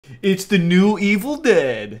It's the new Evil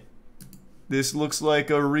Dead. This looks like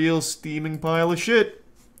a real steaming pile of shit.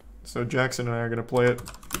 So Jackson and I are gonna play it.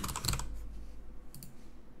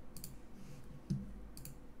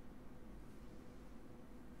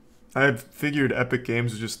 I had figured Epic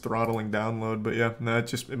Games was just throttling download, but yeah, no,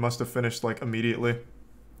 it must have finished like immediately.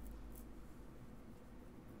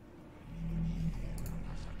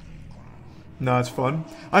 No, it's fun.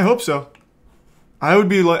 I hope so. I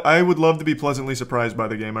would love to be pleasantly surprised by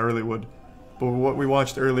the game. I really would. But what we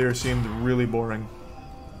watched earlier seemed really boring.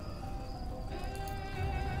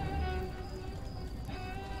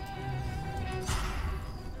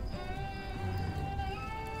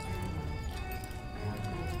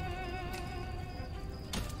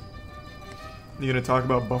 You gonna talk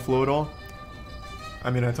about Buffalo at all?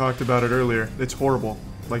 I mean, I talked about it earlier. It's horrible.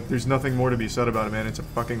 Like, there's nothing more to be said about it, man. It's a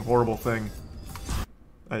fucking horrible thing.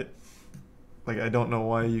 I don't know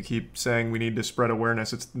why you keep saying we need to spread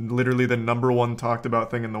awareness. It's literally the #1 talked about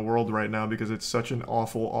thing in the world right now because it's such an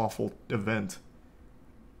awful, awful event.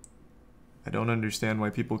 I don't understand why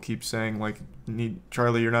people keep saying, like,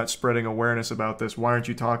 Charlie, you're not spreading awareness about this. Why aren't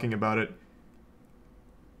you talking about it?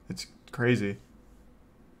 It's crazy.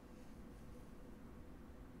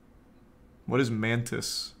 What is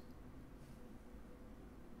Mantis?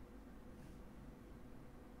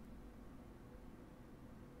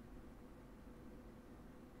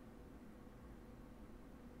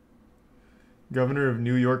 Governor of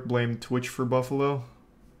New York blamed Twitch for Buffalo.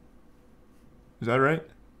 Is that right?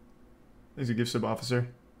 He's a gift sub officer.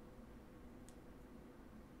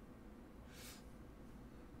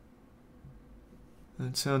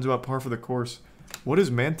 That sounds about par for the course. What is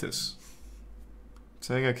Mantis? It's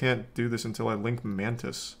saying I can't do this until I link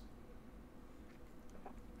Mantis.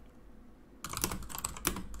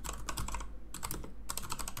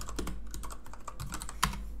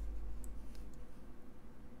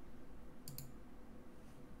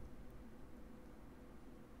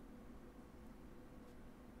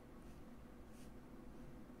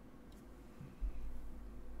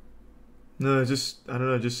 No, it just, I don't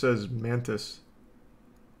know, it just says Mantis.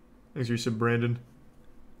 Thanks for your sub, Brandon.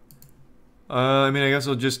 I mean, I guess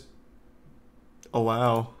I'll just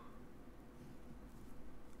allow.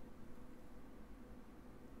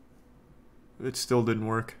 It still didn't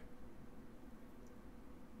work.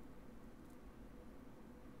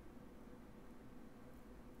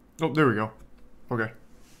 Oh, there we go. Okay.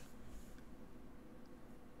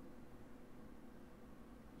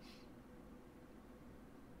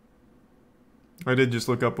 I did just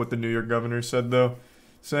look up what the New York governor said, though,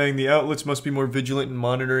 saying the outlets must be more vigilant in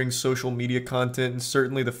monitoring social media content, and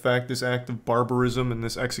certainly the fact this act of barbarism and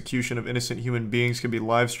this execution of innocent human beings can be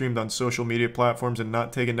live-streamed on social media platforms and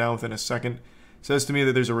not taken down within a second says to me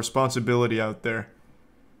that there's a responsibility out there.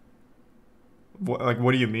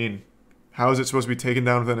 What do you mean? How is it supposed to be taken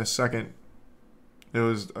down within a second? There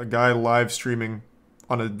was a guy live-streaming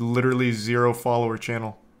on a literally 0-follower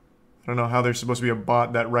channel. I don't know how there's supposed to be a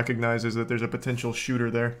bot that recognizes that there's a potential shooter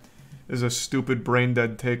there. This is a stupid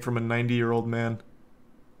brain-dead take from a 90-year-old man.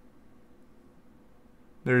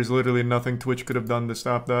 There's literally nothing Twitch could have done to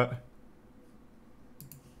stop that.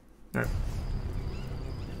 Alright.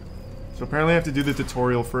 So apparently I have to do the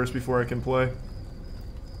tutorial first before I can play.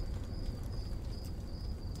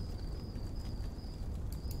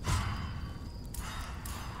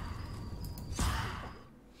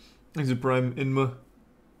 Thanks to Prime Inma.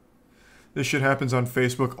 This shit happens on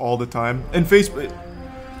Facebook all the time. And Facebook...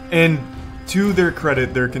 And to their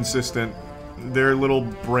credit, they're consistent. Their little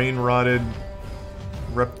brain-rotted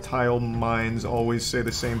reptile minds always say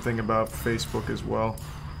the same thing about Facebook as well.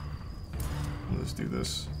 Let's do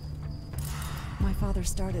this. My father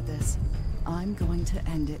started this. I'm going to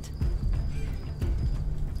end it.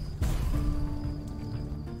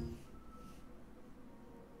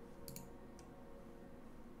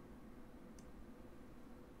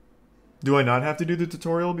 Do I not have to do the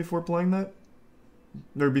tutorial before playing that?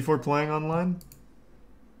 Or before playing online?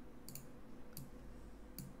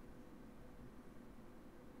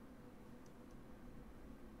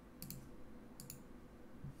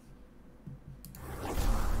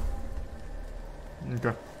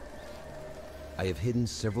 Okay. I have hidden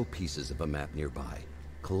several pieces of a map nearby.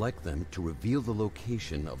 Collect them to reveal the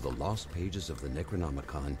location of the lost pages of the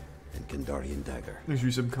Necronomicon and Kandarian Dagger. There's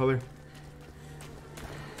you some color.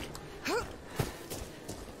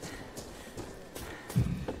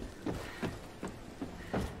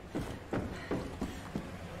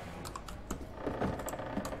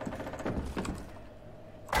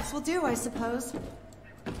 This will do, I suppose.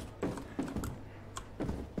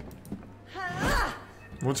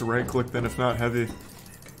 What's right click then if not heavy?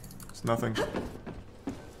 It's nothing.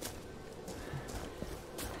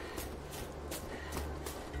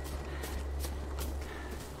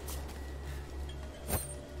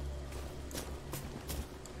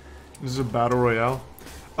 This is a battle royale.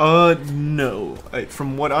 No.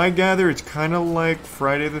 From what I gather, it's kind of like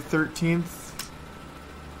Friday the 13th.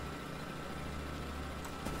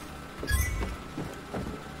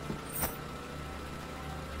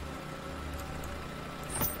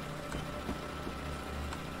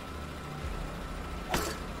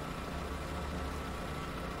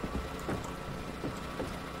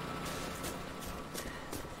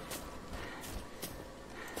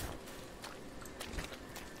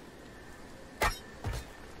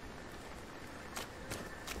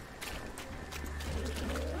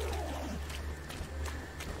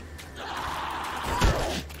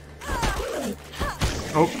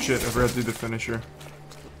 Oh shit, I forgot to do the finisher.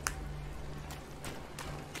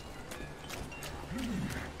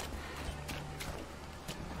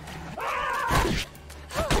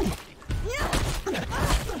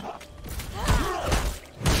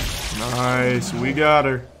 Nice, we got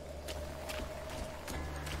her.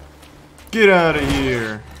 Get out of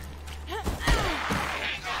here.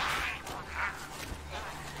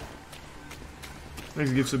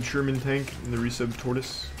 Thanks to give sub Sherman Tank and the resub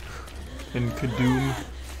Tortoise and Kadoom.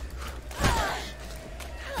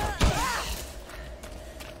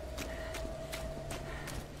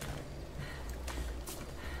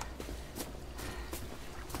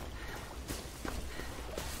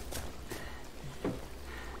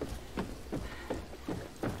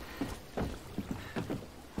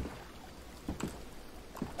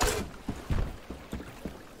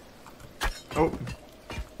 Oh.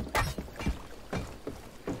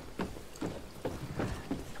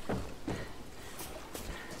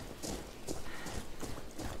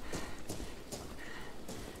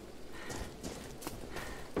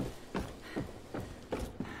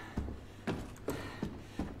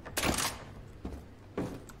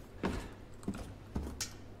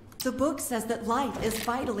 The book says that light is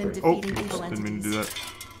vital in defeating evil entities. Didn't mean to do that.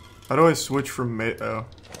 How do I switch from oh.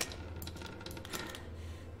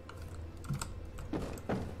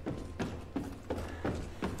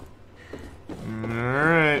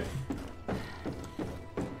 Alright.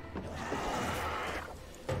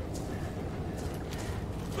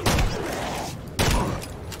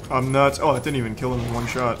 I'm nuts. Oh, it didn't even kill him in one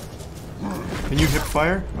shot. Can you hip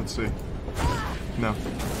fire? Let's see. No.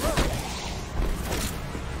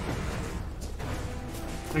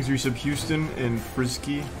 Thanks for resub Houston and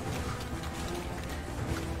Frisky.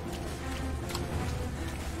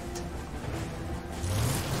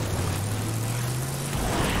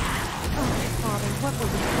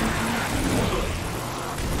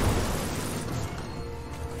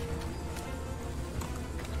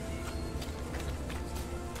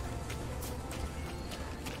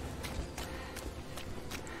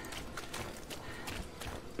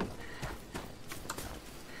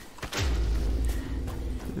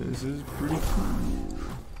 This is pretty cool.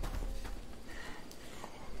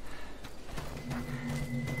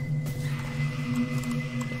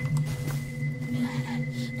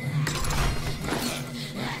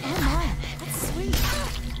 Oh my, that's sweet.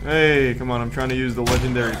 Hey, come on, I'm trying to use the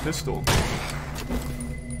legendary pistol.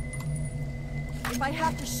 If I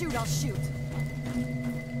have to shoot, I'll shoot.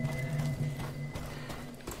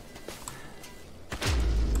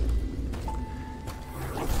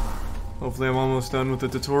 Hopefully I'm almost done with the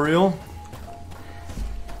tutorial.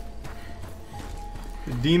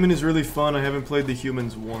 The demon is really fun. I haven't played the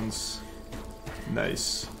humans once.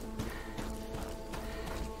 Nice.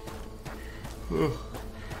 Ugh.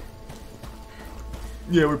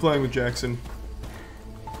 Yeah, we're playing with Jackson.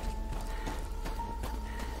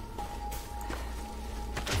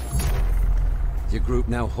 Your group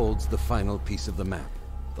now holds the final piece of the map.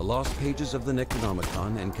 The lost pages of the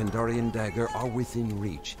Necronomicon and Kandarian Dagger are within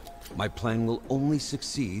reach. My plan will only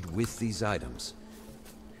succeed with these items.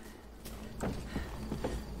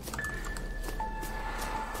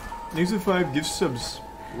 Next of 5 gift subs,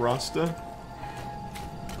 Rasta.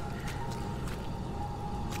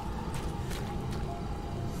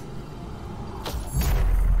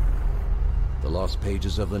 The lost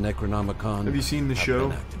pages of the Necronomicon. Have you seen the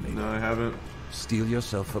show? No, I haven't. Steel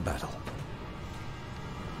yourself for battle.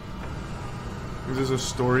 Is this a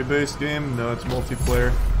story-based game? No, it's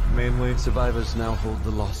multiplayer, mainly. Survivors now hold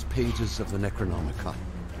the lost pages of the Necronomicon.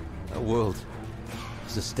 Our world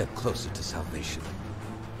is a step closer to salvation.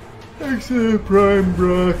 Thanks, Prime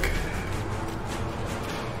Brock.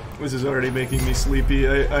 This is already making me sleepy.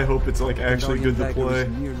 I hope it's like actually good to play. Is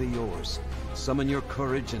nearly yours. Summon your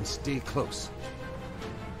courage and stay close.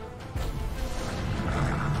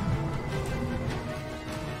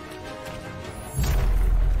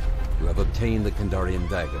 You have obtained the Kandarian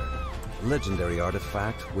Dagger, a legendary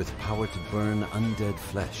artifact with power to burn undead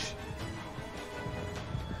flesh.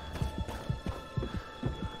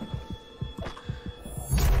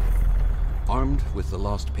 Armed with the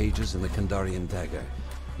lost pages and the Kandarian dagger,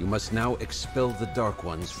 you must now expel the Dark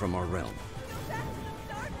Ones from our realm.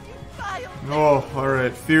 Oh,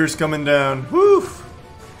 alright. Fear's coming down. Whew!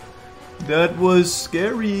 That was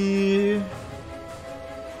scary.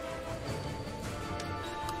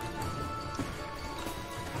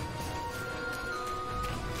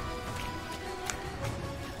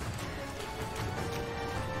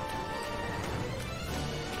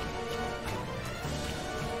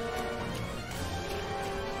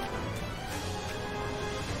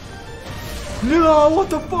 No, what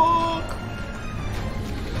the fuck?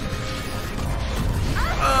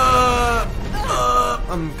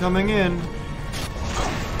 I'm coming in.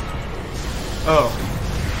 Oh.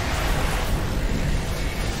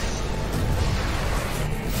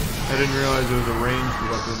 I didn't realize it was a ranged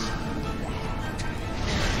weapon.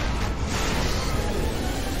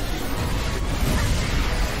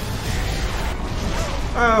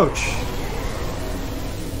 Ouch!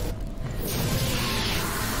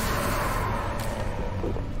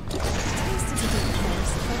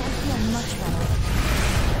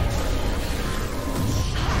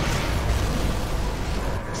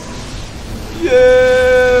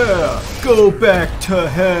 Yeah! Go back to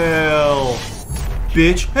hell,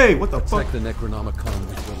 bitch! Hey, what the fuck? Protect the Necronomicon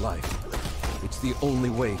with your life. It's the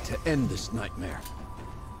only way to end this nightmare.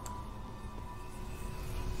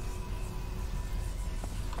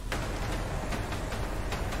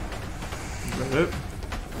 Is that it?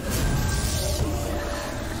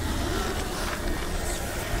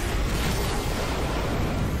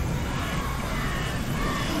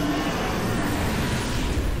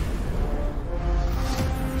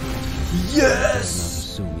 Yes!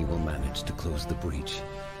 I do not assume you will manage to close the breach,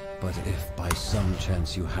 but if by some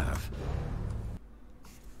chance you have...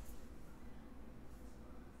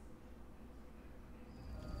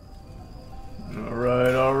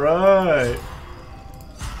 Alright, alright.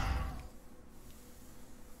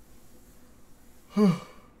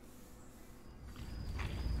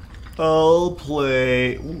 I'll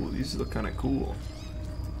play... Ooh, these look kind of cool.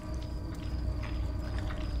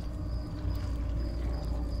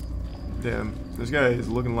 Damn, this guy is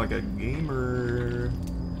looking like a gamer.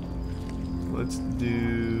 Let's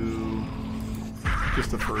do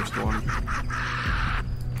just the first one.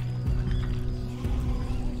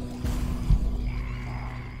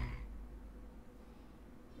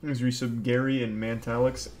 These are some Gary and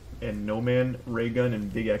Mantalix and No Man, Raygun,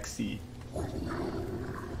 and Big XC.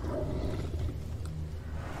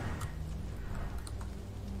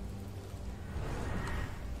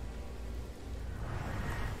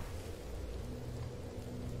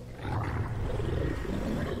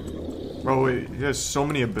 Oh wait, he has so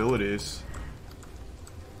many abilities.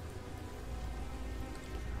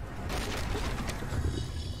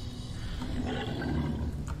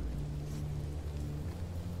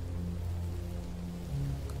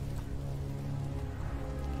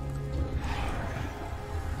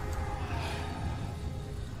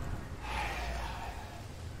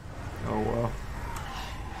 Oh wow.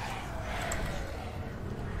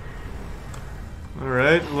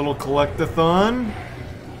 Alright, a little collect-a-thon.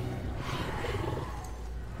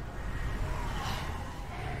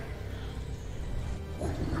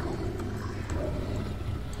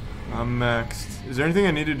 I'm maxed. Is there anything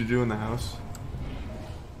I needed to do in the house?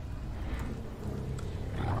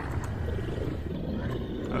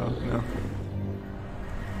 Oh, no.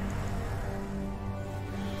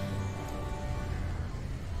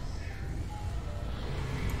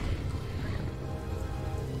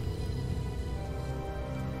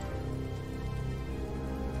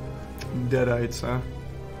 Deadites, huh?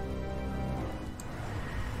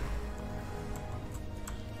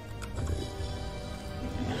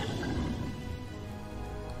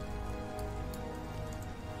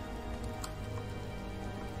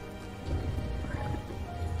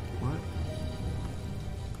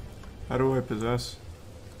 How do I possess?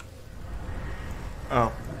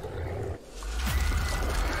 Oh.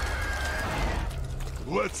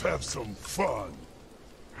 Let's have some fun.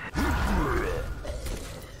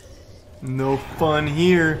 No fun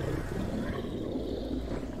here.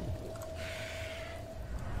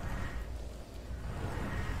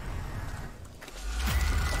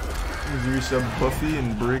 Is there some Buffy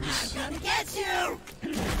and Briggs? Gonna get you!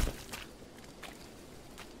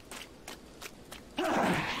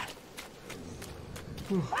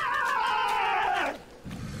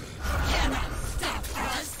 Cannot stop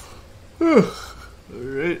us.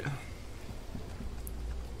 Alright.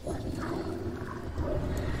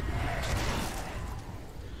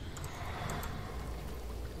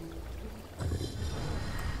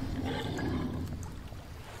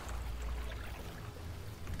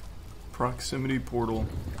 Proximity portal.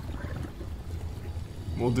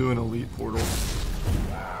 We'll do an elite portal.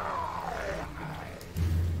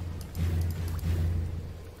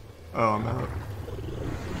 Oh, I'm out.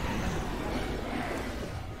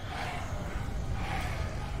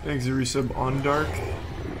 Exit resub on dark.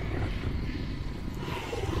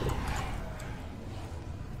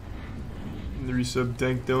 The resub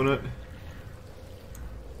dank donut.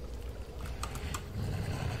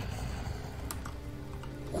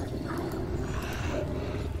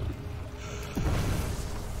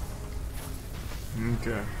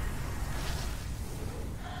 Okay.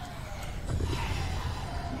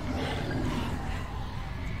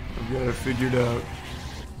 I've got it figured out.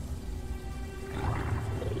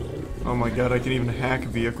 Oh my god, I can even hack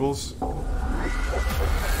vehicles.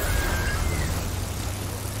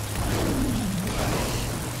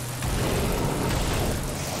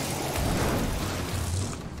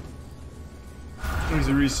 There's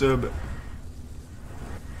a resub.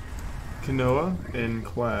 Kanoa in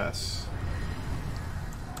class.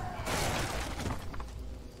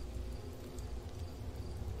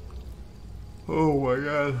 Oh my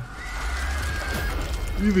god.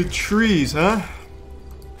 Even trees, huh?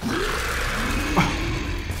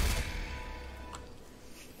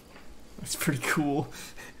 That's pretty cool.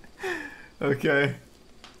 Okay.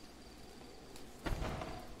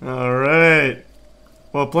 Alright.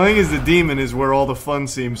 Well, playing as the demon is where all the fun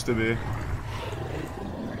seems to be.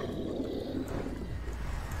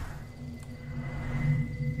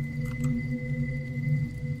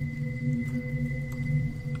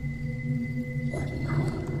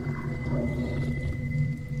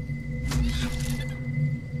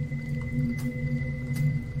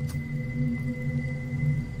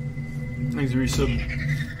 Thanks, resub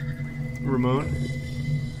Ramon.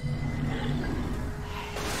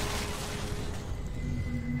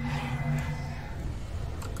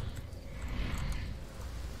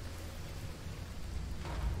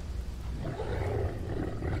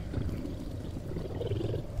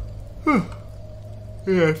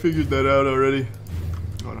 Yeah, I figured that out already.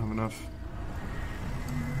 I don't have enough.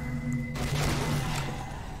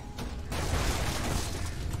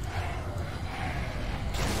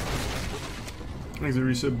 Thanks to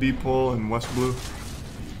resub B-Pole and West Blue.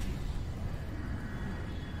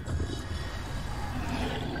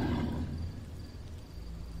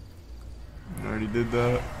 I already did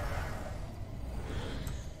that.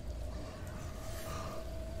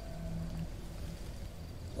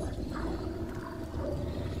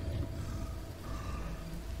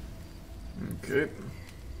 Okay.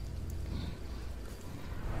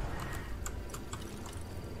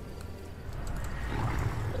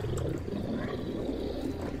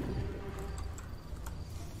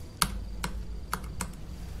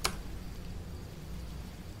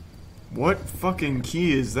 What fucking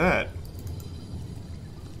key is that?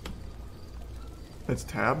 That's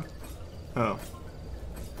tab? Oh.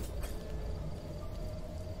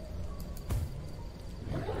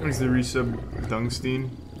 Where's the resub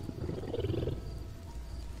Dungstein?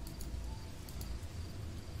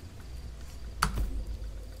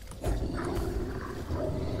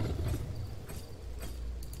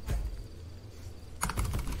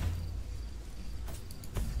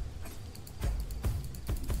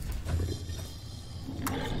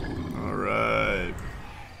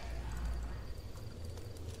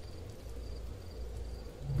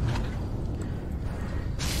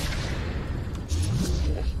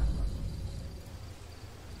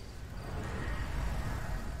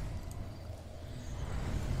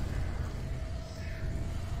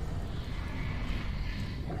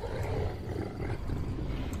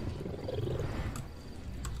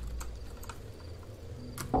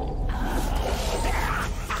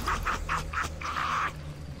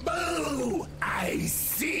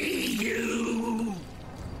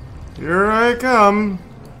 Here I come.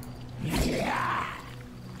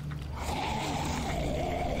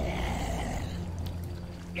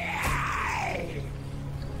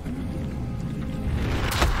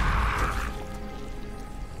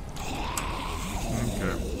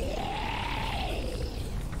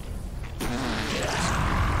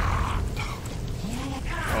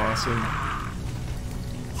 Awesome.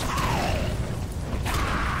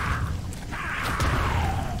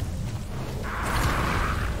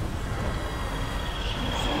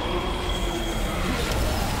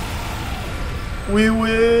 We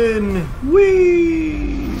win!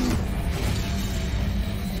 Whee!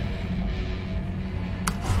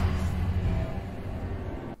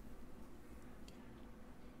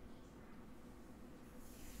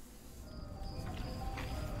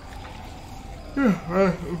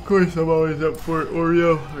 Yeah, of course I'm always up for it,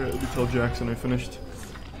 Oreo. Alright, let me tell Jackson I finished.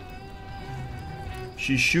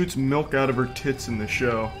 She shoots milk out of her tits in the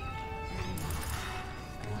show.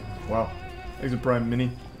 Wow. Thanks a Prime Mini.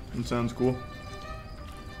 That sounds cool.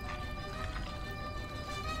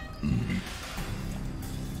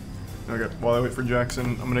 Okay, while I wait for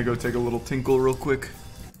Jackson, I'm gonna go take a little tinkle real quick.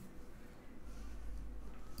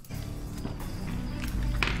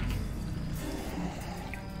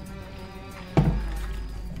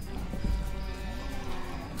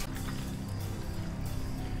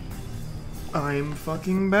 I'm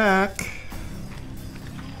fucking back.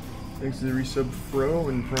 Thanks to the resub Fro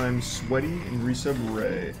and Prime Sweaty and resub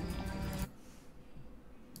Ray.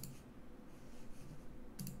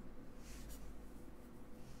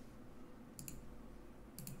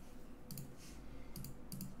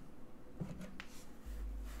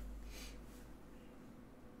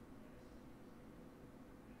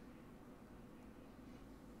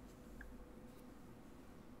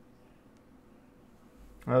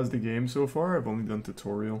 How's the game so far? I've only done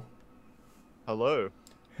tutorial. Hello.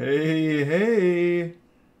 Hey, hey!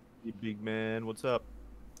 Hey, big man, what's up?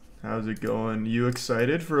 How's it going? You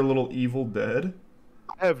excited for a little Evil Dead?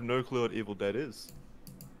 I have no clue what Evil Dead is.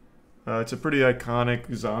 It's a pretty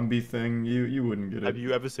iconic zombie thing. You wouldn't get it. Have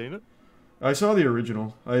you ever seen it? I saw the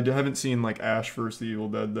original. I haven't seen like Ash vs. the Evil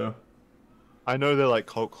Dead though. I know they're like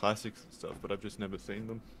cult classics and stuff, but I've just never seen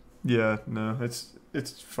them. Yeah, no,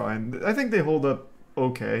 it's fine. I think they hold up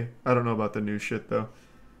okay. I don't know about the new shit though.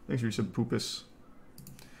 Thanks for some poopus.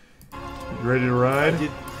 You ready to ride?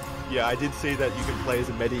 I did see that you can play as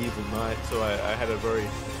a medieval knight, so I had a very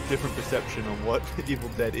different perception on what Evil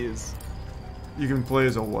Dead is. You can play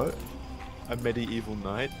as a what? A medieval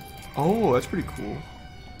knight. Oh, that's pretty cool.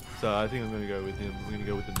 So I think I'm gonna go with him. I'm gonna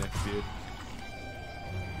go with the neckbeard.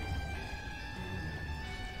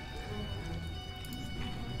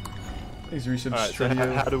 Thanks for some Alright, so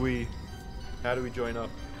how do we join up?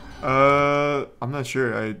 I'm not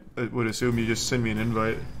sure. I would assume you just send me an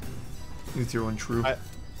invite. It's your one true.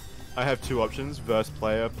 I have two options: verse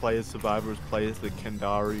player, play as survivors, play as the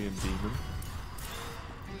Kandarian demon.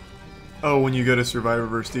 Oh, when you go to Survivor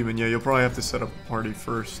vs. Demon, yeah, you'll probably have to set up a party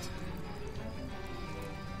first.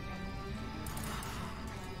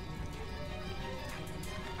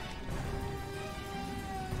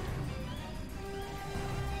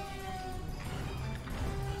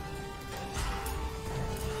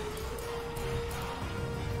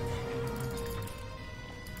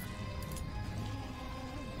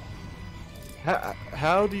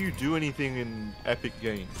 How do you do anything in Epic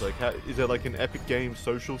Games? Like, is there like an Epic Games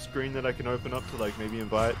social screen that I can open up to like maybe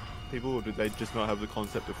invite people, or do they just not have the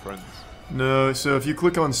concept of friends? No, so if you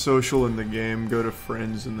click on social in the game, go to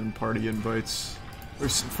friends and then party invites. Or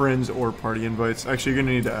friends or party invites. Actually, you're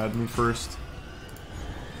gonna need to add me first.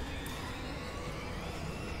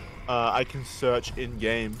 I can search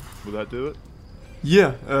in-game. Will that do it?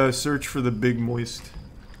 Yeah, search for the Big Moist.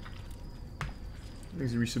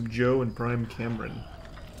 Thanks to resub Joe and Prime Cameron.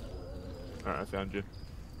 Alright, I found you.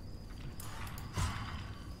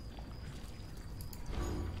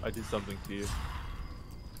 I did something to you.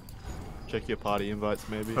 Check your party invites,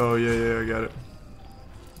 maybe. Oh, yeah, I got it.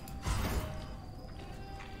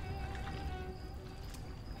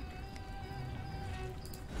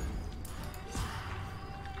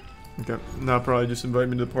 Okay, now probably just invite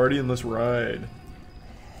me to the party and let's ride.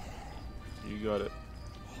 You got it.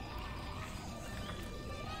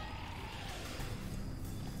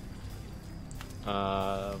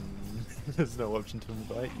 There's no option to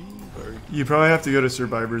invite you. Or... You probably have to go to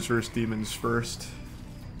Survivors vs. Demons first.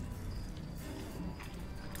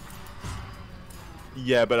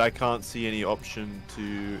 Yeah, but I can't see any option to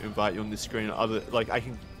invite you on this screen. I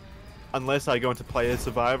can, unless I go into play as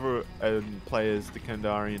Survivor and play as the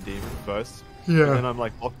Kandarian demon first. Yeah. And then I'm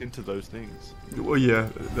like locked into those things. Well, yeah,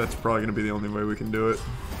 that's probably gonna be the only way we can do it.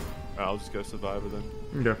 Alright, I'll just go Survivor then.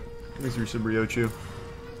 Okay. Thanks for Briochu.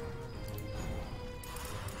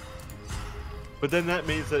 But then that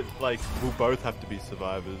means that like we'll both have to be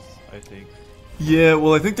survivors, I think. Yeah,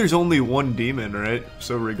 well, I think there's only one demon, right?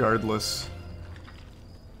 So regardless.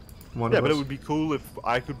 One of but us. it would be cool if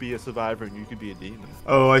I could be a survivor and you could be a demon.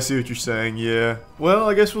 Oh, I see what you're saying, yeah. Well,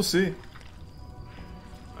 I guess we'll see.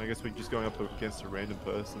 I guess we're just going up against a random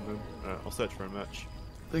person then. I'll search for a match.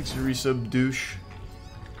 Thanks for resub, douche.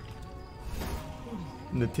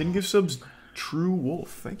 And the 10 gift subs, True Wolf.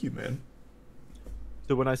 Thank you, man.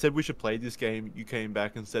 So when I said we should play this game, you came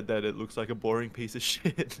back and said that it looks like a boring piece of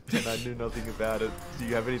shit, and I knew nothing about it. Do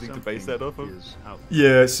you have anything to base that off of?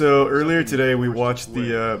 Yeah, so earlier today we watched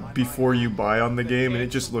the before you buy on the game, and it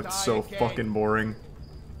just looked so fucking boring.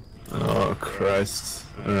 Oh, Christ.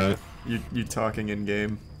 Alright. You talking in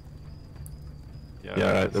game.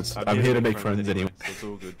 Yeah, right, I'm here to make friends anyway. So it's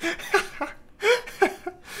all good.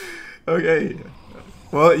 Okay.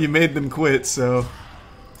 Well, you made them quit, so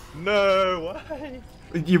No, why?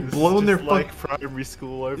 you're blowing their like primary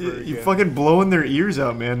school over again. you fucking blowing their ears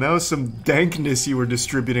out, man. That was some dankness you were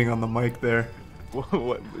distributing on the mic there. What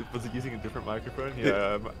was it using a different microphone?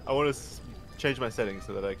 Yeah, I want to change my settings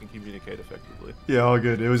so that I can communicate effectively. Yeah, all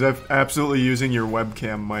good. It was absolutely using your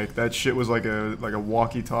webcam mic. That shit was like a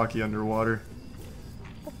walkie-talkie underwater.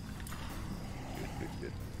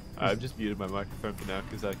 Good. I've just muted my microphone for now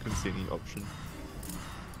because I couldn't see any option.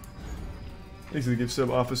 Thanks to give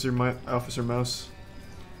sub Officer Mouse.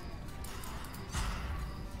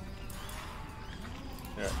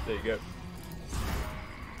 Alright, there you go.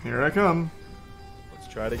 Here I come.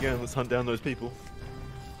 Let's try it again. Let's hunt down those people.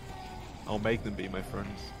 I'll make them be my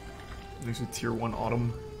friends. There's a tier 1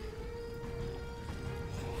 Autumn.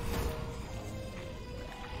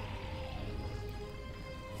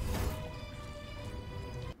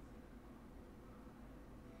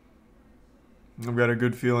 I've got a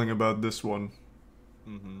good feeling about this one.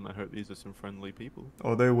 I hope these are some friendly people.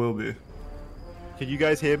 Oh, they will be. Can you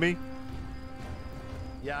guys hear me?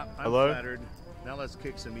 Yeah, I'm Hello? flattered. Now let's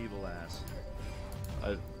kick some evil ass.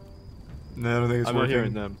 No, I don't think it's I'm working. not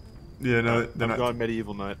hearing them. Yeah, no, they're I'm not. going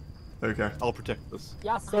medieval knight. Okay. I'll protect us.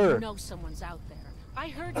 Yes, sir. I know someone's out there. I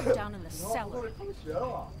heard you down in the cellar.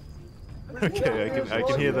 Okay, I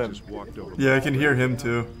can hear them. Yeah, I can hear him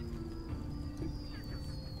too.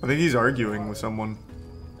 I think he's arguing with someone.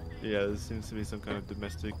 Yeah, there seems to be some kind of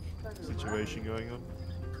domestic situation going on.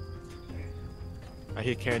 I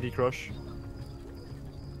hear Candy Crush.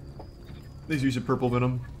 Please use a purple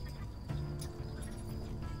venom.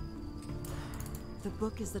 The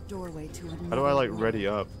book is the doorway to another How do I like world. ready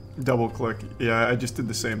up? Double click. Yeah, I just did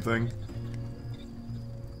the same thing.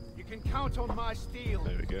 You can count on my steel.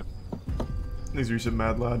 There we go. Please use a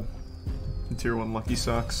Mad Lad. And tier 1 Lucky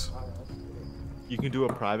Socks. You can do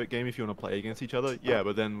a private game if you want to play against each other. Yeah,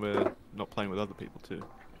 but then we're not playing with other people too.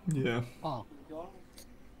 Yeah. Oh.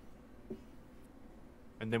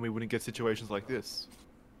 And then we wouldn't get situations like this.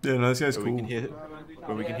 Yeah, no, this guy's Where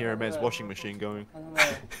cool. we can hear a man's washing machine going.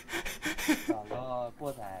 Is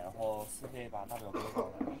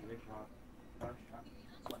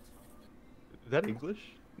that English?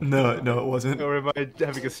 No, no, it wasn't. Or am I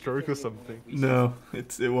having a stroke or something? No,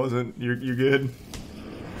 it wasn't. You're good.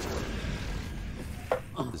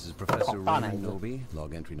 This is Professor Raymond Nobi,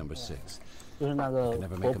 log entry number 6. I can never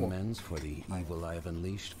make amends for the evil I have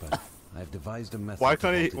unleashed, but I have devised a method. Why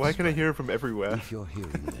can I hear it from everywhere? If you're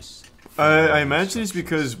hearing this, I imagine it's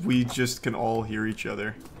because we just can all hear each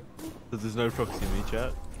other. So there's no proximity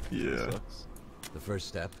chat? Yeah. That sucks. the first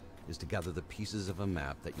step is to gather the pieces of a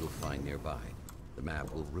map that you'll find nearby. The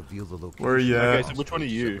map will reveal the location. Where are you at? Okay, so which one are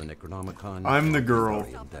you? of the Necronomicon I'm the girl.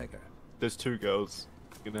 Kandarian Dagger. There's two girls.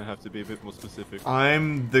 You're gonna have to be a bit more specific.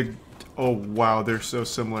 I'm the... Oh, wow, they're so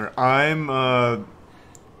similar. I'm, I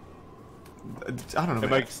don't know, Am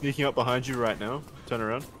man. I sneaking up behind you right now? Turn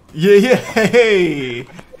around. Yeah, yeah, hey!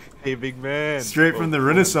 Hey, big man. Straight from the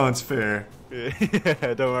Renaissance Fair.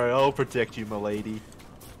 Yeah, don't worry, I'll protect you, my lady.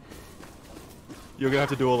 You're gonna have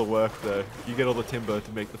to do all the work, though. You get all the timber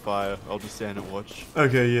to make the fire. I'll just stand and watch.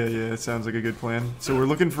 Okay, yeah, yeah, it sounds like a good plan. So we're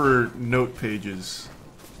looking for note pages.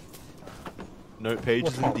 Note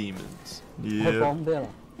pages and demons. Yeah.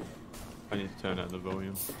 I need to turn down the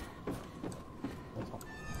volume.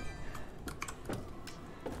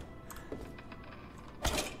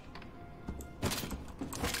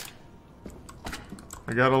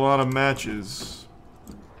 I got a lot of matches.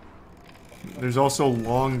 There's also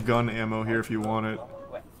long gun ammo here if you want it.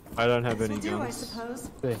 I don't have any Will do, I guns. suppose.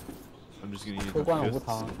 I'm just gonna use my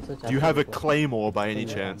fists. Do you have a claymore by any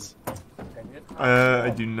chance? I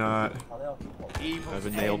do not. I have a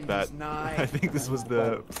nailed bat. I think this was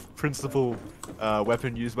the principal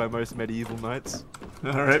weapon used by most medieval knights.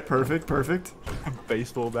 Alright, perfect, perfect.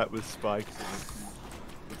 Baseball bat with spikes.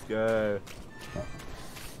 Let's go.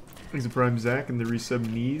 Thanks to Prime Zach and the resub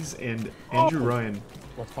knees and Andrew Ryan.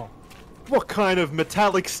 What kind of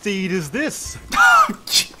metallic steed is this?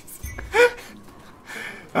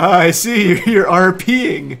 I see, you're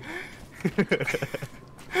RPing.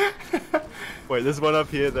 Wait, there's one up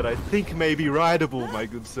here that I think may be rideable, my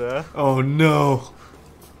good sir. Oh no.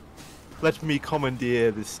 Let me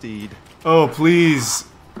commandeer this steed. Oh, please.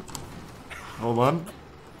 Hold on.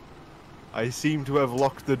 I seem to have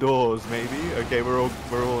locked the doors, maybe? Okay, we're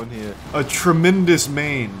all in here. A tremendous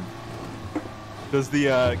mane. Does the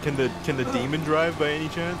can the demon drive by any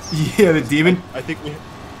chance? Yeah, the demon. I think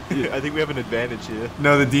we have an advantage here.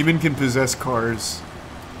 No, the demon can possess cars.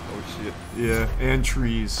 Oh shit. Yeah, and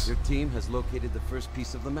trees. Your team has located the first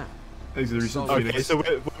piece of the map. Exit recent Okay, Okay, Phoenix. so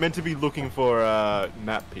we're meant to be looking for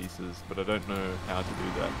map pieces, but I don't know how to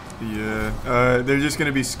do that. Yeah, they're just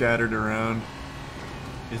gonna be scattered around.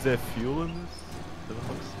 Is there fuel in this? For the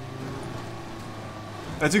fuck's sake?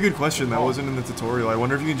 That's a good question. That wasn't in the tutorial. I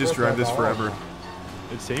wonder if you can just drive this forever.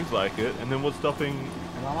 It seems like it. And then what's stopping?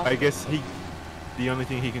 I guess the only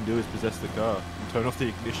thing he can do is possess the car and turn off the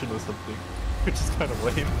ignition or something, which is kind of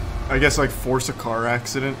lame. I guess like force a car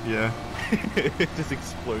accident. Yeah. Just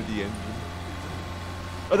explode the engine.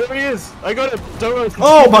 Oh, there he is! I got him! Don't worry.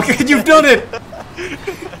 Oh my god, you've done it!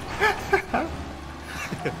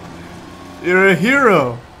 You're a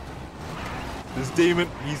hero. This demon,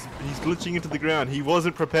 he's glitching into the ground. He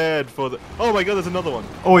wasn't prepared for the. Oh my god, there's another one.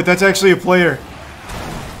 Oh wait, that's actually a player.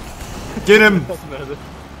 Get him!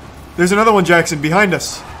 There's another one, Jackson, behind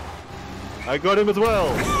us. I got him as well.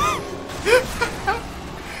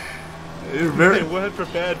 You're very. They weren't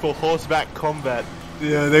prepared for horseback combat.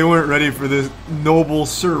 Yeah, they weren't ready for this noble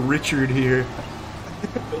Sir Richard here.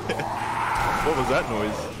 What was that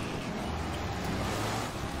noise?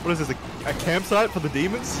 What is this, a campsite for the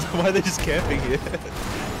demons? Why are they just camping here?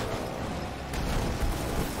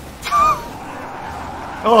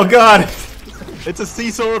 Oh god! It's a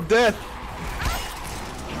seesaw of death!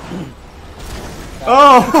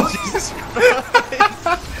 Oh! Jesus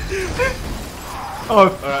Christ! Oh,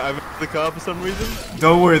 Alright, I moved the car for some reason.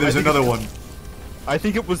 don't worry, there's another one. I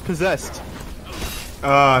think it was possessed.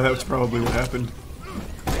 Ah, that was probably what happened.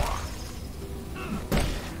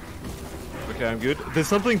 Okay, I'm good. There's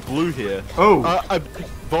something blue here. Oh! I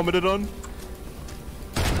vomited on.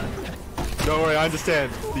 Don't worry, I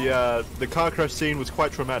understand. The car crash scene was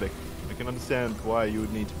quite traumatic. I can understand why you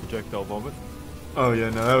would need to projectile vomit. Oh yeah,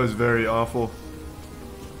 no, that was very awful.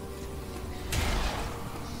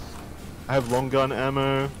 I have long gun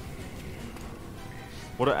ammo.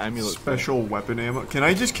 What are amulets? Special weapon ammo. Can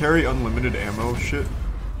I just carry unlimited ammo? Shit.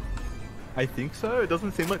 I think so. It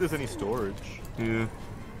doesn't seem like there's any storage. Yeah.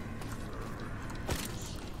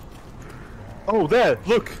 Oh, there!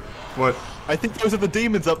 Look! What? I think those are the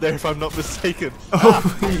demons up there, if I'm not mistaken.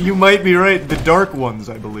 Oh, you might be right. The dark ones,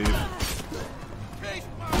 I believe.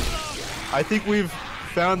 I think we've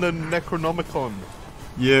found the Necronomicon.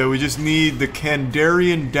 Yeah, we just need the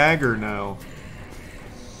Kandarian dagger now.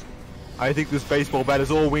 I think this baseball bat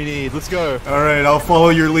is all we need. Let's go. Alright, I'll follow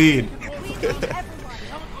your lead.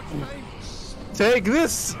 Take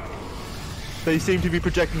this! They seem to be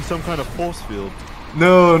projecting some kind of force field.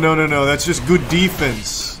 No, no, no, no. That's just good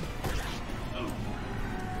defense.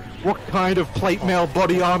 What kind of plate mail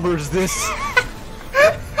body armor is this?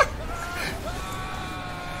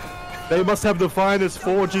 They must have the finest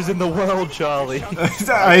forges in the world, Charlie.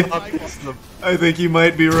 I think you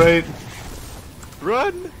might be right.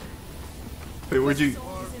 Run! Wait, where'd you...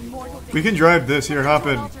 We can drive this. Here, hop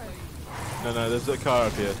in. No, there's a car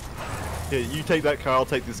up here. Here, you take that car, I'll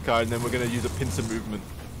take this car, and then we're gonna use a pincer movement.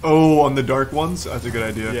 Oh, on the dark ones? That's a good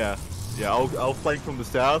idea. Yeah, I'll flank from the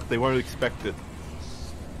south. They won't expect it.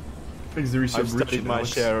 Thanks to I've studied my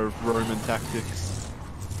share of Roman tactics.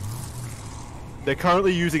 They're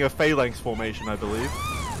currently using a phalanx formation, I believe.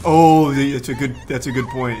 Oh, that's a good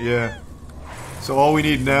point, yeah. So all we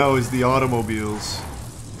need now is the automobiles.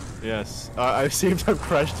 Yes. I seem to have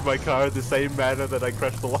crashed my car in the same manner that I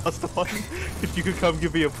crashed the last one. If you could come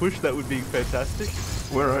give me a push, that would be fantastic.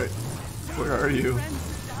 Where are you?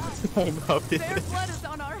 I'm up here. Their blood is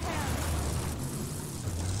on our hands.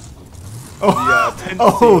 Oh, The tents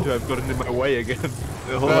oh. seem to have gotten in my way again.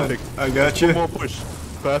 Hold on. Perfect. I got One you. more push.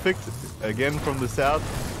 Perfect. Again from the south.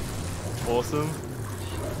 Awesome.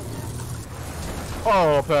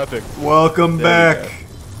 Oh, perfect. Welcome There we back.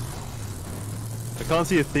 I can't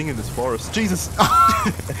see a thing in this forest. Jesus!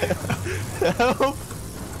 Help!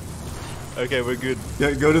 Okay, we're good.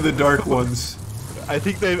 Yeah, go to the dark ones. I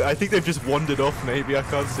think they've just wandered off. Maybe I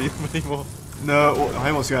can't see them anymore. No, I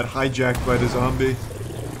almost got hijacked by the zombie.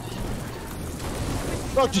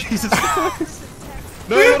 Oh Jesus Christ!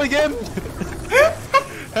 No, not again!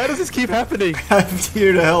 How does this keep happening? I'm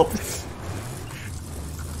here to help.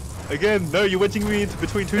 Again, no, you're wedging me into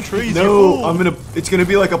between two trees. No, you fool. it's gonna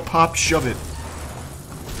be like a pop shove it.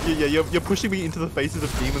 Yeah, you're pushing me into the faces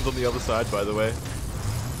of demons on the other side, by the way.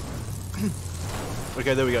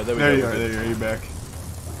 Okay, there we go. There you are. You're back.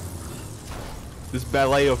 This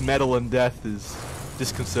ballet of metal and death is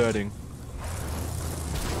disconcerting.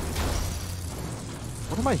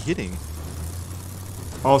 What am I hitting?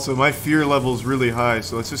 Also, my fear level's really high,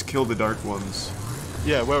 so let's just kill the dark ones.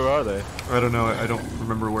 Yeah, where are they? I don't know. I don't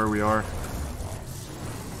remember where we are.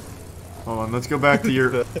 Hold on. Let's go back to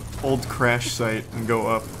your old crash site and go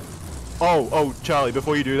up. Oh, Charlie,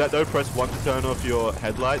 before you do that though, press 1 to turn off your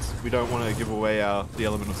headlights. We don't want to give away the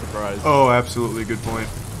element of surprise. Oh, absolutely, good point.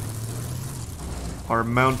 Our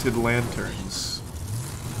mounted lanterns.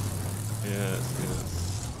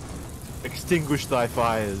 Yes. Extinguish thy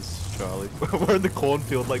fires, Charlie. We're in the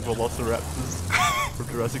cornfield like velociraptors from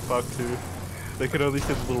Jurassic Park 2. They can only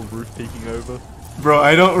see the little roof peeking over. Bro,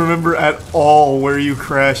 I don't remember at all where you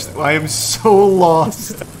crashed. I am so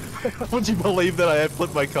lost. Would you believe that I have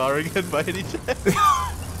flipped my car again by any chance?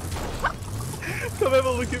 Come have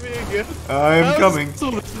a look at me again. I'm coming.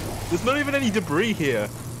 There's not even any debris here.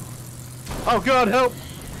 Oh god, help!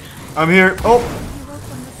 I'm here. Oh!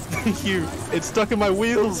 Thank you. It's stuck in my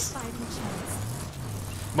wheels.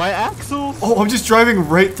 My axles. Oh, I'm just driving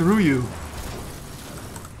right through you.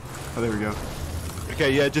 Oh, there we go.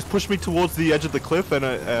 Okay, yeah, just push me towards the edge of the cliff and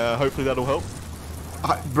hopefully that'll help.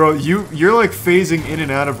 Bro, you're like phasing in and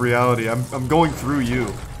out of reality. I'm going through you.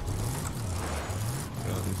 Let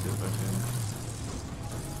me see if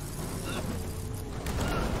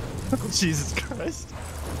I can. Jesus Christ.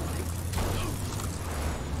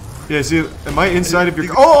 Yeah, see, am I inside of your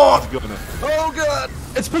car? Oh! Oh god!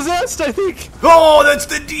 It's possessed, I think! Oh, that's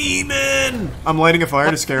the demon! I'm lighting a fire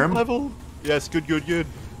to scare him. Level? Yes, good.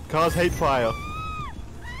 Cars hate fire.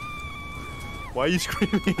 Why are you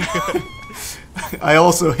screaming? I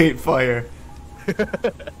also hate fire.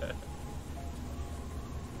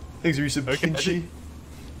 Thanks, Risa Pinchy.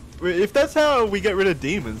 If that's how we get rid of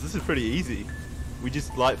demons, this is pretty easy. We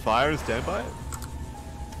just light fire and stand by it.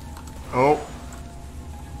 Oh.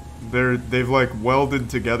 They've like welded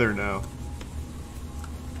together now.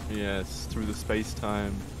 Yes, through the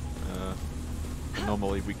space-time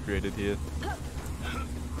anomaly we created here.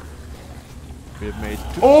 We have made...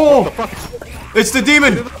 Oh! What the fuck? It's the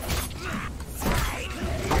demon!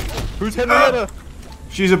 Who's Henrietta?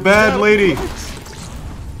 She's a bad lady.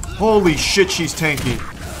 Holy shit, she's tanky.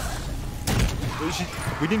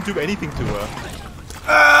 We didn't do anything to her.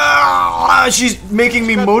 Ah, she's making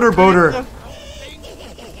me motorboat her.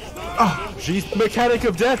 She's the mechanic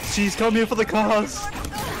of death. She's come here for the cars.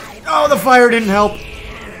 Oh, the fire didn't help.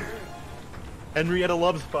 Henrietta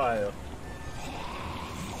loves fire.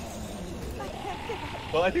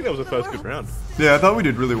 Well, I think that was the first good round. Yeah, I thought we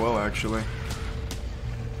did really well, actually.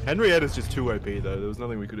 Henrietta's just too OP, though. There was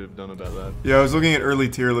nothing we could have done about that. Yeah, I was looking at early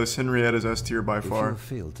tier lists. Henrietta's S tier by far. If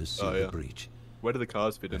you fail to see the breach, where do the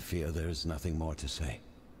cars fit I in? fear there's nothing more to say.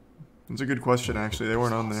 That's a good question, actually. They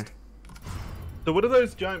weren't on there. So what are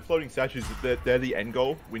those giant floating statues? They're the end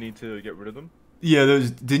goal. We need to get rid of them. Yeah, those.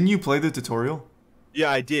 Didn't you play the tutorial? Yeah,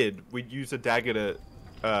 I did. We used a dagger to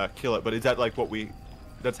kill it, but is that like what we...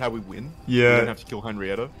 That's how we win? Yeah. We don't have to kill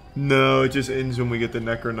Henrietta? No, it just ends when we get the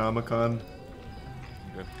Necronomicon.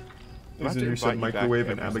 Okay. Isn't you said microwave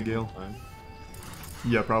and Abigail?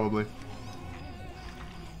 Yeah, probably.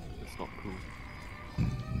 That's not cool.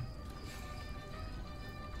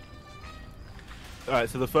 Alright,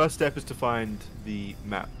 so the first step is to find the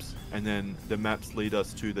maps. And then the maps lead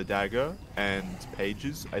us to the dagger and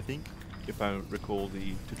pages, I think. If I recall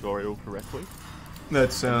the tutorial correctly.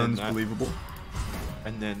 That sounds believable.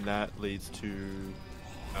 And then that leads to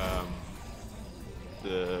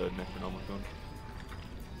the Necronomicon.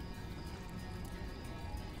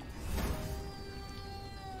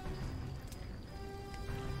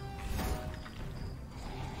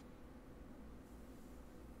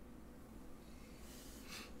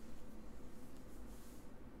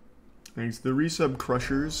 Thanks. The resub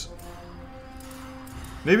crushers.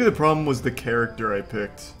 Maybe the problem was the character I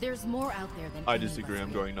picked. There's more out there than I disagree.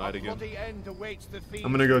 I'm going Knight again.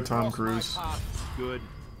 I'm gonna go Tom Cruise. Good.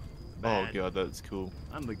 Oh god, that's cool.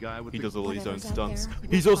 I'm the guy with he does all his own Whatever's out stunts. there,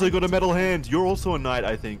 He's we'll also find got a it. metal hand. You're also a knight,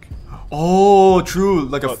 I think. Oh, true.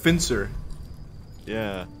 Like a fencer.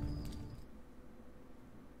 Yeah.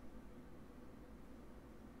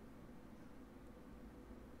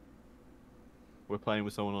 We're playing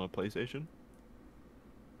with someone on a PlayStation.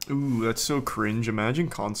 Ooh, that's so cringe. Imagine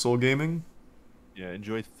console gaming. Yeah,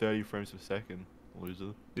 enjoy 30 frames per second,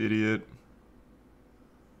 loser. Idiot.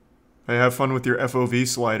 Hey, have fun with your FOV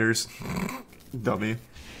sliders. Dummy.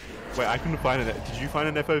 Wait, I couldn't find it. Did you find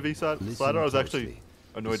an FOV slider? I was actually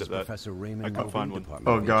annoyed at that. I couldn't find one.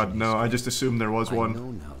 Oh god, no. I just assumed there was one. I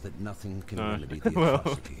know now that nothing can No. remedy the Well,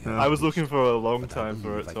 atrocity. I was looking for a long time for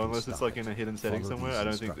believe it, I so can unless it's stop like in a hidden it. setting Follow somewhere, these I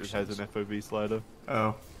don't think it has an instructions. FOV slider.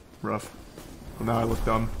 Oh, rough. Well, now I look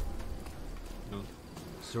dumb.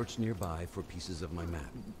 Search nearby for pieces of my map.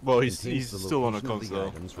 Well, he's Contains the still on a location of the console.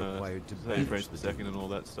 items required to 30 banish frames per the second demons. and all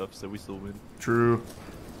that stuff, so we still win. True.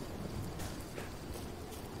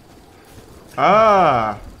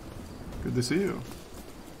 Ah! Good to see you.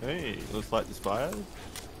 Hey, let's light this fire.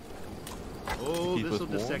 Oh, Keep us this'll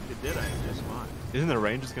warm. dissect the dead eye just fine. Isn't the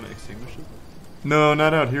rain just gonna extinguish it? No,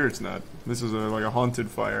 not out here. It's not. This is like a haunted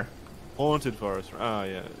fire. Haunted forest. Ah,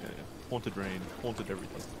 yeah. Haunted rain. Haunted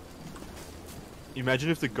everything. Imagine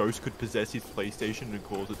if the ghost could possess his PlayStation and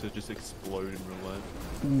cause it to just explode in real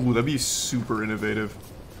life. Ooh, that'd be super innovative.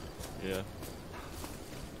 Yeah.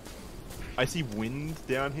 I see wind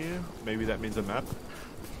down here. Maybe that means a map.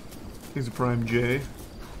 Here's a Prime J.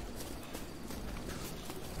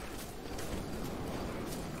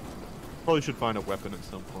 Probably should find a weapon at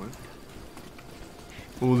some point.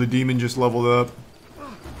 Ooh, the demon just leveled up.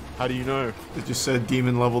 How do you know? It just said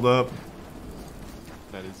demon leveled up.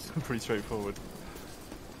 That is pretty straightforward.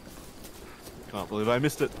 Can't believe I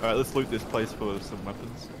missed it. Alright, let's loot this place for some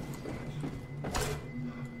weapons.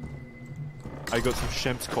 I got some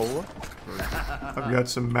Shemp's Cola. I've got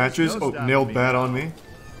some matches. Oh, nailed bat on me.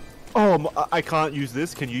 Oh, I can't use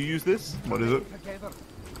this. Can you use this? What is it?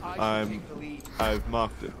 I've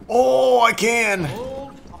marked it. Oh, I can!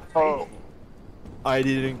 Oh. I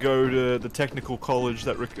didn't go to the technical college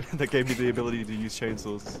that that gave me the ability to use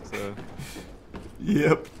chainsaws, so...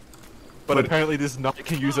 Yep. But apparently this knight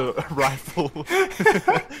can use a rifle.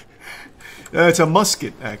 It's a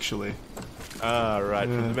musket, actually. Ah, right,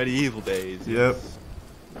 from the medieval days. Yep.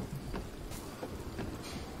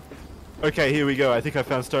 Okay, here we go. I think I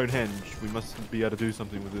found Stonehenge. We must be able to do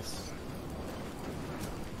something with this.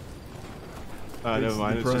 Never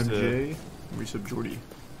mind. It's just a... Resub Jordy.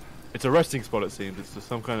 It's a resting spot, it seems. It's just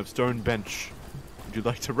some kind of stone bench. Would you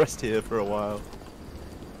like to rest here for a while?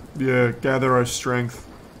 Yeah, gather our strength.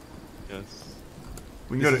 Yes.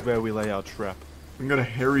 This This is where we lay our trap. We can go to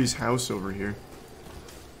Harry's house over here.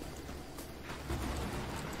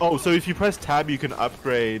 Oh, so if you press tab, you can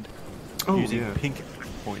upgrade using yeah. pink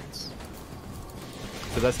points.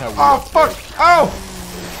 So that's how we. Oh fuck! Ow!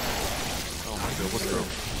 Oh my god, what's wrong?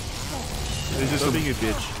 There's just Stop a... being a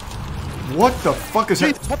bitch. What the fuck is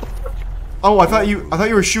that? What the fuck? Oh, I thought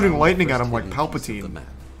you were shooting lightning at him like Palpatine.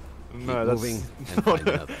 No, moving and not, find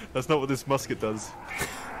another. that's not what this musket does.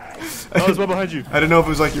 Oh, there's one behind you. I didn't know if it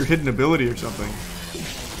was like your hidden ability or something.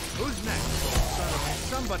 Who's next?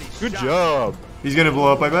 Somebody Good shot. job. He's gonna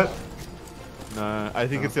blow up, I bet. No, I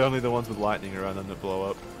think it's only the ones with lightning around them that blow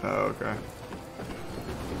up. Oh, okay.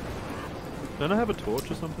 Don't I have a torch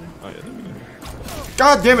or something? Oh yeah, there we go.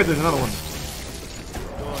 God damn it! There's another one.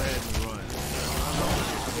 Go ahead and run. I'm on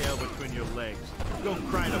your tail between your legs. Don't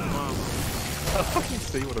cry to mom. I fucking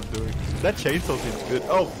see what I'm doing. That chainsaw seems good.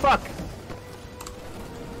 Oh fuck!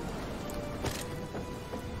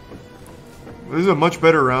 This is a much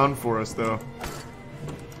better round for us, though.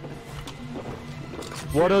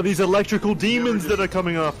 What are these electrical demons that are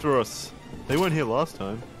coming after us? They weren't here last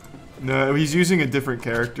time. No, he's using a different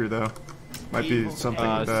character, though. Might be something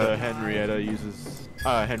with So that. Henrietta uses...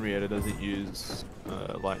 Henrietta doesn't use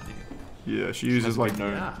lightning. Yeah, she uses like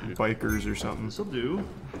known to. bikers or something. This'll do.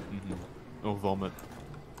 Or vomit.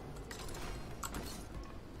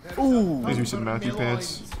 Ooh, these are some Matthew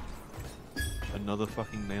pants. Another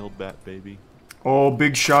fucking nailed bat, baby. Oh,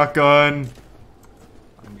 big shotgun.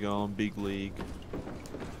 I'm going big league.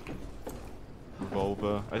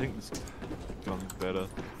 Revolver. I think this gun's better.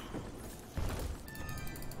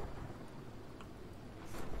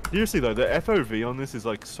 Seriously though, the FOV on this is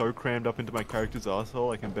like so crammed up into my character's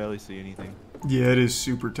asshole I can barely see anything. Yeah, it is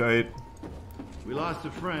super tight. We lost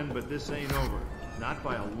a friend, but this ain't over. Not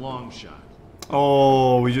by a long shot.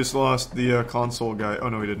 Oh, we just lost the console guy. Oh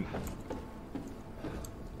no, we didn't.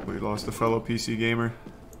 We lost a fellow PC gamer.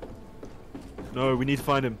 No, we need to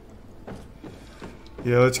find him.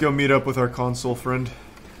 Yeah, let's go meet up with our console friend.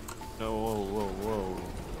 No, whoa.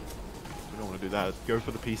 We don't want to do that. Go for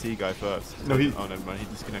the PC guy first. No, he... Oh, never mind. He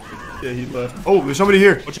disconnected. Yeah, he left. Oh, there's somebody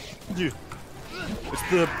here. What you?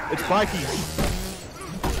 It's Mikey.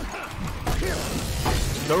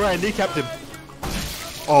 No, I kneecapped him.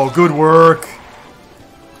 Oh, good work.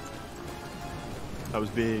 That was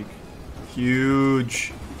big.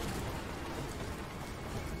 Huge.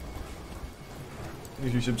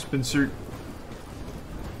 Here's your Spencer.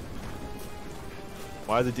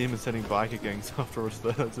 Why are the demons sending biker gangs after us though?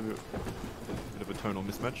 That's a bit of a tonal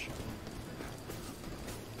mismatch.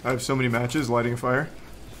 I have so many matches lighting a fire.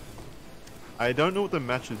 I don't know what the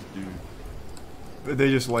matches do. They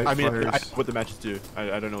just light I mean, fires. I know what the matches do.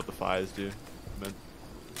 I don't know what the fires do. But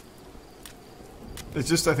It's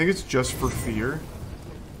just, I think it's just for fear.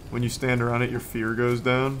 When you stand around it, your fear goes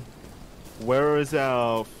down. where is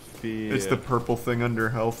our fear? It's the purple thing under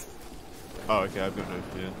health. Oh, okay. I've got no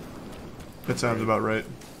fear. That sounds about right.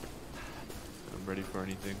 I'm ready for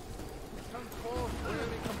anything. Come forth,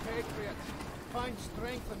 worthy compatriots. Find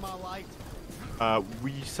strength in my light.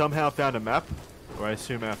 We somehow found a map, or I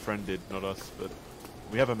assume our friend did, not us, but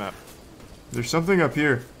we have a map. There's something up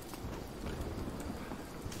here.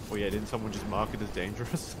 Oh yeah, didn't someone just mark it as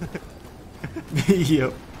dangerous?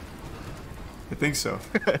 Yep. I think so.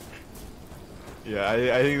 Yeah,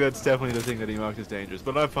 I think that's definitely the thing that he marked as dangerous,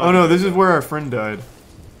 but I found. Oh no, this is where our friend died.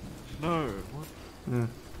 No. What? Yeah.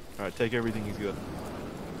 Alright, take everything he's got.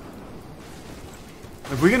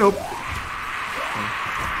 If we can open...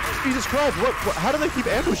 Jesus Christ, what? How do they keep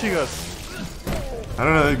ambushing us? I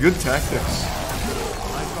don't know, they're good tactics.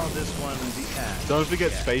 I call this one the ass. Don't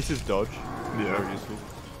forget space is dodge. Yeah. Very useful.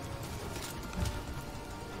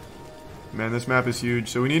 Man, this map is huge.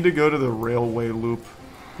 So we need to go to the railway loop,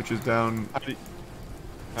 which is down How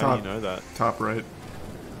do you know that? top right.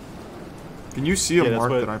 Can you see a Yeah, that's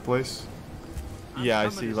mark what- that I place? Yeah, I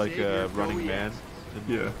see like a running man.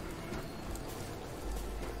 Yeah.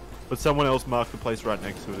 But someone else marked the place right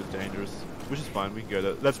next to it as dangerous, which is fine. We can go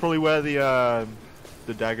there. That's probably where the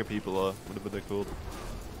dagger people are, whatever they're called.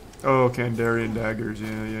 Oh, Kandarian daggers.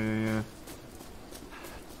 Yeah.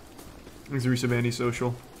 These are some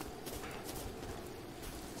antisocial.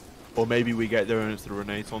 Or maybe we get there and it's the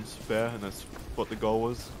Renaissance fair, and that's what the goal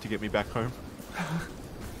was, to get me back home.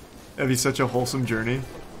 That'd be such a wholesome journey.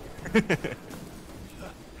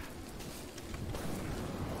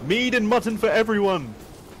 Meat and mutton for everyone!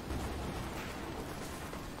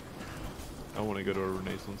 I want to go to a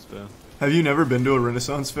Renaissance fair. Have you never been to a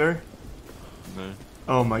Renaissance fair? No.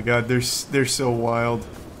 Oh my god, they're so wild.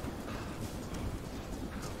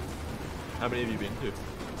 How many have you been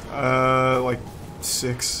to? Like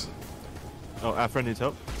 6. Oh, our friend needs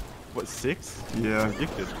help? What, 6? Yeah. That's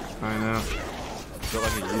ridiculous. I know. Is that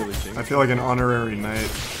like a yearly thing? I feel like an honorary knight.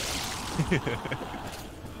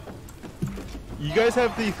 You guys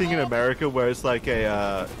have the thing in America where it's like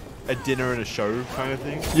a dinner and a show kind of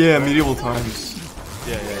thing? Yeah, medieval times.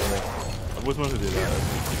 Yeah. I always wanted to do that.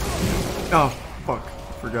 Oh, fuck.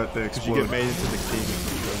 Forgot they Because you get explode. made into the king of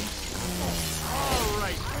the show.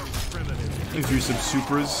 Alright, primitive. Let's do some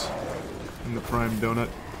Supras in the prime donut.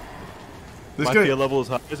 This My guy... fear level is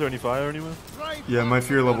high. Is there any fire anywhere? Yeah, my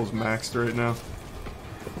fear level's maxed right now.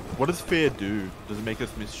 What does fear do? Does it make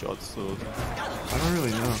us miss shots or I don't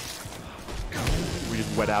really know. we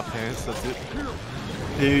just wet our pants? That's it.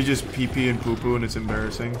 Yeah, you just pee and poo and it's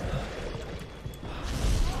embarrassing.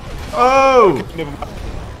 Oh! Never mind.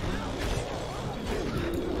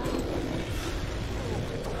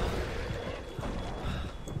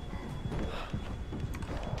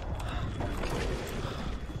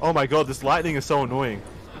 Oh my god, this lightning is so annoying.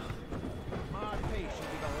 My pay should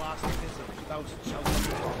be the last of those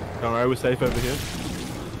children. Alright, we're safe over here.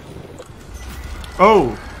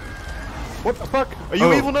 Oh! What the fuck? Are you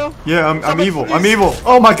Oh. evil now? Yeah, I'm Someone evil. please. I'm evil.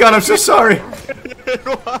 Oh my god, I'm so sorry!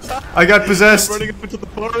 I got possessed. Running up into the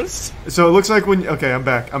forest. So it looks like when... Okay, I'm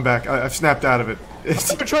back. I've snapped out of it. I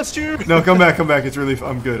don't trust you. No, come back. It's really...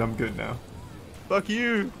 I'm good now. Fuck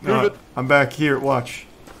you. Prove No, it. I'm back. Here, watch.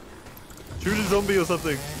 Shoot a zombie or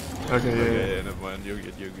something. Okay, yeah. Never mind. You're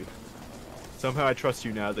good. Somehow I trust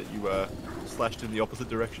you now that you slashed in the opposite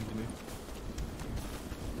direction to me.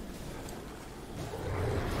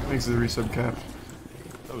 Thanks to the resub cap.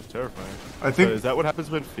 That was terrifying. I think... So is that what happens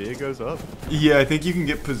when fear goes up? Yeah, I think you can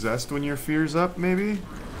get possessed when your fear's up, maybe?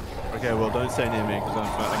 Okay, well, don't stay near me because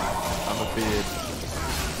I'm afeared.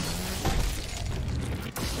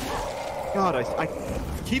 God, I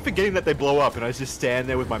keep forgetting that they blow up, and I just stand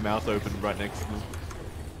there with my mouth open right next to them.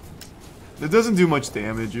 It doesn't do much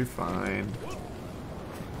damage, you're fine.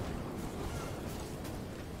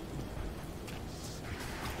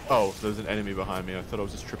 Oh, there's an enemy behind me. I thought I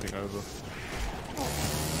was just tripping over.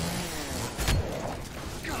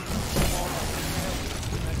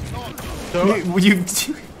 So,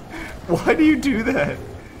 Why do you do that?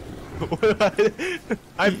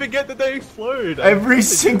 I forget that they explode. Every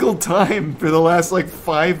single time for the last, like,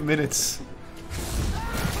 5 minutes.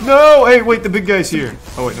 No! Hey, wait, the big guy's here.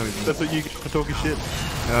 Oh, wait, no, he's not. That's what you get for talking shit.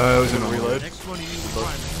 No, it was in a Reload. Next one of you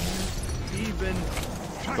find even.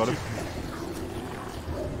 Got him.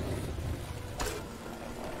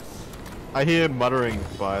 I hear muttering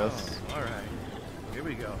by us. Alright, here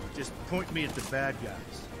we go. Just point me at the bad guys.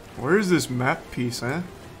 Where is this map piece, huh?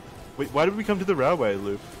 Wait, why did we come to the railway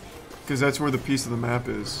loop? Because that's where the piece of the map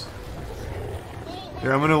is.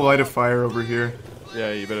 Here, I'm gonna light a fire over here.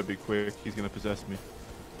 Yeah, you better be quick. He's gonna possess me.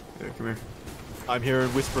 Yeah, come here. I'm hearing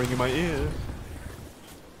whispering in my ear.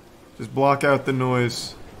 Just block out the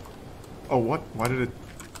noise. Oh, what? Why did it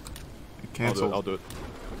cancel? I'll do it.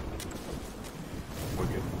 We're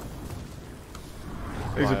good.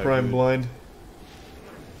 There's a Fire, prime dude. blind.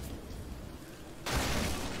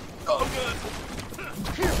 Oh god!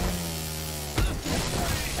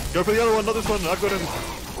 Go for the other one, not this one. I've got him.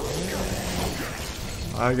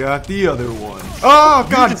 I got the other one. Oh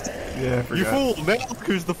god! Yeah, I forgot. You fool! Now look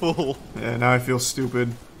who's the fool. Yeah, now I feel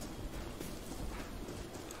stupid.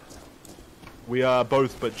 We are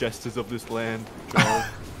both but jesters of this land, Charles.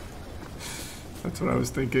 That's what I was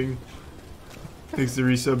thinking. Thanks to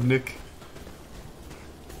resub, Nick.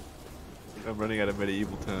 I'm running out of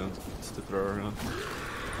medieval terms just to throw around.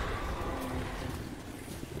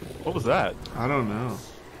 What was that? I don't know.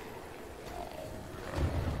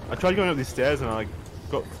 I tried going up these stairs and I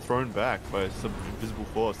got thrown back by some invisible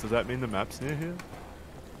force. Does that mean the map's near here?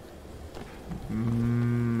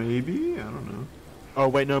 Maybe? I don't know. Oh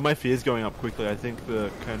wait, no, my fear's going up quickly. I think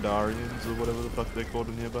the Kandarians or whatever the fuck they're called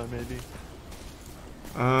are nearby, maybe.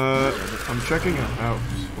 I'm checking a house.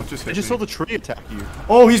 What just hit I just me? saw the tree attack you.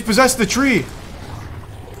 Oh, he's possessed the tree!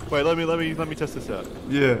 Wait, let me test this out.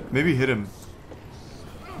 Yeah, maybe hit him.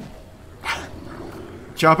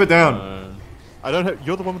 Chop it down. I don't have.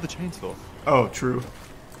 You're the one with the chainsaw. Oh, true.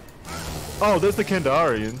 Oh, there's the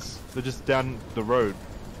Kandarians. They're just down the road,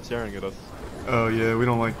 staring at us. Oh yeah, we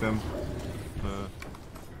don't like them.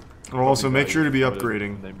 Or also make sure to be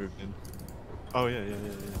upgrading. They moved in. Oh yeah.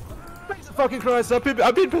 Jesus fucking Christ!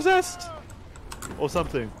 I've been possessed, or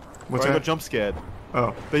something. What's or I that? got jump scared.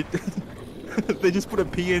 Oh. They they just put a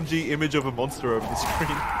PNG image of a monster over the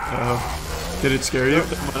screen. Did it scare you?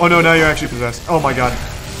 Oh no, now you're actually possessed. Oh my god.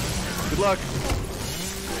 Good luck.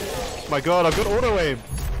 My god, I've got auto aim.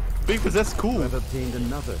 Being possessed, cool. I've obtained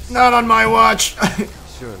another. Not on my watch!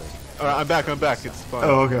 Surely. Alright, I'm back. It's fine.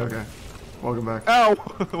 Oh, okay. Welcome back. Ow!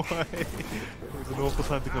 Why? It was an awful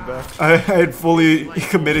time to come back. I had fully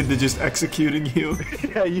committed to just executing you.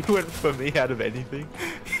 Yeah, you went for me out of anything.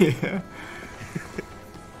 Yeah.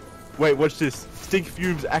 Wait, watch this. Stink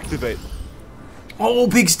fumes activate. Oh,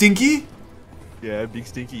 Big Stinky? Yeah, big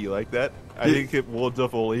stinky, you like that? I think it wards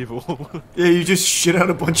off all evil. Yeah, you just shit out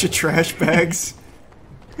a bunch of trash bags.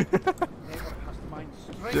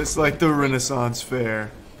 Just like the Renaissance Fair.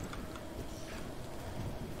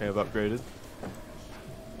 Okay, I've upgraded.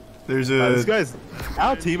 There's This guy's...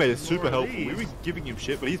 Our teammate is super helpful. We were giving him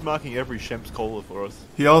shit, but he's marking every Shemp's cola for us.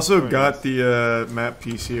 He also got the map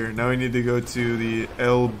piece here. Now we need to go to the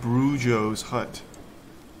El Brujo's hut.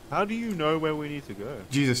 How do you know where we need to go?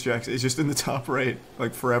 Jesus, Jax, it's just in the top right,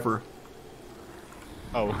 like forever.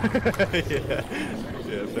 Oh.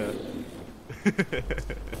 Yeah, fair.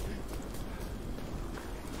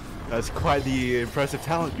 That's quite the impressive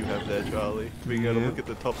talent you have there, Charlie. Being able to look at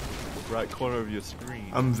the top right corner of your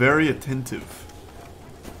screen. I'm very attentive.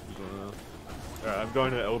 Alright, I'm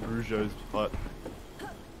going to El Brujo's hut.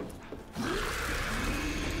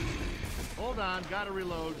 Hold on, gotta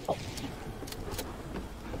reload.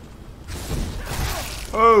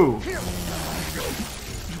 Oh!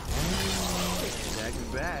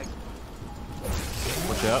 Back.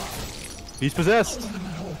 Watch out. He's possessed!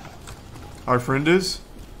 Our friend is?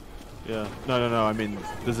 Yeah. No, I mean,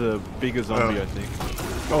 there's a bigger zombie, I think.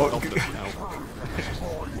 Oh,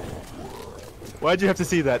 Why'd you have to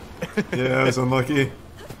see that? yeah, I was unlucky.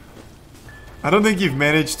 I don't think you've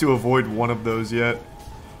managed to avoid one of those yet.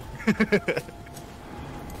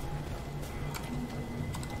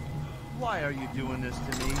 Why are you doing this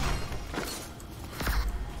to me?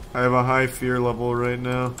 I have a high fear level right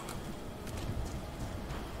now.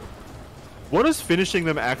 What does finishing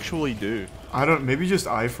them actually do? I don't, maybe just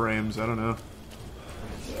iframes, I don't know.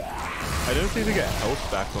 I don't think they get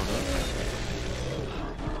health back on it.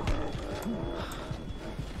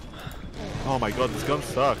 Oh my god, this gun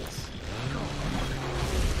sucks.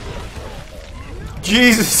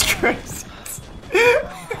 Jesus Christ.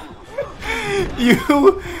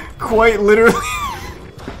 You quite literally...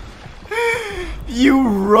 You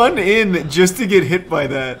run in just to get hit by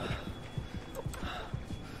that.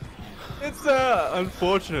 It's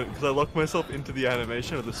unfortunate because I locked myself into the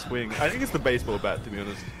animation of the swing. I think it's the baseball bat, to be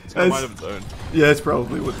honest. It's got a mind of its own. Yeah, that's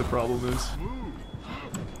probably what the problem is.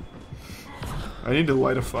 I need to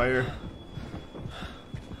light a fire.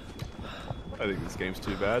 I think this game's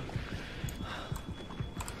too bad.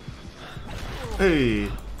 Hey.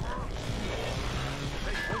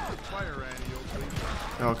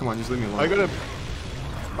 Oh, come on, just leave me alone. I got him.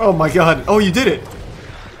 Oh my god. Oh, you did it.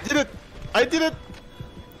 Did it! I did it!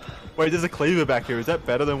 Wait, there's a cleaver back here. Is that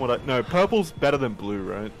better than what I... No, purple's better than blue,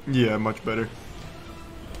 right? Yeah, much better.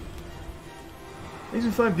 Thanks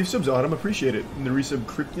for 5 gift subs, Autumn. Appreciate it. And the resub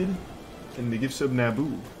Cryptid. And the gift sub Naboo.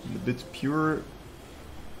 And the bits Pure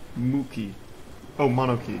Mookie. Oh,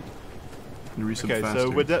 Monoki. And the resub Okay, Faster.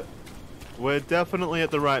 so we're definitely at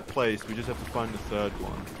the right place. We just have to find the third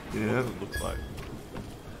one. Yeah. What does it look like?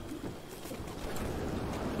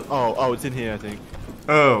 Oh, it's in here, I think.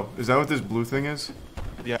 Oh, is that what this blue thing is?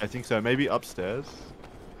 Yeah, I think so. Maybe upstairs.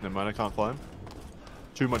 Never mind, I can't climb.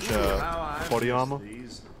 Too much body armor.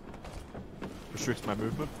 Restricts my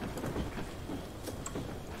movement.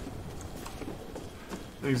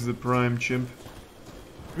 Thanks to the Prime Chimp.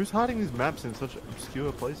 Who's hiding these maps in such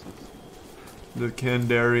obscure places? The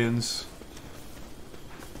Kandarians.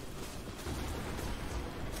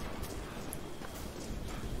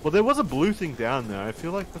 Well, there was a blue thing down there. I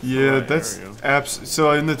feel like that's the Yeah, right that's area. apps.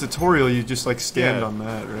 So in the tutorial, you just like stand Yeah. on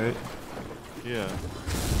that, right? Yeah.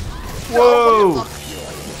 Whoa!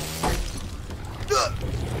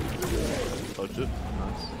 Dodge it.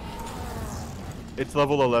 Nice. It's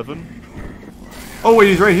level 11. Oh wait,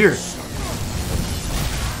 he's right here.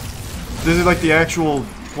 This is like the actual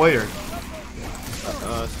player.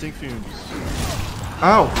 Stink fumes.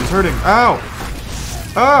 Ow! He's hurting. Ow!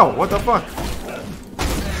 Ow! What the fuck?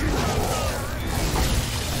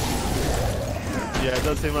 Yeah, it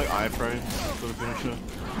does seem like iframes for the finisher.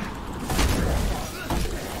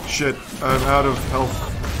 Shit, I'm out of health.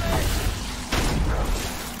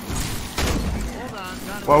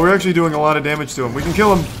 Wow, we're actually doing a lot of damage to him. We can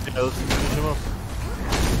kill him. Yeah, let's finish him off.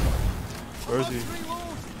 Where is he?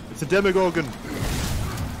 It's a Demogorgon.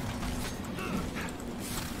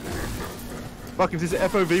 Fuck, if this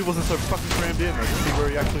FOV wasn't so fucking crammed in, I can see where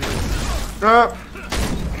he actually is.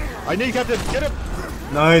 Ah! I need Captain, get him!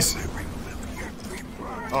 Nice.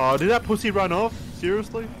 Oh, did that pussy run off?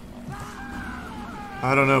 Seriously?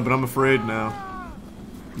 I don't know, but I'm afraid now.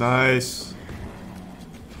 Nice.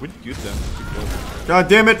 We did good then. God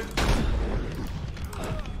damn it!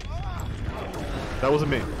 That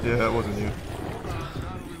wasn't me. Yeah, that wasn't you.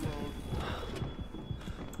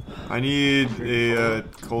 I need a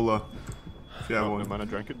cola. If you have Oh, one. never mind, I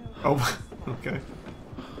drank it. Oh, okay.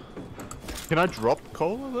 Can I drop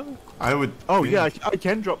cola though? I would. Oh yeah, I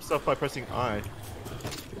can drop stuff by pressing I.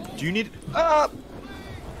 Do you need? Ah!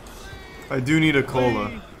 I do need a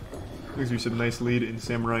cola. Gives you some nice lead in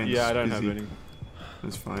Samurai and Yeah, I don't have Spizzy. any.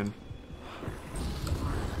 That's fine.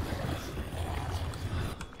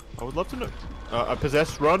 I would love to know. A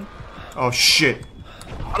possessed run. Oh shit!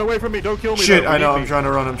 Run away from me! Don't kill me! Shit! though. I We know. need I'm me. trying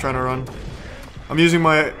to run. I'm trying to run. I'm using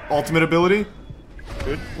my ultimate ability,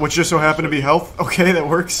 Good. which just so happened to be health. Okay, that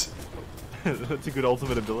works. That's a good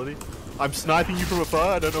ultimate ability. I'm sniping you from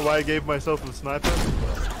afar. I don't know why I gave myself a sniper.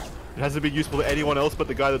 It hasn't been useful to anyone else but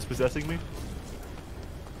the guy that's possessing me.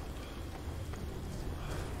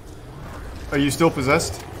 Are you still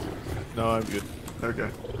possessed? No, I'm good. Okay.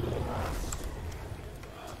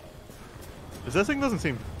 Possessing doesn't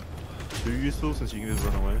seem too useful since you can just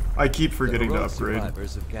run away. I keep forgetting the to heroic upgrade.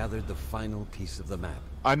 survivors have gathered the final piece of the map.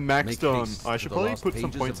 I'm maxed Make on. haste I to should the probably lost put some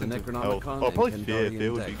pages points of the into health. Necronomicon Oh, probably and fear. Kandarian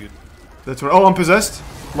Fear would be Dagger. good. That's what. Oh, I'm possessed.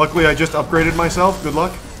 Luckily, I just upgraded myself. Good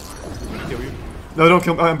luck. Kill you. No, don't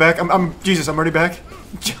kill me. I'm back. I'm. Jesus, I'm already back.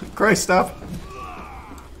 Christ, stop.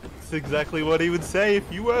 That's exactly what he would say if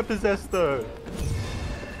you were possessed, though.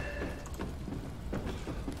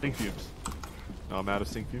 Stink fumes. No, I'm out of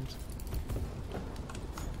stink fumes.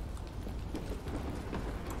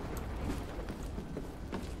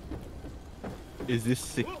 Is this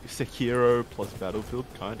Sekiro plus Battlefield?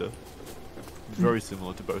 Kinda. Very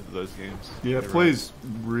similar to both of those games. Yeah, it They're plays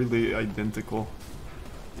really identical.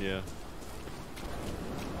 right. Yeah.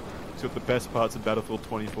 It's got the best parts of Battlefield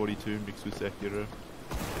 2042 mixed with Sekiro.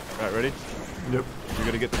 Alright, ready? Yep. We're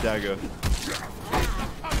gonna get the dagger.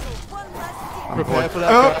 I'm Prepare going- for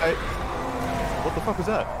that Oh! guy. What the fuck was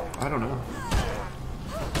that? I don't know.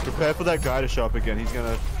 Prepare for that guy to show up again. He's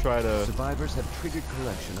gonna try to Survivors have triggered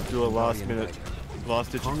collection of do a the last Kandarian minute, Dagger.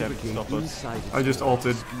 last ditch attempt to Congregate stop us. inside I just to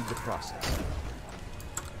ulted. speed the process.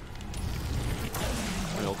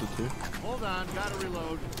 I ulted too. Hold on, gotta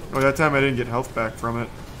reload. Oh, that time I didn't get health back from it.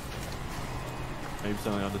 Maybe it's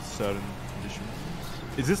only under certain conditions.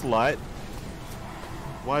 Is this light?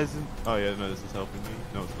 Why isn't... Oh yeah, no, this is helping me.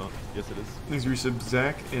 No, it's not. Yes, it is. Thanks for sub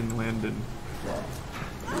Zach and Landon.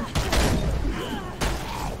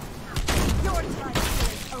 Your time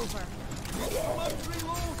is over.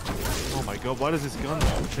 Oh my god, why does this gun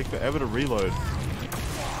take forever to reload?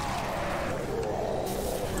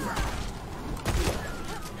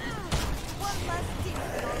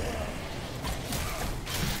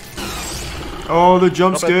 Oh, the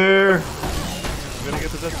jump Stop it. scare! I'm gonna get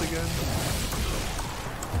possessed again.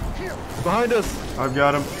 Behind us! I've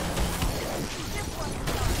got him.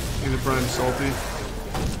 He's a prime salty.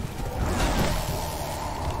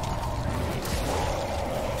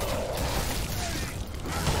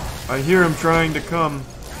 I hear him trying to come.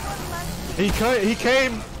 He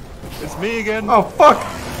came! It's me again! Oh, fuck!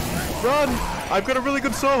 Run! I've got a really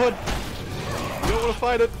good sword! You don't want to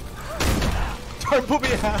fight it! Don't put me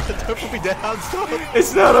out. Don't put me down. Stop.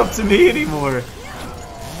 It's not up to me anymore.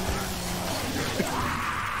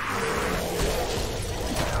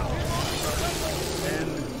 End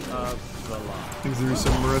of the line. Think there's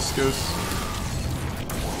some Moriscos.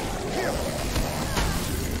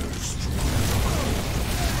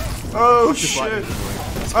 Oh shit!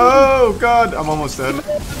 Oh god! I'm almost dead.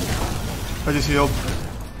 I just healed.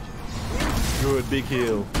 Good, big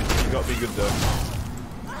heal. You got me good though.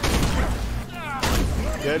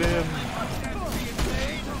 Get him.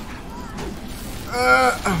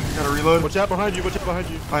 I gotta reload. Watch out behind you. Watch out behind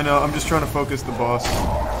you. I know. I'm just trying to focus the boss.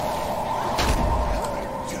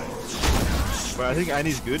 But I think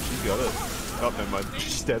Annie's good. She's got it. Oh, never mind.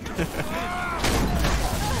 She's dead.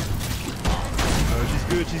 Oh, she's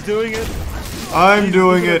good. She's doing it. I'm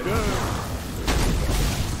doing it.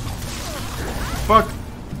 Fuck.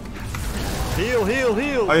 Heal, heal,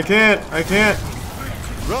 heal. I can't. I can't.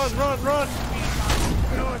 Run, run, run.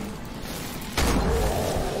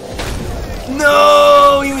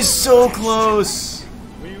 No! He was so close.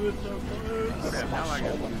 We were so close. Okay, now I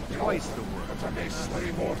got twice the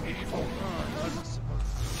work.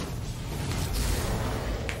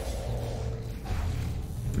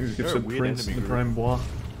 Maybe They're a some weird Prince enemy the group. Prime Bois.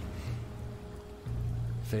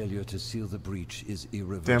 Failure to seal the breach is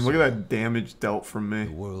irreversible. Damn! Look at that damage dealt from me.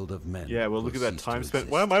 The world of men. Yeah, well, look at that will time cease to spent.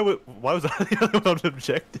 exist. Why am I? Why was I the other one on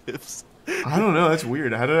objectives? I don't know. That's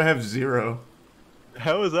weird. How did I have 0?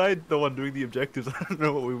 How was I the one doing the objectives? I don't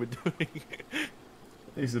know what we were doing.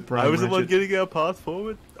 He's the Prime. I was the one Ratchet. getting our path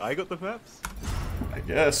forward. I got the maps. I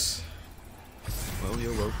guess. Well,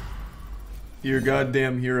 you're welcome. You're a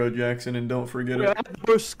goddamn hero, Jackson, and don't forget I it. had the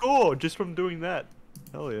first score just from doing that.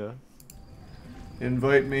 Hell yeah.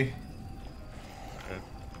 Invite me.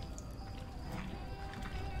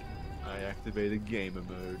 I activated gamer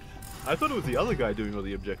mode. I thought it was the other guy doing all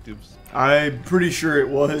the objectives. I'm pretty sure it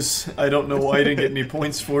was. I don't know why I didn't get any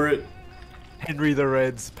points for it. Henry the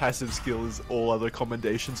Red's passive skill is all other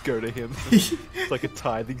commendations go to him. It's like a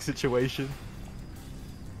tithing situation.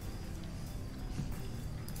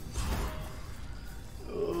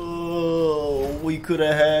 Oh, we could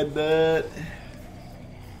have had that.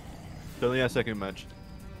 It's only our second match.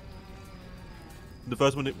 The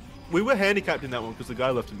first one, we were handicapped in that one because the guy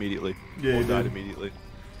left immediately. Yeah, or he died did. immediately.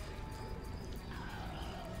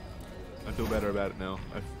 I feel better about it now.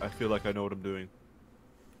 I feel like I know what I'm doing.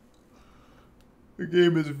 The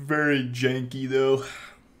game is very janky, though.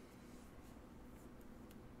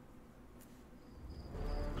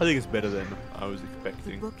 I think it's better than I was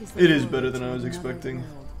expecting. It is better than I was expecting.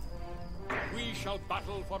 We shall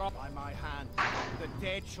battle for by my hand. The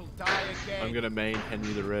dead shall die again. I'm gonna main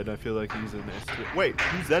Henry the Red. I feel like he's an S. Wait,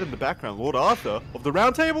 who's that in the background? Lord Arthur of the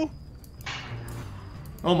Round Table?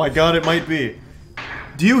 Oh my god, it might be.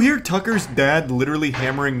 Do you hear Tucker's dad literally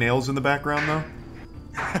hammering nails in the background, though?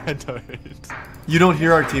 I don't. You don't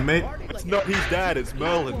hear our teammate? It's not his dad. It's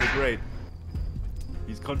Merlin the Great.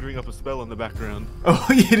 He's conjuring up a spell in the background. Oh,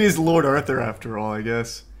 it is Lord Arthur after all, I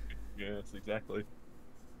guess. Yes, exactly.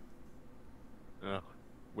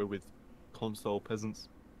 We're with console peasants.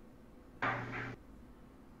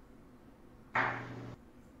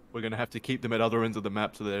 We're gonna have to keep them at other ends of the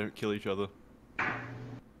map so they don't kill each other.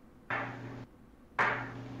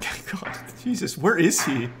 God, Jesus, where is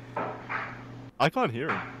he? I can't hear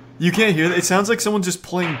him. You can't hear that? It sounds like someone's just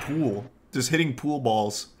playing pool. Just hitting pool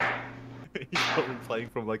balls. He's probably playing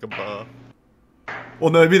from like a bar. Well,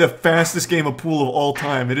 no, it'd be the fastest game of pool of all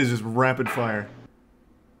time. It is just rapid fire.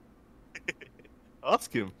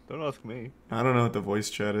 Ask him. Don't ask me. I don't know what the voice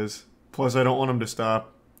chat is. Plus, I don't want him to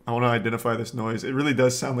stop. I want to identify this noise. It really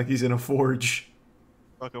does sound like he's in a forge.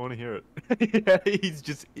 Fuck, I want to hear it. Yeah,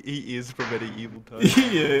 he is from any evil time.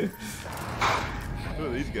 Yeah. Who are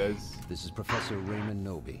these guys? This is Professor Raymond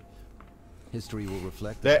Noby. History will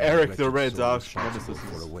reflect They're that Eric wretched the Red's soul arch responsible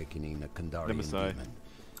nemesis. for awakening a Kandarian Nemesis. demon.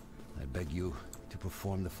 I beg you to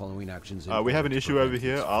perform the following actions. In We have order an to issue over prevent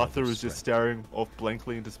here. its Arthur further is just spread. staring off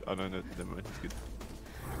blankly into. Oh no, no, never mind. It's good.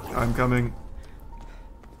 I'm coming.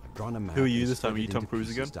 I've drawn a map Who are you and this time? Are you split it Tom into Cruise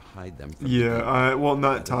pieces again? To hide them from Yeah, well,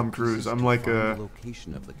 not the Tom pieces Cruise. I'm to like find a the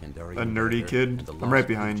location of the Kandarian nerdy dagger kid. and the I'm right lost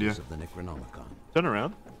behind you. pages of the Necronomicon. Turn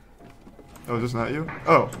around. Oh, is this not you?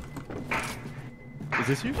 Oh. Is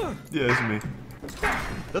this you? Yeah, it's me.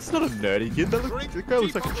 That's not a nerdy kid. That guy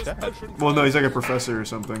looks like a chad. Well, no, he's like a professor or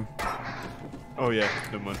something. Oh yeah,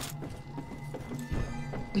 never mind.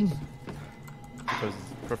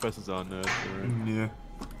 Professors are nerds. Right? Yeah.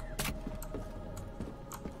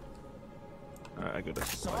 Alright, I gotta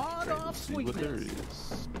Sawed off see what there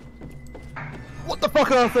sweetness. is. What the fuck,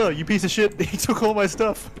 Arthur? You piece of shit! He took all my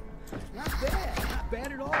stuff. Not bad. Not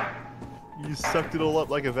bad at all. You sucked it all up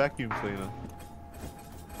like a vacuum cleaner.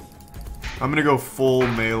 I'm gonna go full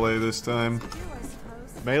melee this time.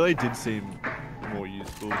 Melee did seem more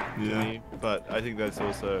useful to Yeah. me, but I think that's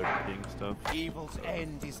also ping stuff. Evil's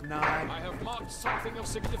end is nigh. I have marked something of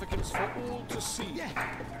significance for all to see.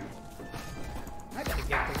 I gotta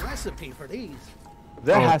get the recipe for these.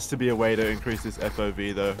 There has to be a way to increase this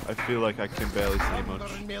FOV though. I feel like I can barely see much.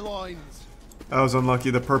 Thunder in me loins. I was unlucky.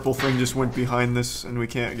 The purple thing just went behind this, and we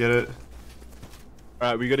can't get it.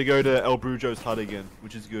 Alright, we gotta go to El Brujo's hut again,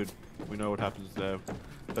 which is good. We know what happens there.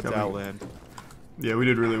 That's Yeah, our we- land. Yeah, we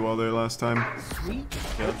did really well there last time. Sweet.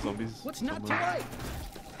 Yeah, zombies. What's not to somewhere. like?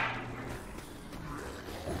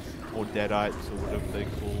 Or deadites, or whatever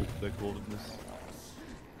they're called in this.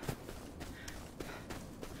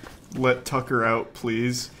 Let Tucker out,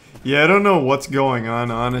 please. Yeah, I don't know what's going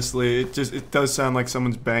on, honestly. It does sound like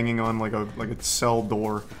someone's banging on like a cell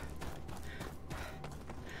door.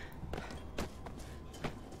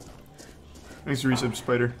 Thanks, resub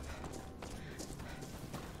spider.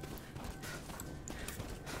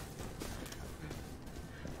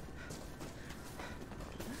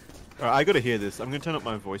 Alright, I gotta hear this. I'm gonna turn up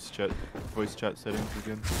my voice chat settings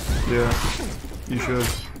again. Yeah, you should.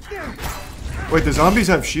 Wait, the zombies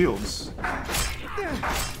have shields.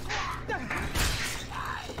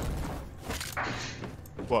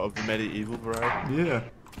 What, of the medieval variety? Yeah.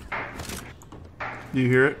 Do you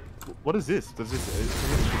hear it? What is this? Does this?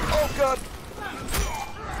 Oh god!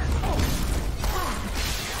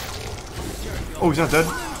 Oh, he's not dead.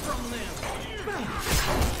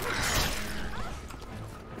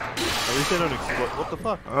 At least they don't explode. What the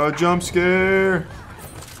fuck? Oh, jump scare!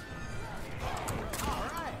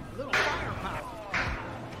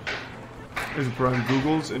 There's a prime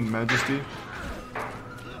Googles in Majesty.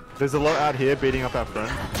 There's a lot out here beating up our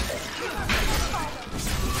friend.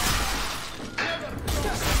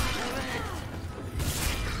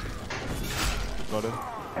 Got him.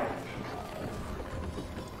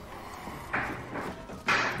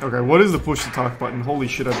 Okay, what is the push to talk button? Holy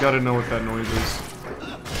shit, I've got to know what that noise is.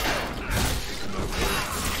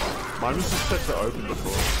 Mine was just set to open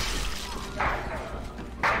before.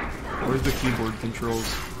 Where's the keyboard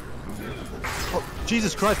controls? Oh,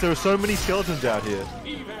 Jesus Christ, there are so many skeletons out here.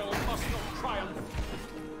 Evil must not triumph.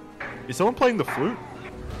 Is someone playing the flute?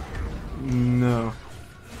 No.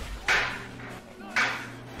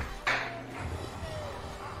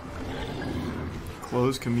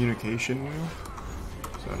 Close communication wheel?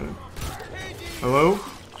 Is that it? Hello?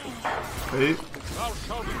 Hey?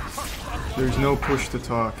 There's no push to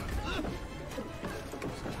talk.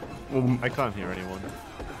 Well, I can't hear anyone.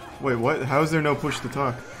 wait, what? How is there no push to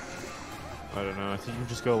talk? I don't know. I think you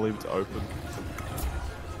just gotta leave it to open.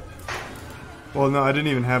 Well, no, I didn't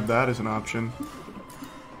even have that as an option.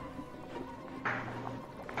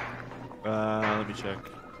 Let me check.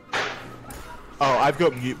 Oh, I've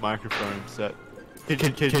got mute microphone set.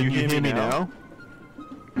 Can you hear me now?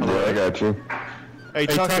 Yeah, I got you. Hey,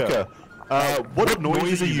 Tucker. What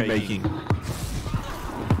noise are you making?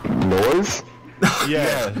 Noise?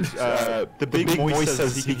 Yeah, the big voice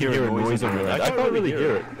says he can hear a noise on your end. I can't really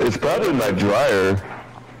hear it. It's probably my dryer.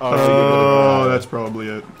 Oh, that's probably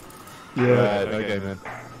it. Yeah. Right, okay, man.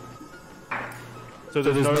 So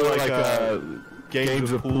there's no like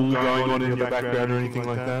games of pool going on in the background or anything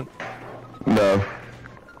like that? No.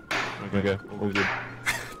 Okay, all good.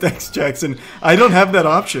 Thanks, Jackson. I don't have that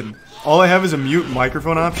option. All I have is a mute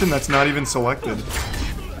microphone option that's not even selected.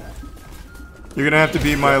 You're gonna have to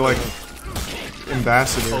be my, like,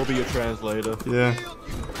 ambassador. I'll be a translator. Yeah.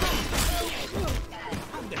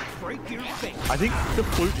 I think the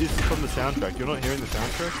flute is from the soundtrack. You're not hearing the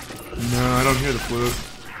soundtrack? No, I don't hear the flute.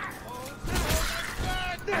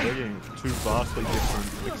 We're getting two vastly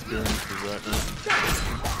different experiences right now.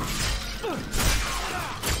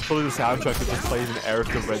 Probably the soundtrack that just plays an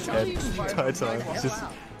Eric of Red's head the entire time. It's just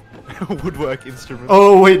a woodwork instrument.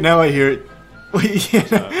 Oh, wait, now I hear it. Wait,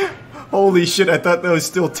 yeah. Holy shit, I thought that was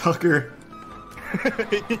still Tucker.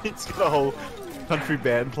 It's got a whole country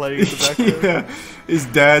band playing in the background. Yeah, his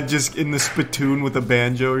dad just in the spittoon with a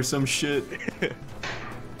banjo or some shit.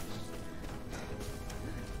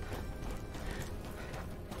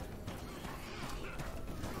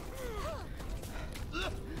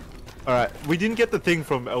 Alright, we didn't get the thing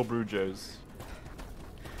from El Brujo's.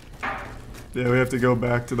 Yeah, we have to go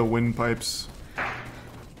back to the windpipes.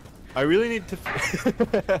 I really need to...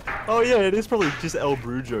 Oh yeah, it is probably just El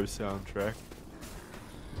Brujo's soundtrack.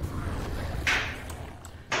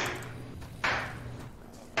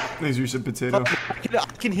 Thanks, you said potato. I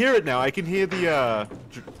can hear it now. I can hear the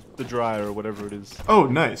dryer or whatever it is. Oh,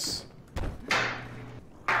 nice.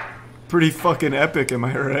 Pretty fucking epic, am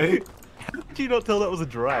I right? Did you not tell that was a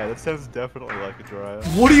dryer? That sounds definitely like a dryer.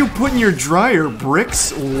 What do you put in your dryer?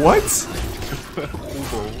 Bricks? What?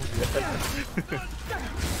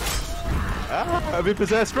 I've been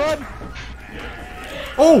possessed, run!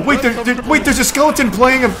 Oh, wait, wait, there's a skeleton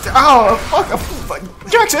playing a... Ow, fuck,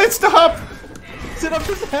 Jackson, stop! Sit up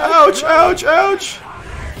his head! Ouch, ouch, ouch!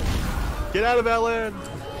 Get out of our land!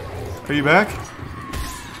 Are you back?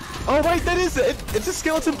 Oh, wait, that is it! It's a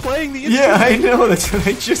skeleton playing the instrument! Yeah, I know, that's what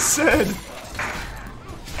I just said.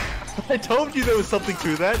 I told you there was something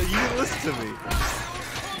to that, and you didn't listen to me.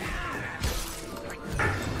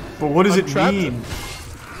 But what does it mean?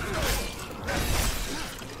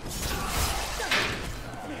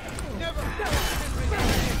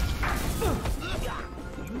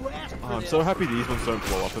 Oh, I'm so happy these ones don't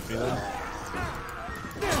blow up at me then.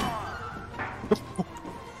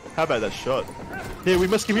 How about that shot? Here, we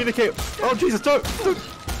must communicate. Oh, Jesus, don't!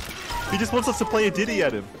 He just wants us to play a ditty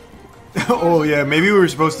at him. Oh yeah, maybe we were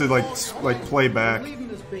supposed to like play back.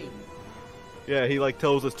 Yeah, he like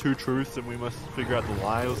tells us two truths and we must figure out the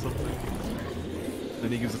lie or something.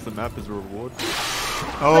 Then he gives us the map as a reward.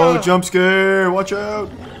 Oh, jump scare! Watch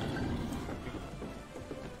out!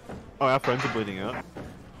 Oh, our friends are bleeding out.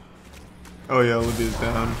 Oh yeah, Olivia's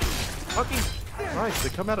down. Fucking Christ, they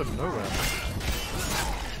come out of nowhere.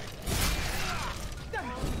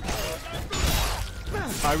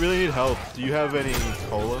 I really need help. Do you have any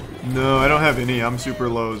cola? No, I don't have any. I'm super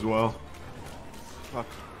low as well. Fuck.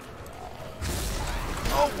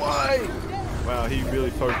 Oh, why? Wow, he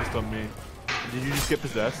really focused on me. Did you just get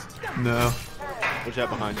possessed? No. Watch out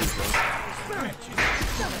behind you, bro.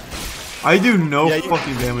 I do no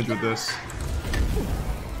fucking damage with this.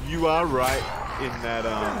 You are right in that,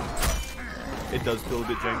 it does feel a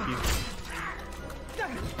bit janky.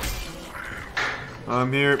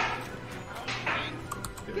 I'm here.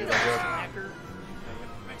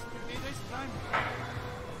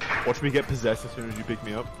 Watch me get possessed as soon as you pick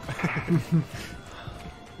me up.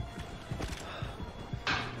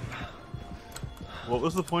 What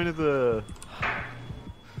was the point of the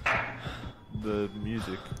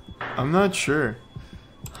music? I'm not sure.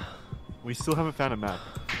 We still haven't found a map.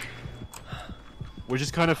 We're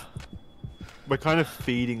just kind of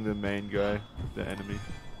feeding the main guy, the enemy.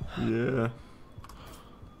 Yeah.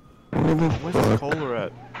 Where's the cola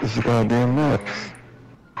at? This is goddamn nuts.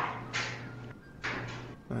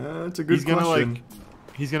 That's a good question.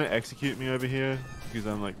 He's gonna execute me over here because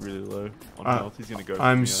I'm like really low on health. He's gonna go.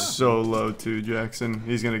 I'm so low too, Jackson.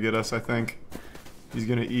 He's gonna get us, I think. He's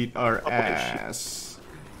gonna eat our ass.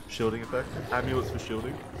 Shielding effect. Amulets for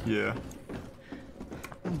shielding. Yeah.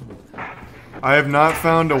 I have not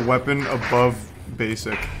found a weapon above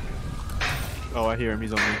basic. Oh, I hear him.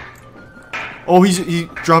 He's on me. Oh, he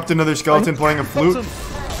dropped another skeleton playing a flute.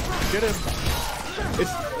 Get him.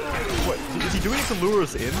 What, is he doing it to lure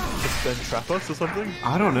us in? Just then trap us or something?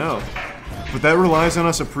 I don't know. But that relies on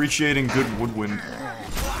us appreciating good woodwind.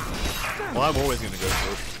 Well, I'm always gonna go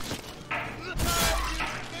for it.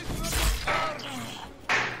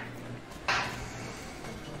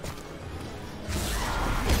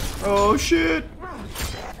 Oh shit!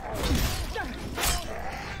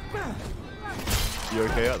 You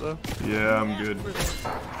okay out there? Yeah, I'm good.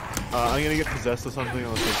 I'm gonna get possessed or something.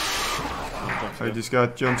 I just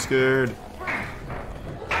got jump scared.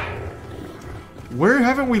 Where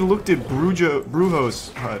haven't we looked at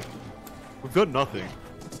Brujo's hut? We've got nothing.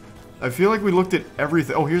 I feel like we looked at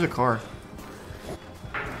everything. Oh, here's a car.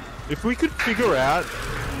 If we could figure out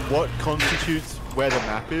what constitutes where the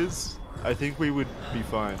map is, I think we would be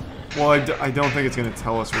fine. Well, I don't think it's gonna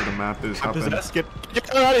tell us where the map is. Possessed, get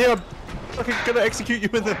out of here! I'm fucking gonna execute you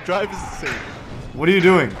in the driver's seat. What are you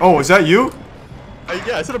doing? Oh, is that you?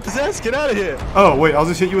 Yeah, I said I'm possessed. Get out of here! Oh, wait, I'll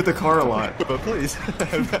just hit you with the car a lot. But please,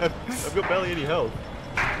 I've got barely any health.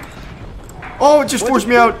 Oh, it just forced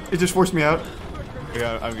me out. It just forced me out.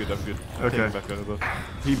 Yeah, I'm good. I'm good. Okay. Back over.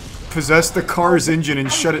 He possessed the car's engine and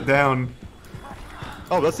shut it down.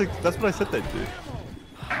 Oh, that's what I said they'd do.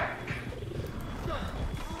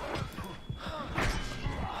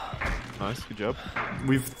 Nice, good job.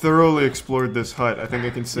 We've thoroughly explored this hut. I think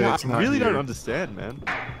I can say it's not I really here. don't understand, man.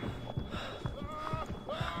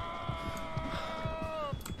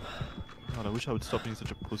 God, I wish I would stop being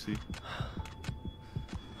such a pussy.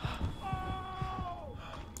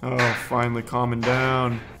 Oh, finally calming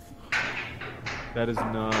down. That is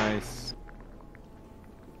nice.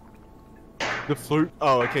 The flute.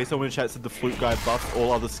 Oh, okay. Someone in chat said the flute guy buffed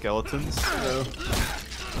all other skeletons. So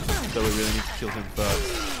we really need to kill him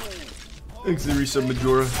first. Thanks, Irisa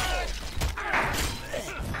Majora.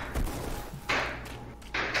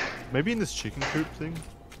 Maybe in this chicken coop thing?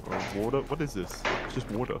 Or water? What is this? It's just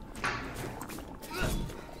water.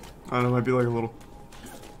 I don't know, might be like a little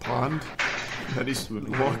pond that he's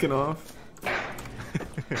walking off.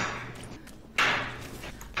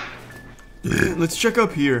 Let's check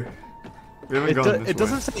up here. We haven't gone this way. It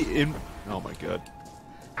doesn't say in. Oh my god.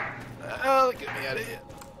 Oh, get me out of here.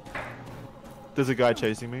 There's a guy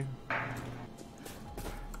chasing me.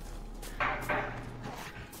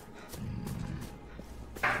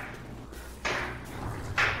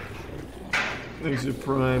 Exit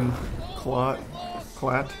Prime Clat.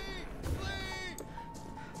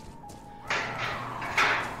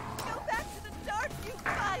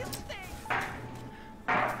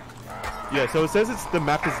 Yeah, so it says the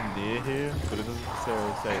map is near here, but it doesn't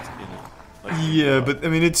necessarily say it's in it. Like, Yeah, but I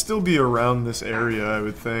mean, it'd still be around this area, I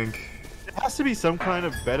would think. there has to be some kind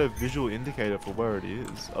of better visual indicator for where it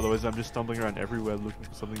is. Otherwise, I'm just stumbling around everywhere looking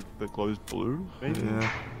for something that glows blue, maybe?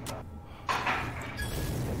 Yeah.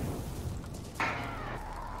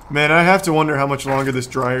 Man, I have to wonder how much longer this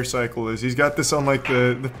dryer cycle is. He's got this on like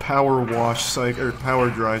the power wash cycle or power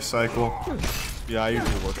dry cycle. Yeah, I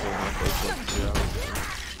usually watch all my first ones, yeah.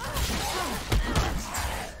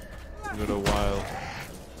 Give it a while.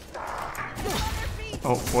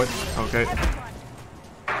 Oh, what? Okay.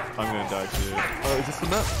 I'm gonna die too. Oh, is this the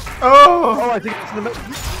map? Oh! Oh, I think it's the map.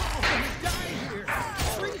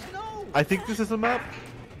 I think this is the map.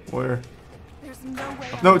 Where?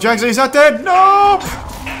 No, Jackson, he's not dead! No!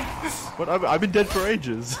 What? I've been dead for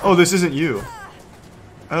ages. Oh, this isn't you.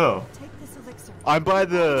 Oh. I'm by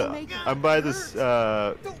this,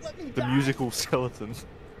 the musical skeleton.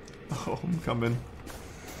 Oh, I'm coming.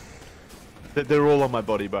 They're all on my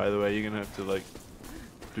body, by the way. You're gonna have to, like,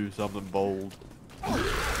 do something bold.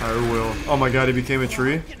 I will. Oh my god, he became a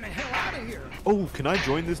tree? Oh, can I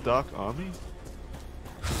join this dark army?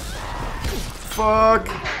 Fuck!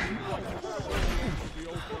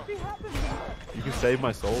 You can save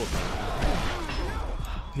my soul.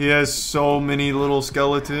 He has so many little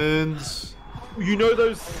skeletons. You know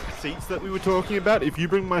those seats that we were talking about? If you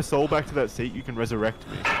bring my soul back to that seat, you can resurrect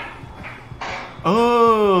me.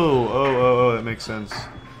 Oh, that makes sense.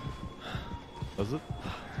 Does it?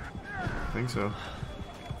 I think so.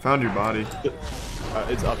 Found your body.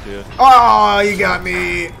 It's up here. Oh, you got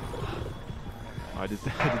me! I did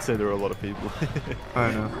say there were a lot of people.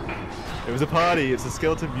 I know. It was a party. It's a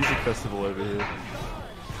skeleton music festival over here.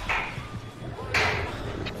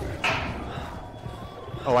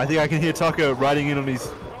 Oh, I think I can hear Tucker riding in on these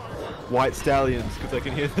white stallions because I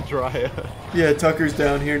can hear the dryer. Yeah, Tucker's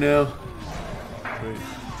down here now. Sweet.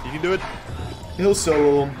 You can do it. He'll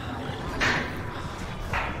solo him.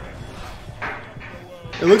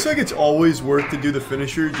 It looks like it's always worth to do the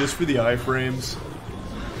finisher just for the iframes.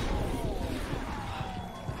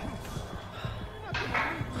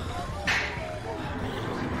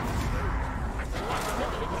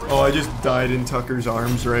 Oh, I just died in Tucker's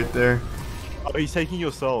arms right there. Oh, he's taking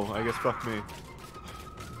your soul. I guess fuck me.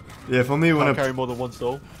 Yeah, if only he went Can't up. carry more than one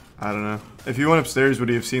soul. I don't know. If he went upstairs, would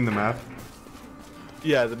he have seen the map?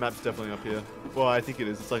 Yeah, the map's definitely up here. Well, I think it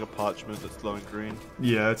is. It's like a parchment that's glowing green.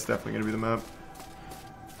 Yeah, it's definitely gonna be the map.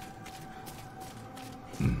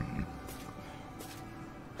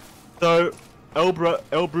 So, El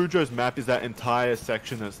Brujo's map is that entire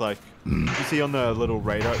section that's like, you see on the little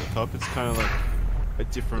radar at the top, it's kind of like a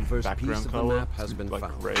different First background piece of the color. map has been like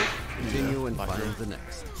found. red. Continue and like find red. the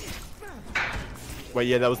next. Wait,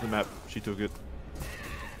 yeah, that was the map. She took it.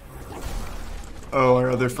 Oh, our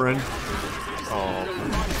other friend. Oh.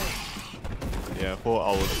 Yeah, poor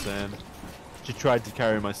Olive Sand. She tried to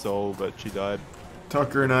carry my soul, but she died.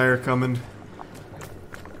 Tucker and I are coming.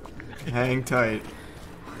 Hang tight.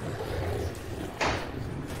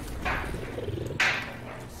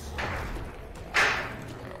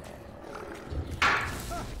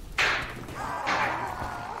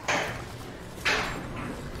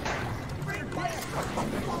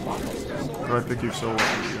 Do I pick your soul up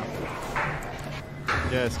with you?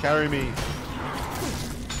 Yes, carry me.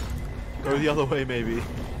 Go the other way, maybe.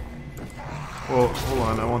 Well, hold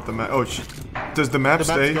on. I want the map. Oh, does the map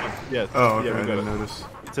stay? Gone. Yes. Oh, okay. Yeah, we I got didn't it. notice.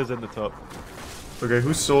 It says in the top. Okay,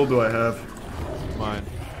 whose soul do I have? Mine.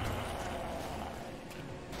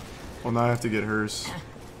 Well, now I have to get hers.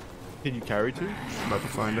 Can you carry two? I'm about to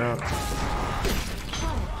find out.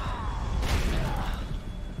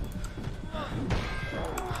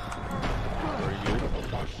 Very good.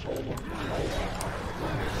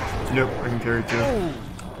 Yep, I can carry two.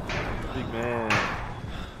 Big man.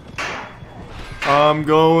 I'm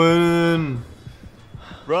going.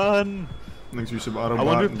 Run! Thanks for some Autobot. I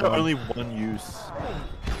wonder if and they're Bob. only one use.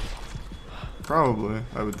 Probably,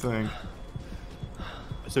 I would think.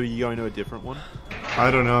 So you going to a different one?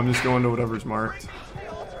 I don't know. I'm just going to whatever's marked.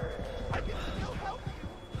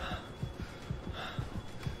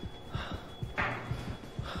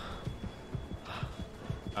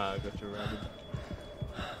 I got you rabbit.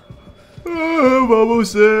 Oh, I'm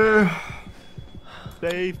almost there.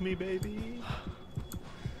 Save me, baby.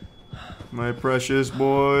 My precious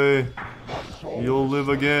boy. You'll live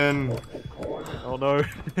again. Oh no,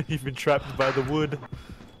 you've been trapped by the wood.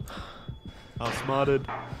 Outsmarted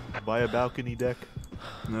by a balcony deck.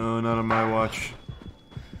 No, not on my watch.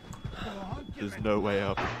 There's no way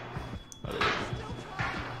up.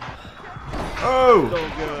 Oh! So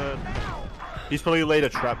good. He's probably laid a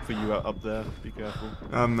trap for you up there. Be careful.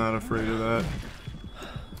 I'm not afraid of that.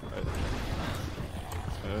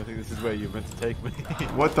 I don't think this is where you're meant to take me.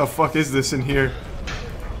 What the fuck is this in here?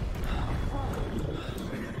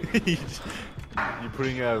 You're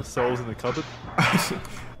putting souls in the cupboard?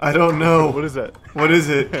 I don't know. What is that? What is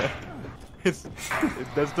it?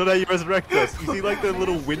 That's not how you resurrect us. You see like the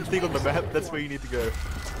little wind thing on the map? That's where you need to go.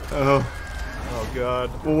 Oh. Oh god.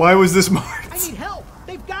 Well, why was this marked? I need help!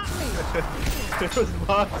 They've got me! It was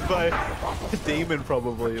marked by a demon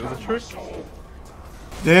probably. It was a trick.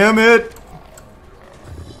 Damn it!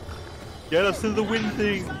 Get us to the wind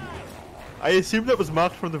thing. I assume that was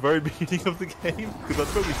marked from the very beginning of the game, because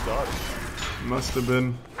that's where we started. Must have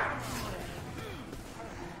been.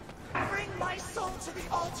 Bring my soul to the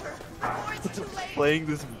altar before it's too late. Playing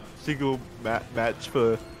this single match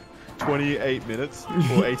for 28 minutes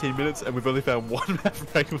or 18 minutes, and we've only found one map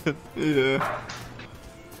fragment. Yeah.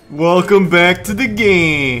 Welcome back to the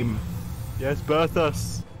game. Yes, birth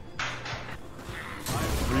us.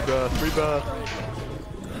 Rebirth, rebirth.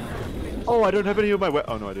 Oh, I don't have any of my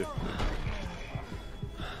oh no, I do.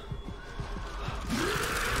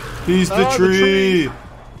 He's the tree.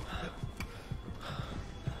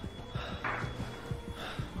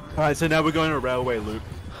 Alright, so now we're going to a railway loop.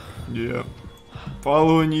 Yeah.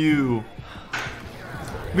 Following you.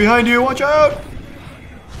 Behind you, watch out!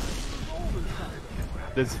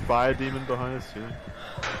 There's fire demon behind us too.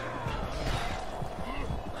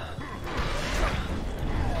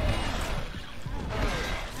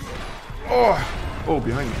 Oh! Oh,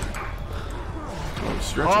 behind me. Oh,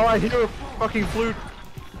 stretching. Oh, I hear a fucking flute.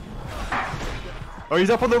 Oh, he's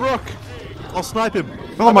up on the rock. I'll snipe him.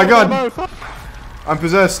 Oh my god! I'm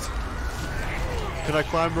possessed. Can I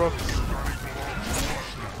climb rocks?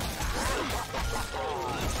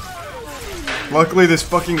 Luckily, this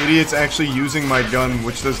fucking idiot's actually using my gun,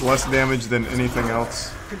 which does less damage than anything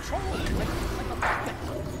else.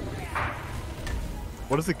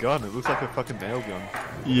 What is a gun? It looks like a fucking nail gun.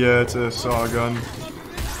 Yeah, it's a saw gun.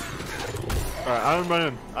 Alright, I'm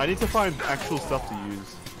running. I need to find actual stuff to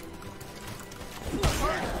use.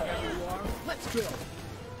 Let's go.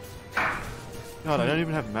 God, I don't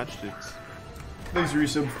even have matchsticks. Thanks,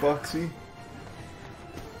 resub Foxy.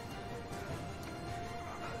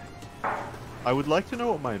 I would like to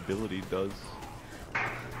know what my ability does.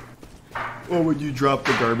 Oh, would you drop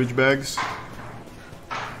the garbage bags?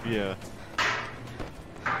 Yeah.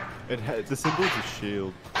 The symbol is a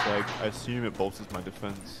shield, so I assume it bolsters my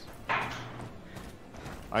defense.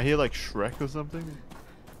 I hear like Shrek or something.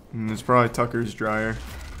 It's probably Tucker's dryer.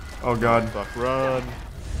 Oh god. Fuck, run.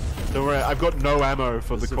 Don't worry, I've got no ammo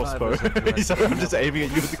for the crossbow. So I'm just aiming at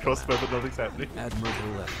you with the crossbow, but nothing's happening.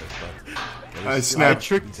 Admirable effort, but I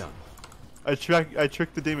snapped. I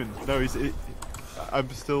tricked the demon. No, I'm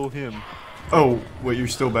still him. Oh, wait, you're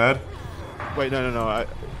still bad? Wait, no.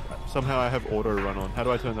 Somehow I have auto run on. How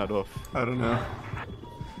do I turn that off? I don't know.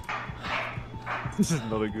 This is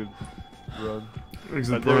not a good run.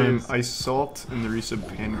 Exit Prime Ice Salt and the resub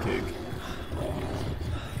Pancake.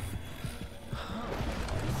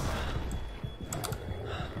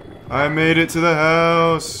 I made it to the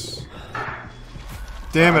house.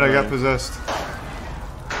 Damn it, I got possessed.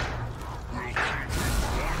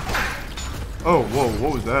 Oh, whoa,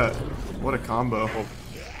 what was that? What a combo.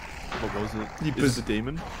 What was it? Is it the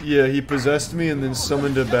demon? Yeah, he possessed me and then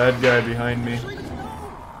summoned a bad guy behind me.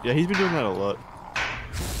 Yeah, he's been doing that a lot.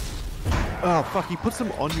 Oh, fuck, he puts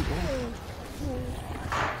them on you.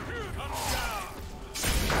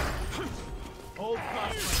 Oh.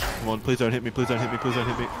 Come on, please don't hit me, please don't hit me, please don't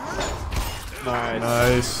hit me. Nice.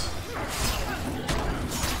 Nice.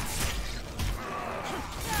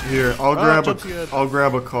 Here, I'll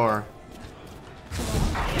grab a car.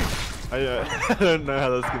 I don't know how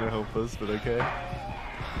that's gonna help us, but okay.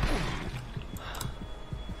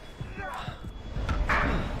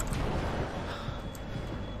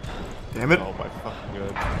 Damn it. Oh my fucking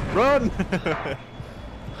god. Run!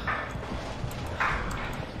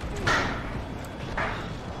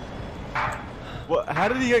 What? How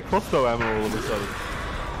did he get crossbow ammo all of a sudden?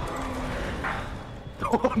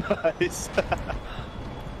 Oh, nice.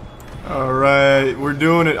 Alright, we're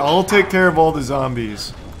doing it. I'll take care of all the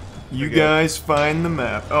zombies. You Okay. guys find the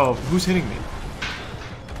map. Oh, who's hitting me?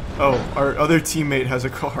 Oh, our other teammate has a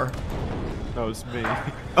car. No, it's me.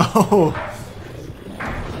 Oh!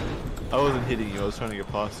 I wasn't hitting you, I was trying to get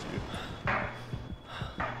past you.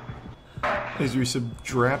 Is you sub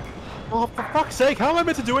drap? Oh, for fuck's sake, how am I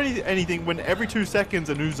meant to do anything when every 2 seconds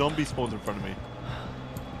a new zombie spawns in front of me?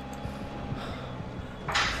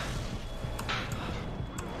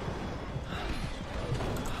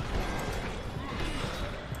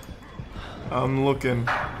 I'm looking.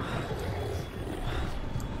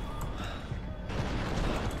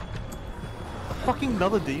 Fucking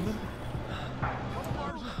another demon?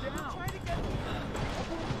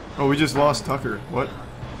 Oh, we just lost Tucker. What?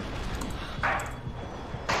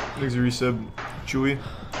 Thanks, resub Chewy.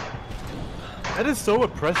 That is so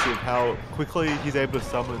impressive how quickly he's able to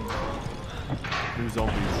summon new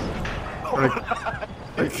zombies.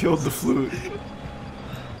 I killed the flute.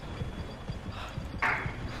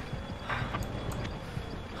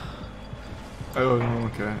 Oh,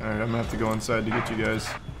 okay. Alright, I'm gonna have to go inside to get you guys.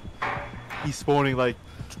 He's spawning like,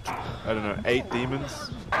 I don't know, 8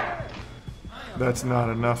 demons. That's not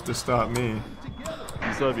enough to stop me.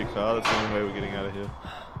 You still have your car, that's the only way we're getting out of here.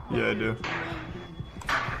 Yeah, I do.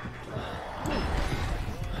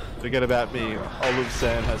 Forget about me, Olive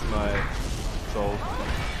Sam has my soul.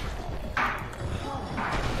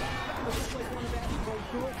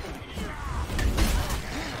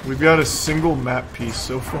 We've got a single map piece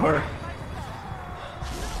so far.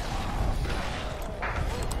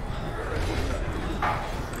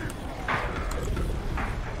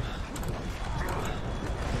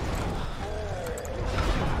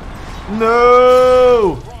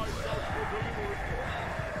 No!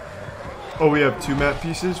 Oh, we have 2 map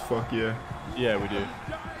pieces? Fuck yeah. Yeah, we do.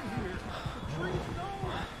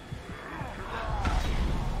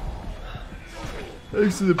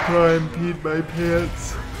 Thanks to the prime, peed my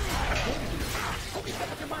pants.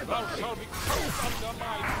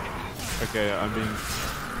 Okay, I'm being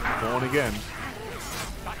born again.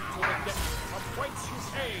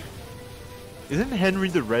 Isn't Henry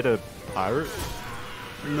the Red a pirate?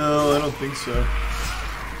 No, I don't think so.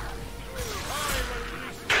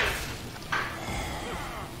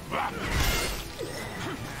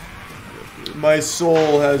 My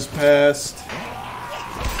soul has passed.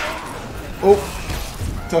 Oh,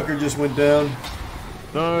 Tucker just went down.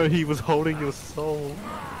 No, he was holding your soul.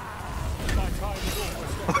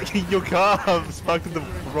 Your car was parked in the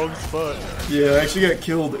wrong spot. Yeah, I actually got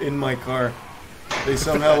killed in my car. They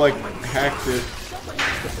somehow like hacked it.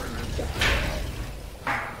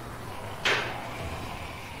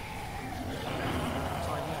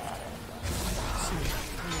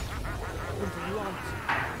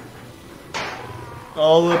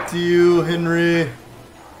 All up to you, Henry.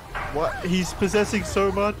 What? He's possessing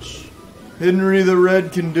so much? Henry the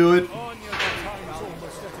Red can do it.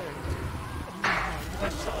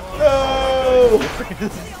 No!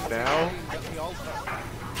 Now?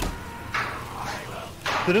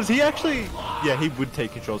 So does he actually... Yeah, he would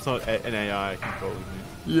take control. It's not an AI controlling me.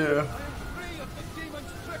 Yeah.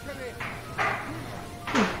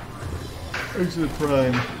 Thanks to the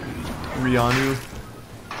prime. Rianu.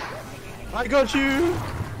 I got you!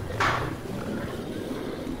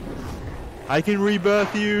 I can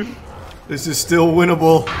rebirth you. This is still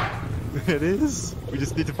winnable. It is. We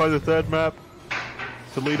just need to find the 3rd map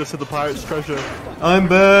to lead us to the pirate's treasure. I'm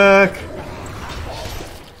back.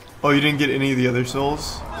 Oh, you didn't get any of the other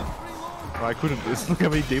souls? I couldn't. Just look how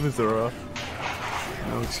many demons there are.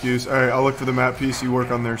 No excuse. Alright, I'll look for the map piece. You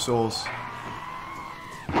work on their souls.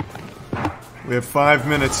 We have 5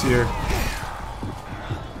 minutes here.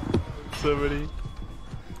 So many.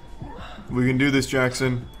 We can do this,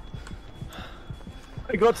 Jackson.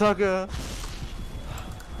 I got Tucker.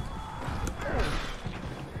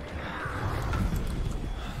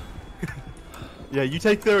 Yeah, you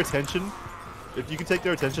take their attention. If you can take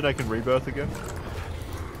their attention, I can rebirth again.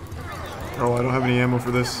 Oh, I don't have any ammo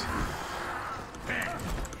for this.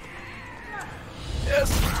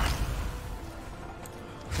 Yes!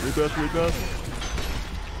 Rebirth, rebirth.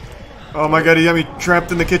 Oh my god, he got me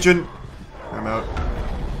trapped in the kitchen. I'm out.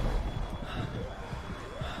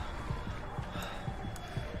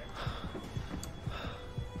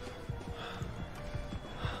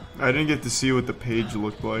 I didn't get to see what the page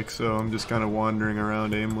looked like, so I'm just kind of wandering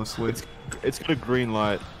around aimlessly. It's got a green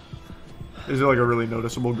light. Is it like a really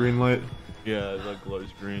noticeable green light? Yeah, that glows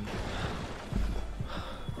green.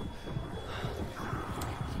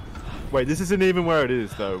 Wait, this isn't even where it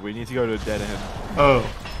is, though. We need to go to a dead end. Oh.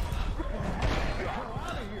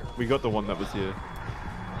 We got the one that was here.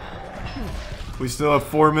 We still have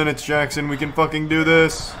 4 minutes, Jackson. We can fucking do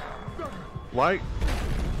this. Why?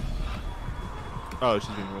 Oh, she's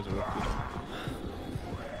being resurrected.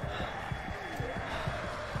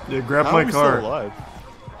 Yeah, grab How my are we car. still alive?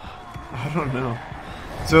 I don't know.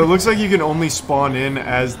 So it looks like you can only spawn in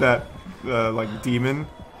as that like demon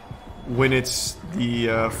when it's the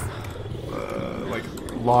like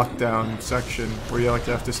lockdown section where you like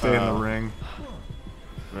have to stay in the ring.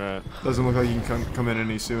 Right. Doesn't look like you can come in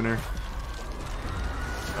any sooner.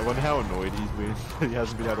 I wonder how annoyed he's been. He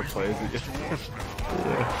hasn't been able to play as it yet.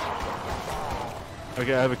 Yeah.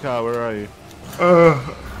 Okay, I have a car. Where are you?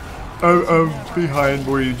 I'm behind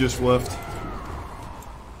where you just left.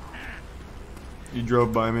 You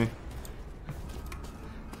drove by me.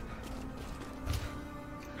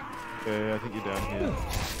 Okay, I think you're down here.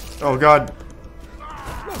 Oh god.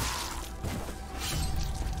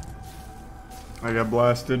 I got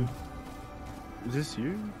blasted. Is this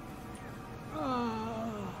you?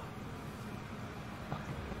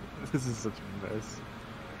 This is such a mess.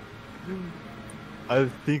 I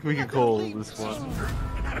think we can call this one.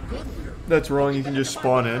 That's wrong, you can just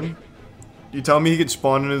spawn in. You tell me he could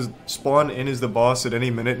spawn in as the boss at any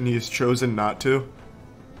minute and he has chosen not to?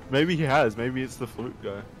 Maybe he has. Maybe it's the flute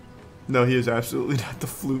guy. No, he is absolutely not the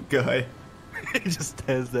flute guy. He just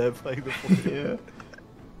stands there playing the flute.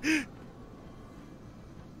 Yeah.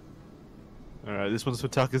 Alright, this one's for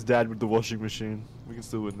Tucker's dad with the washing machine. We can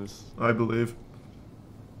still win this. I believe.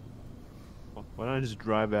 Why don't I just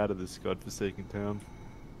drive out of this godforsaken town?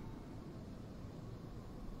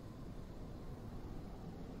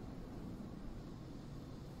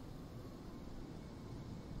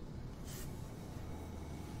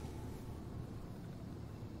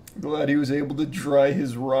 Glad he was able to dry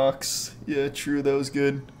his rocks. Yeah, true, that was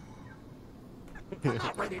good. I'm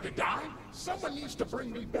not ready to die. Someone needs to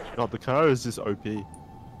bring me back. God, the car is just OP.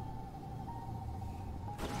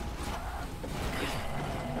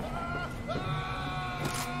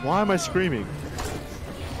 Why am I screaming?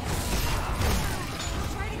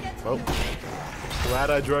 Well, glad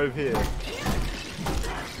I drove here.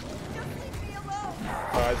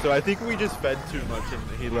 Alright, so I think we just fed too much and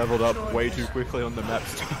he leveled up way too quickly on the map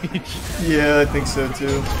stage. Yeah, I think so too.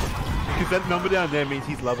 Because that number down there means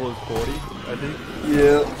he's level is 40, I think.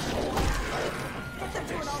 Yeah.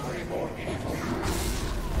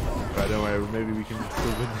 Right, don't worry, maybe we can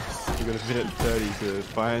still win this. We've got a minute 30 to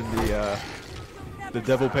find the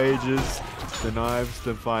devil pages, the knives,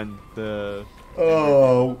 to find the...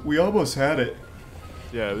 Oh, we almost had it.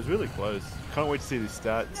 Yeah, it was really close. Can't wait to see these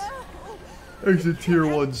stats. There's a tier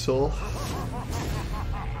 1 soul.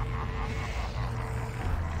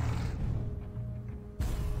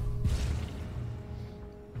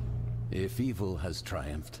 If evil has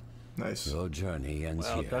triumphed, nice. Your journey ends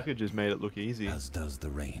Wow, here. Tucker just made it look easy. As does the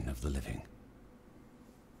reign of the living.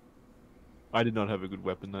 I did not have a good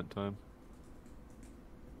weapon that time.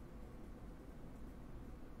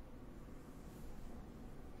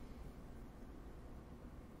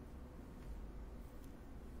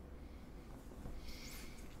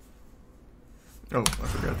 Oh, I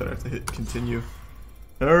forgot that I have to hit continue.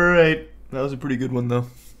 Alright. That was a pretty good one, though.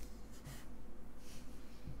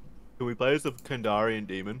 Can we play as the Kandarian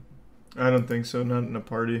demon? I don't think so, not in a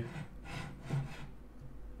party.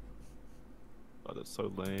 Oh, that's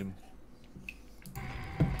so lame.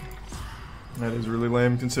 That is really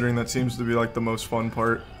lame, considering that seems to be like the most fun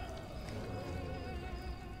part.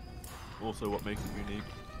 Also, what makes it unique?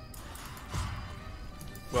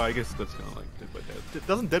 Well, I guess that's kind of like Dead by Daylight.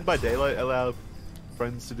 Doesn't Dead by Daylight allow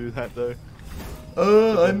friends to do that, though?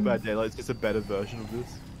 Dead by Daylight's just a better version of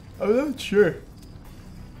this. I'm not sure.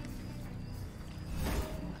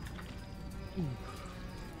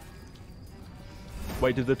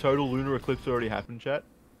 Wait, did the total lunar eclipse already happen, chat?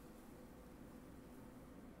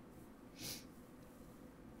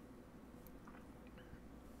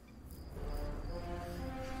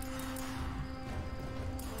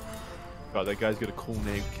 God, that guy's got a cool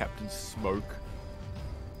name, Captain Smoke.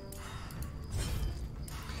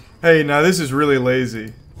 Hey, now this is really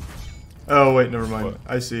lazy. Oh, wait, never mind. What?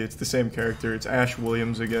 I see, it's the same character. It's Ash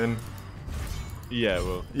Williams again. Yeah,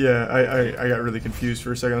 well... Yeah, I got really confused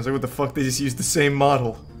for a second. I was like, what the fuck? They just used the same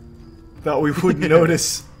model. Thought we wouldn't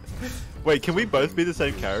notice. Wait, can we both be the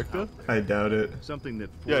same character? I doubt it. Something that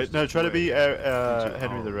Yeah, no, try to be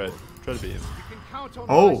Henry the Red. Try to be him.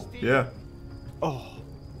 Oh, yeah. Oh,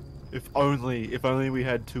 if only we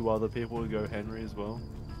had two other people to go Henry as well.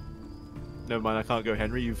 Never mind, I can't go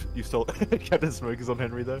Henry. You've stole Captain Smoke is on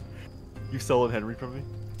Henry though. You've stolen Henry from me.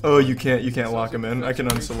 Oh, you can't lock him in. I can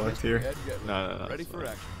unselect here. No. Ready for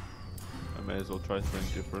action. I may as well try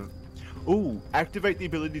something different. Ooh, activate the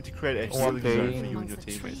ability to create a healing zone for you and your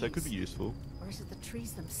teammates. That could be useful. Or is it the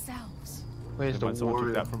trees themselves? Where's the Someone took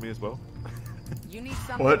warrior? that from me as well. You need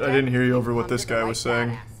something What? I dead? didn't hear you over what Come this to the guy right was saying.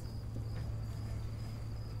 badass.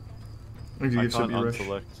 I I give sub can't rush.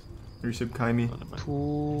 unselect. Or sub Kaimi.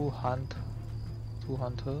 Two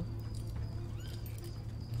hunter.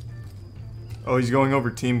 Oh, he's going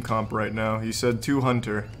over team comp right now. He said 2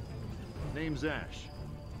 hunter. Name's Ash.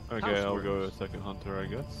 Okay, I'll Houseworks. go second hunter, I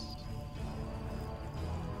guess.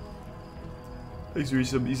 Thanks for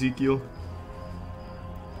sub Ezekiel.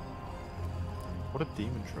 What are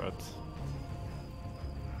demon traps?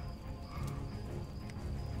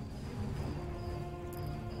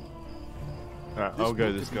 Alright, I'll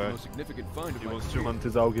go this guy. Significant find of He my wants 2 career.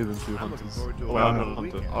 hunters, I'll give him 2 I'm looking hunters. forward to a Oh, I'm not a wild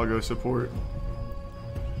hunter. weekend. I'll go support.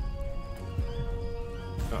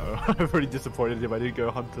 Uh-oh, I've already disappointed him, I didn't go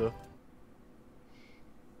hunter.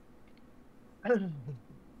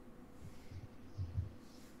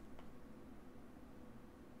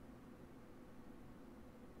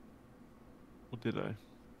 What did I?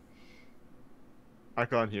 I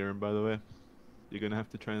can't hear him, by the way. You're gonna have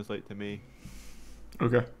to translate to me.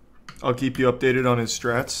 Okay. I'll keep you updated on his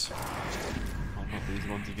strats. Oh, not these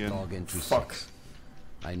ones again. Log entry Fuck. 6.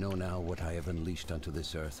 I know now what I have unleashed onto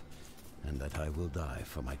this earth, and that I will die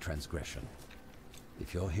for my transgression.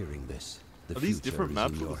 If you're hearing this, the Are these future different is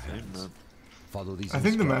maps in or your the same hands. map? Follow these I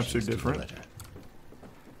think the maps are instructions to the different. letter.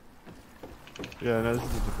 Yeah, no, this is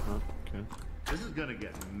a different map. Okay. This is gonna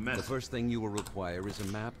get The messy. first thing you will require is a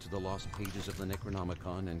map to the lost pages of the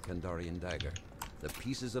Necronomicon and Kandarian Dagger. The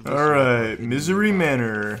pieces of this map are Alright, hidden Misery nearby.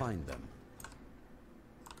 Manor. Find them.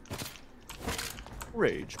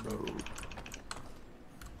 Rage mode.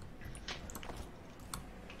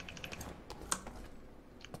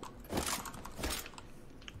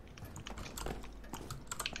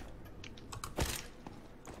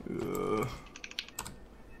 Ugh.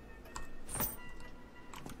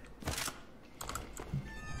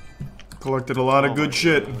 Collected a lot of Oh good my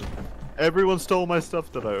shit. God. Everyone stole my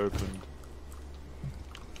stuff that I opened.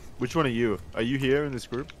 Which one are you? Are you here in this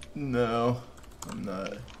group? No, I'm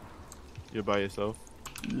not. You're by yourself?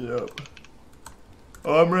 Yep.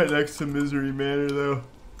 Oh, I'm right next to Misery Manor though.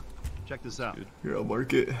 Check this out. Here, I'll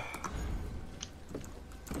mark it.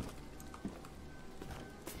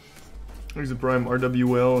 There's the Prime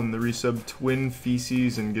RWL and the resub Twin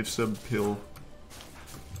Feces and gift sub Pill.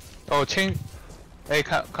 Oh, change. Hey,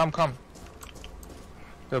 come.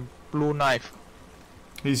 The blue knife.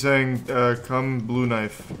 He's saying, come Blue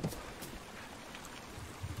Knife.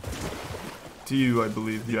 To you, I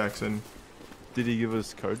believe, Jackson. Did he give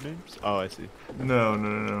us code names? Oh, I see.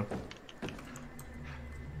 No.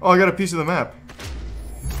 Oh, I got a piece of the map.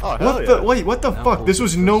 Oh, hell What yeah. the? Wait, what the Now fuck? hold This the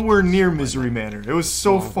was first nowhere piece near of my Misery map. Manor. It was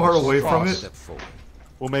so far away from it. Step forward.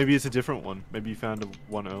 Well, maybe it's a different one. Maybe you found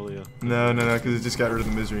one earlier. No, because it just got rid of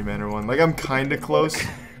the Misery Manor one. Like, I'm kinda close,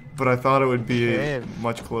 but I thought it would be Okay.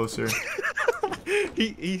 much closer.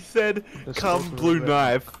 He said, That's come supposed to blue be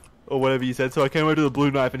knife, or whatever he said. So I came over to the blue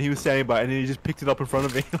knife, and he was standing by, and then he just picked it up in front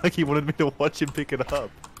of me, like he wanted me to watch him pick it up.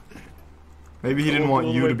 Maybe he didn't All want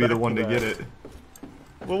the you way to be the back one to to that. get it.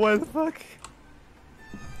 Well, why the fuck?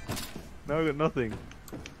 Now I got nothing.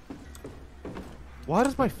 Why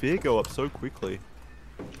does my fear go up so quickly?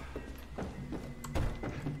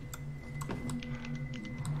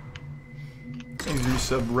 Angry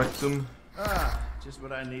sub rectum. Ah, just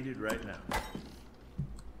what I needed right now.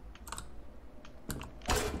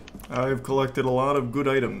 I've collected a lot of good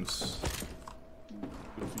items.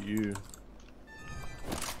 Good for you.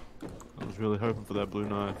 I was really hoping for that blue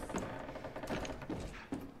knife.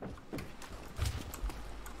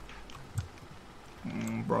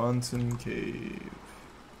 Bronson Cave.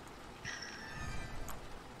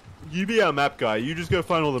 You be our map guy. You just go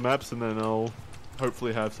find all the maps, and then I'll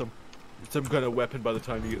hopefully have some kind of weapon by the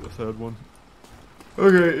time you get the third one.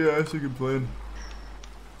 Okay, yeah, that's a good plan.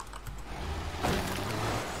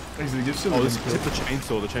 Actually, give some Oh, of this them tip the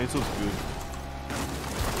chainsaw. The chainsaw's good.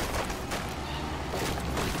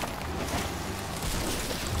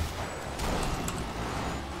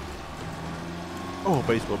 Oh,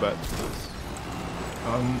 baseball bat. Nice.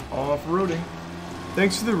 I'm off-roading.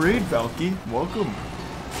 Thanks for the raid, Valky. Welcome.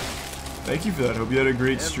 Thank you for that. Hope you had a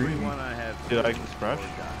great stream. Everyone I have Did I killed crash? or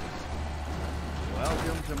died.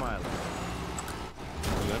 Welcome to my life.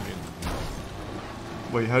 What does that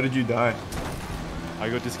mean? Wait, how did you die? I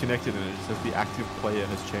got disconnected and it just says the active player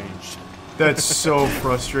has changed. That's so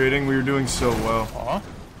frustrating. We were doing so well. Huh?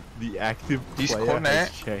 The active player has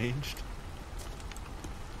Disconnect. changed.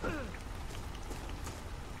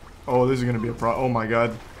 Oh, this is gonna be a oh my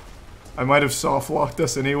god. I might have soft locked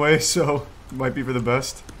us anyway, so it might be for the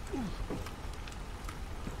best.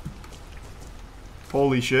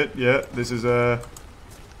 Holy shit, yeah, this is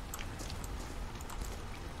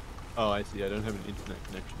Oh, I see. I don't have an internet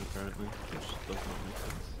connection apparently, which does not make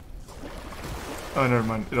sense. Oh, never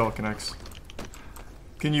mind. It all connects.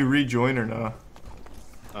 Can you rejoin or no?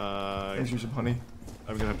 Thanks for some honey.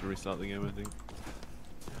 I'm gonna have to restart the game, I think.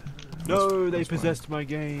 No, they possessed my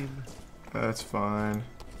game. That's fine.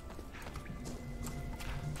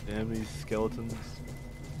 Damn these skeletons.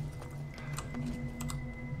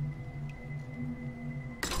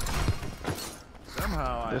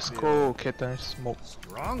 Somehow I Let's feel go, kitten smoke.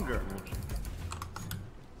 stronger.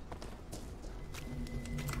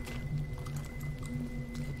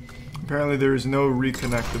 Apparently there is no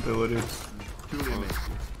reconnectability. Truly amazing.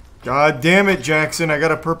 God damn it, Jackson! I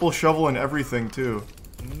got a purple shovel and everything too.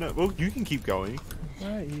 No, well, you can keep going.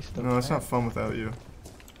 No, it's not fun without you.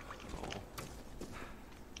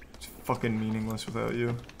 It's fucking meaningless without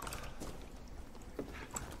you.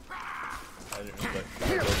 I didn't know that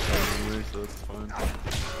anyway, so it's fine.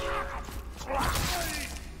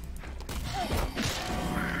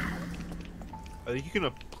 I think you can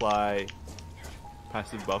apply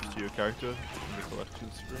passive buffs to your character in the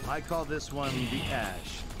collection screen. I call this one the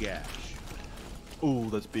Ash Gash. Ooh,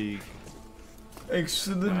 that's big. Thanks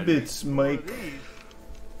for the bits, Mike.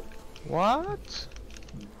 What?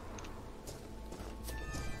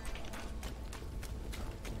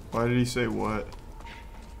 Why did he say what?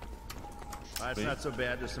 That's not so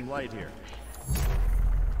bad. There's some light here.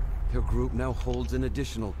 Your group now holds an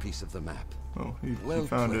additional piece of the map. Oh, he Well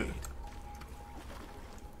found it. played.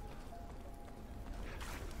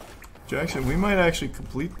 Jackson, we might actually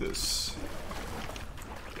complete this.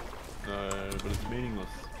 But it's meaningless.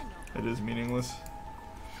 It is meaningless.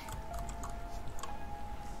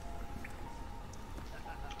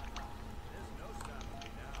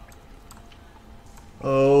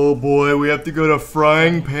 Oh boy, we have to go to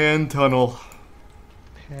Frying Pan Tunnel.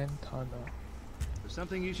 Pan tunnel. There's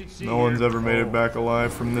something you should see. No one's here. ever made it back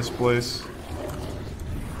alive from this place.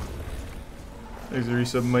 Thanks for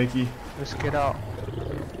resub, Mikey. Let's get out.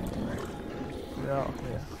 Get out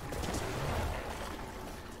here.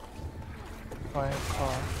 Find a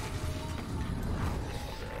car.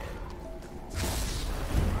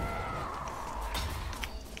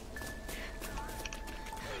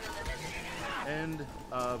 End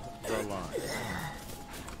of the line.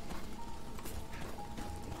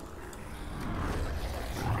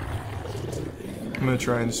 I'm gonna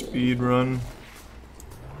try and speed run.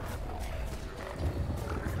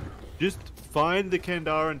 Just find the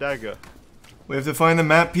Kandar and dagger. We have to find the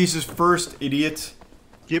map pieces first, idiot.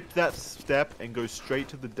 Skip that step and go straight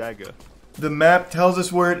to the dagger. The map tells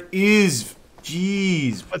us where it is.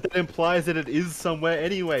 Jeez. But that implies that it is somewhere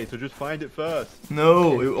anyway, so just find it first.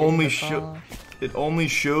 No, it only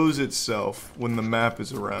shows itself when the map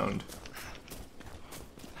is around.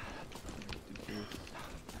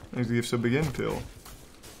 Thanks to give sub again, Pill.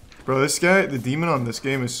 Bro, this guy, the demon on this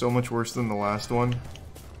game is so much worse than the last one.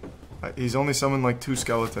 He's only summoned like 2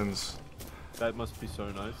 skeletons. That must be so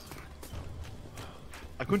nice.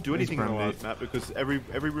 I couldn't do anything in the last map because every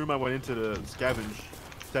room I went into to scavenge,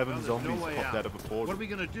 7 zombies popped out of a portal. What are we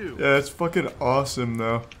gonna do? Yeah, it's fucking awesome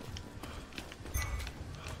though.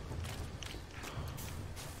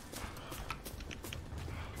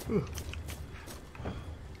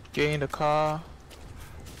 Get in the car.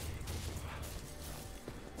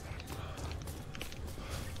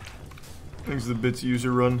 Thanks to the bits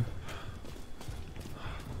user run.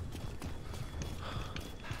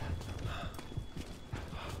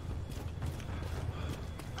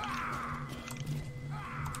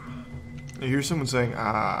 I hear someone saying,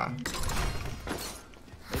 ah.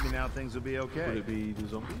 Maybe now things will be okay. Would it be the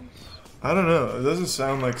zombies? I don't know. It doesn't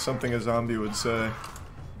sound like something a zombie would say.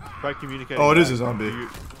 Try communicating. Oh, it is a zombie. Hey,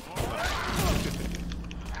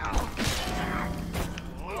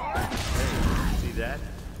 see that?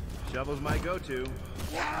 Shovel's my go-to.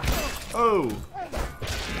 Oh!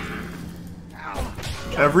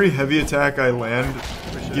 Every heavy attack I land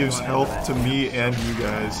gives health to me and you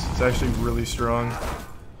guys. It's actually really strong.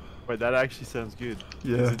 Wait, that actually sounds good.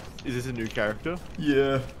 Yeah. Is this a new character?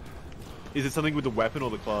 Yeah. Is it something with the weapon or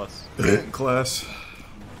the class? Class.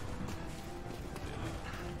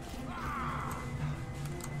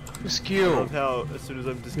 The I skill. love how as soon as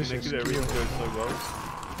I'm disconnected, everything goes so well.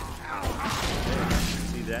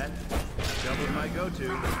 See that? Shovel's my go-to.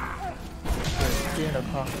 Get in the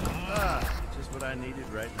car. Ah, just what I needed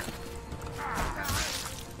right now.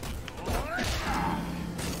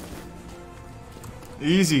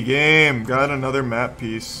 Easy game. Got another map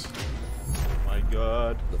piece. My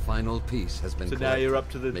god. The final piece has been So collected, now you're up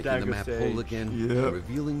to the making dagger the map stage. whole again, Yep. and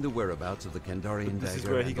revealing the whereabouts of the Kandarian This is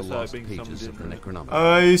dagger where he and the can start lost being pages summoned of the in, right? Necronomicon.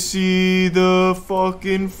 I see the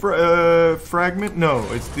fucking fragment. No,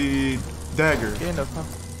 it's the dagger. Get in the car.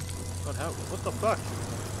 God, how? What the fuck?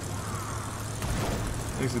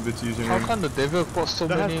 Thanks a bit's using How him. come the devil got so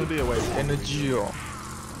There has many to be a way. energy?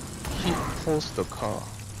 He pulls the car.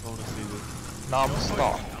 I wanna see this.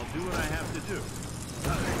 Non-stop. I'll do what I have to do.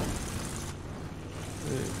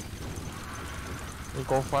 We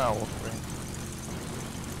go find our friend.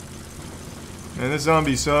 Man, this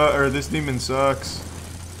zombie or this demon sucks.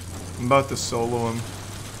 I'm about to solo him.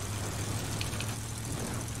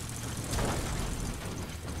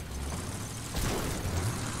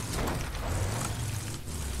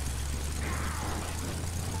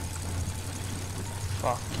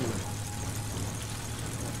 Fuck you.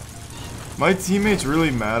 My teammate's really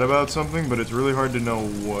mad about something, but it's really hard to know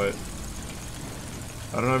what.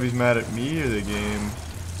 I don't know if he's mad at me or the game.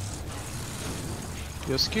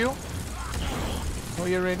 Your skill? Oh,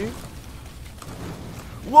 you ready?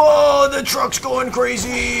 Whoa, the truck's going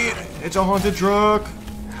crazy! It's a haunted truck.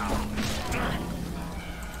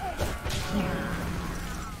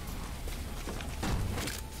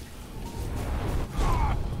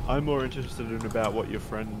 I'm more interested in about what your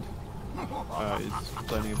friend is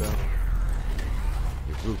complaining about.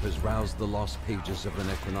 Your group has roused the lost pages of the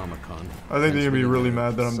Necronomicon. I think they're gonna be transmitting really their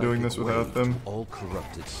mad that I'm doing this psychic without wave them. to all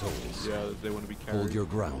corrupted souls. Yeah, they want to be carried. Hold your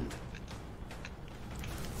ground.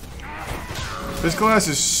 This class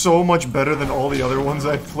is so much better than all the other ones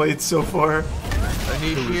I've played so far. I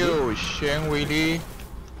need heal. Shane, William.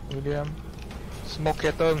 Smoke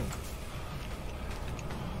at them.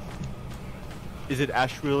 Is it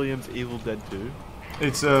Ash Williams Evil Dead 2?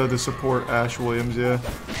 It's the support Ash Williams, yeah.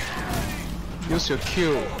 Use your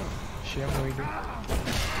Q. Shane, William.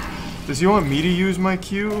 Does he want me to use my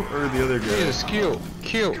Q or the other guy? Use Q.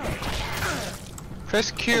 Q.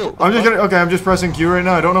 Press Q. I'm just gonna. Okay, I'm just pressing Q right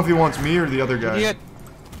now. I don't know if he wants me or the other guy. Idiot.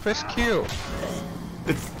 Press Q.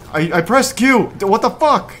 I pressed Q. What the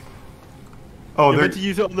fuck? Oh, You're they're. meant to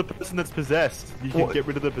use it on the person that's possessed. You can get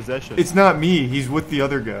rid of the possession. It's not me. He's with the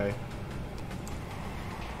other guy.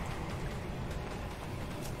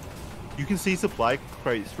 You can see supply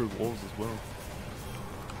crates through walls as well.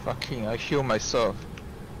 Fucking, I heal myself.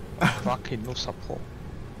 Fucking no support.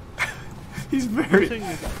 He's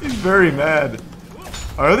very mad.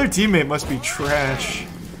 Our other teammate must be trash.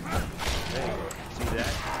 Hey, see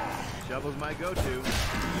that? Shovel's my go-to.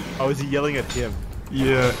 Oh, is he yelling at him?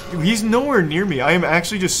 Yeah, he's nowhere near me. I am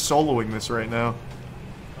actually just soloing this right now.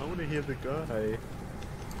 I want to hear the guy.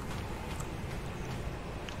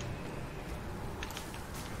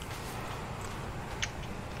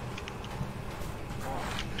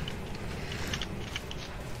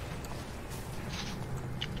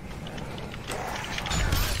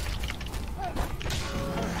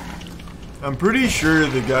 I'm pretty sure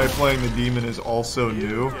the guy playing the demon is also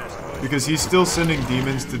new, because he's still sending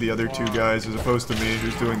demons to the other two guys as opposed to me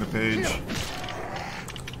who's doing the page.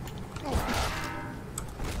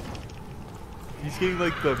 He's getting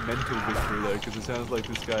like the mental victory though, because it sounds like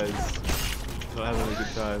this guy's not having a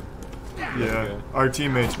good time. Yeah, our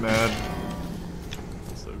teammate's mad.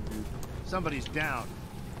 That's so good. Somebody's down.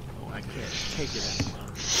 Oh, I can't take it anymore.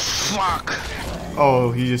 Fuck!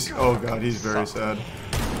 Oh, oh god, he's very sad.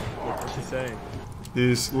 What's he saying? He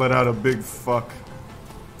just let out a big fuck.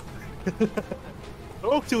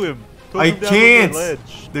 Talk to him! Talk I him down can't! the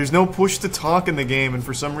ledge. There's no push to talk in the game, and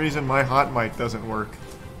for some reason my hot mic doesn't work.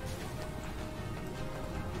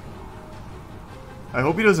 I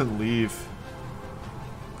hope he doesn't leave.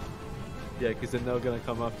 Yeah, because then they're gonna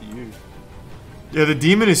come after you. Yeah, the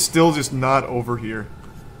demon is still just not over here.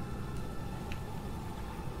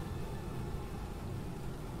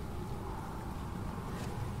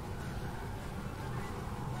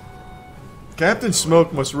 Captain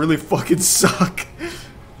Smoke must really fucking suck.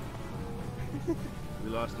 We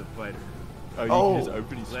lost a fighter. Oh, you Oh. can just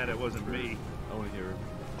open his... Glad it wasn't me. I want to hear him.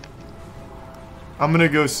 I'm gonna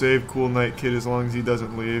go save Cool Night Kid as long as he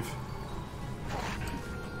doesn't leave.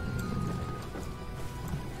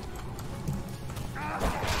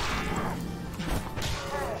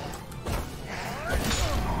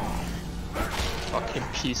 Fucking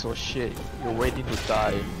piece of shit. You're waiting to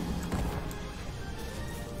die.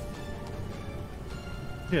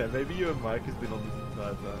 Yeah, maybe your mic has been on this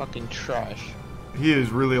entire time. Fucking trash. He is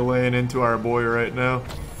really laying into our boy right now.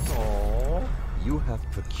 Aww. You have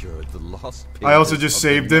procured the lost pages. I also just of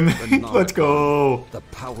saved the him. Necronomicon. Let's go. The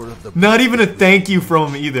power of the Not even a thank you from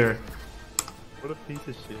him either. What a piece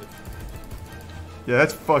of shit. Yeah,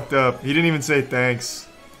 that's fucked up. He didn't even say thanks.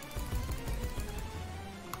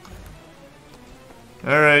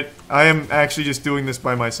 Alright, I am actually just doing this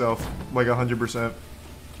by myself. Like 100%.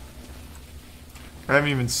 I haven't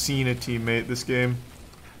even seen a teammate this game.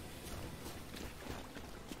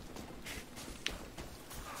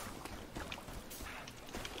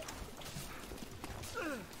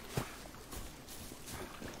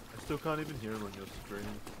 I still can't even hear him on your screen.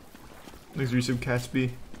 Thanks for some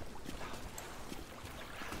Catsby.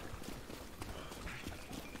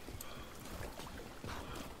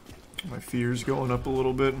 My fear's going up a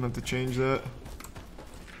little bit. I'm gonna have to change that.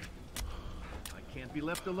 I can't be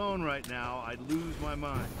left alone right now. I'd lose my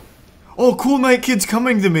mind. Oh, Cool Night Kid's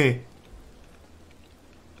coming to me!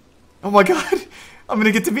 Oh my god! I'm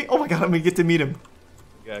gonna get to meet- oh my god, I'm gonna get to meet him.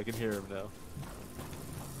 Yeah, I can hear him now.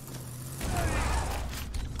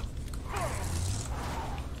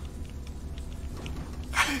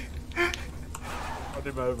 Run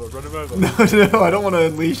him over, run him over. No, I don't want to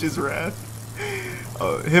unleash his wrath.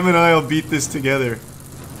 Him and I will beat this together.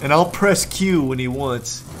 And I'll press Q when he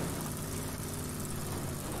wants.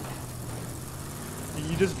 Can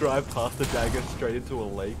you just drive past the dagger straight into a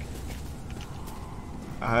lake?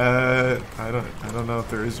 I don't know if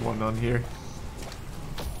there is one on here.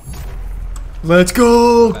 Let's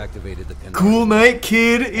go! Activated the Cool Night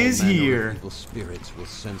Kid All is manner of here. evil spirits will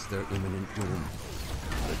sense their imminent doom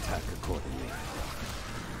and attack accordingly.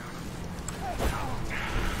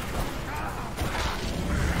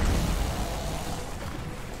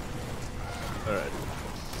 Alright.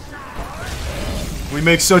 We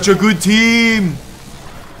make such a good team!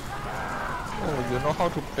 Oh, you know how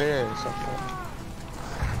to play something.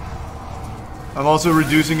 I'm also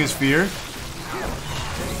reducing his fear.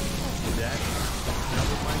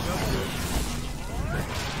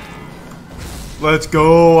 Let's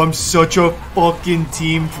go! I'm such a fucking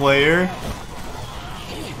team player.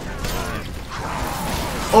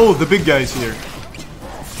 Oh, the big guy's here.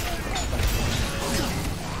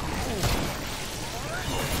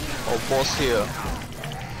 Oh, boss here.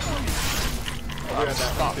 I'm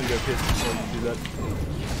stuck. Go pit before you do that.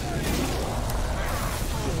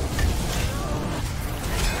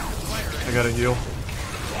 I gotta heal.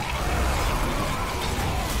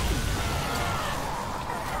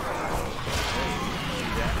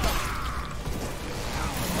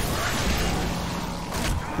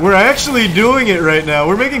 We're actually doing it right now.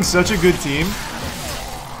 We're making such a good team.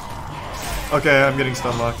 Okay, I'm getting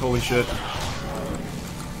stun locked. Holy shit.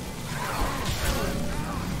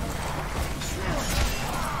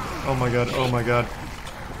 Oh my god, oh my god.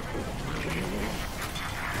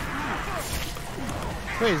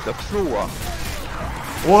 Where is the floor?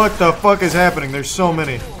 What the fuck is happening? There's so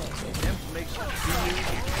many.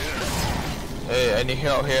 Hey, I need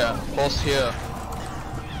help here. Boss here.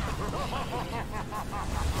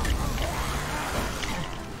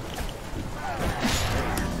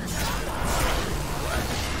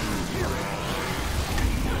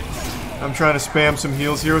 I'm trying to spam some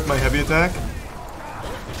heals here with my heavy attack.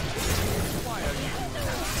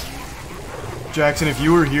 Jackson, if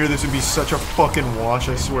you were here, this would be such a fucking wash,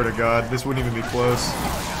 I swear to God. This wouldn't even be close.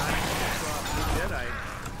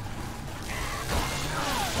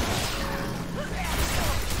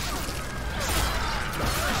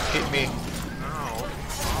 Hit me.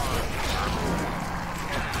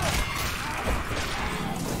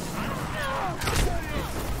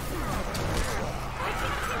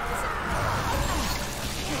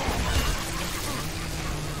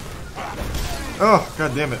 Oh,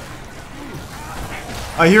 god damn it.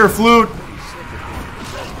 I hear a flute.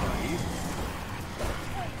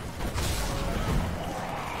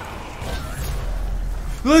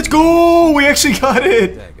 Let's go! We actually got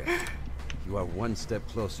it! Dagger, you are one step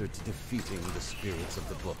closer to defeating the spirits of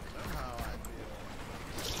the book.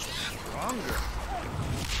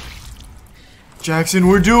 Jackson,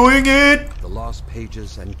 we're doing it! The lost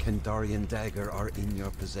pages and Kandarian dagger are in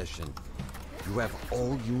your possession. You have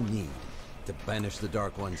all you need to banish the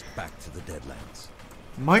Dark Ones back to the Deadlands.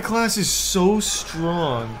 My class is so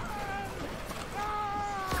strong.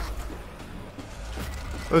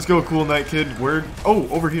 Let's go, Cool Night Kid. Where? Oh,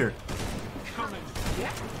 over here. That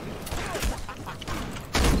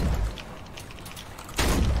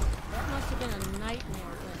must have been a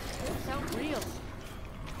nightmare, but it felt real.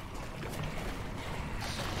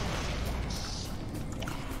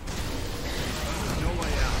 No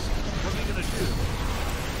way out. What are we gonna do?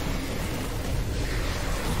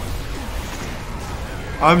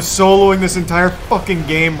 I'm soloing this entire fucking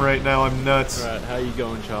game right now. I'm nuts. Alright, how you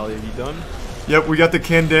going, Charlie? Have you done? Yep, we got the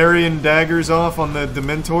Kandarian daggers off on the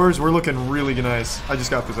Dementors. We're looking really nice. I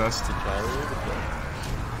just got possessed.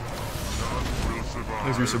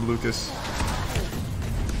 Thanks for some Lucas.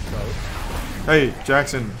 Hey,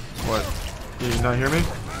 Jackson. What? Did you not hear me?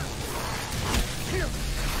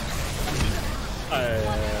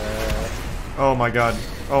 Oh my god.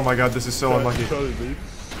 Oh my god, this is so unlucky.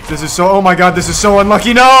 This is so. Oh my god, this is so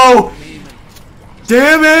unlucky. No!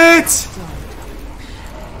 Damn it!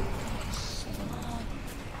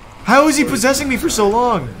 How is he possessing me for so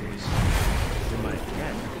long?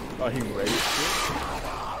 Oh, he raised it?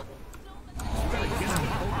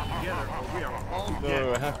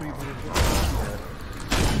 No, how can we put it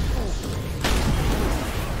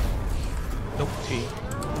Nope, T.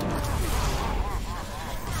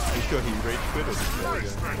 Are you sure he rage quit or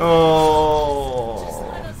just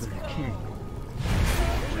Oh.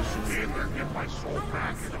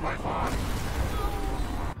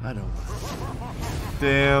 I don't.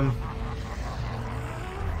 Damn.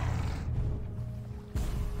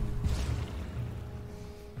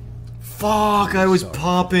 Fuck, I was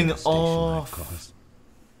popping off.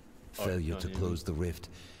 Failure to close the rift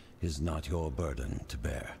is not your burden to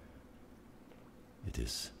bear. It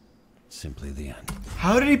is simply the end.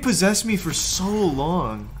 How did he possess me for so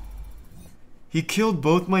long? He killed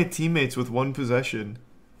both my teammates with one possession.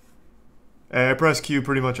 I pressed Q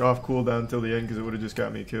pretty much off cooldown until the end because it would have just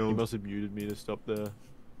got me He killed. must have muted me to stop the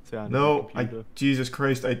sound. No, of the computer. Jesus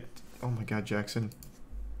Christ, oh my god, Jackson.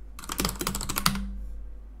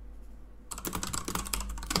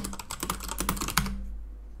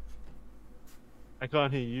 I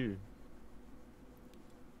can't hear you.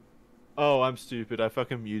 Oh, I'm stupid. I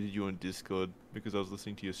fucking muted you on Discord because I was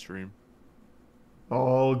listening to your stream.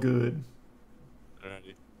 All good.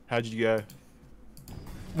 Alrighty. How'd you go?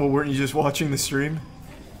 Well, weren't you just watching the stream?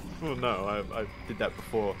 Well, no, I did that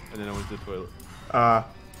before, and then I went to the toilet.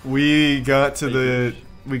 We got to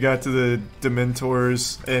the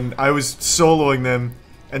Dementors, and I was soloing them,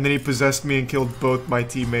 and then he possessed me and killed both my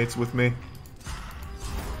teammates with me.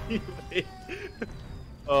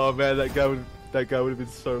 Oh man, that guy would have been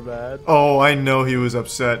so mad. Oh, I know he was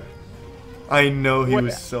upset. I know he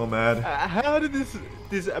was so mad. How did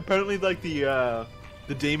this apparently like the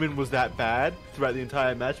demon was that bad throughout the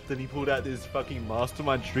entire match, but then he pulled out this fucking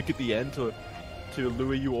mastermind trick at the end to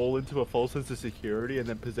lure you all into a false sense of security and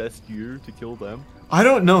then possessed you to kill them. I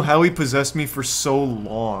don't know how he possessed me for so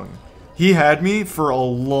long. He had me for a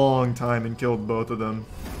long time and killed both of them.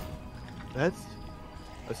 That's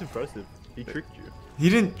impressive. He tricked you. He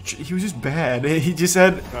didn't. He was just bad. He just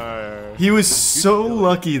had. He was so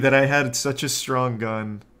lucky that I had such a strong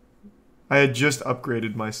gun. I had just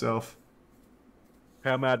upgraded myself.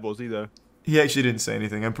 How mad was he though? He actually didn't say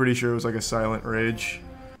anything. I'm pretty sure it was like a silent rage.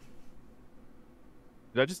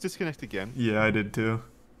 Did I just disconnect again? Yeah, I did too.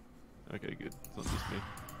 Okay, good. It's not just me.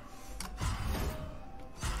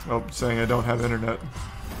 Oh, saying I don't have internet.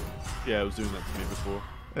 Yeah, I was doing that to me before.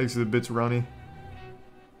 Exit bits runny.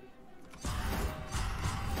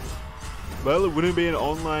 Well, it wouldn't be an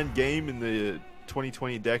online game in the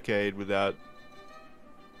 2020 decade without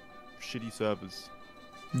shitty servers.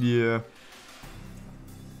 Yeah.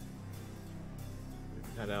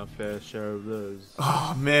 We've had our fair share of those.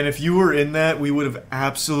 Oh man, if you were in that, we would have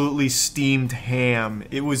absolutely steamed ham.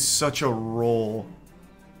 It was such a roll.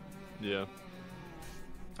 Yeah.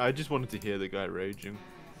 I just wanted to hear the guy raging.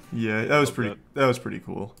 Yeah, that was pretty. That was pretty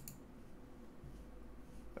cool.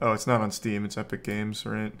 Oh, it's not on Steam. It's Epic Games,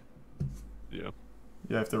 right? Yeah.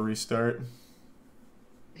 You have to restart.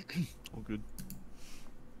 All good.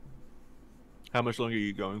 How much longer are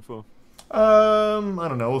you going for? I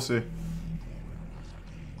don't know. We'll see.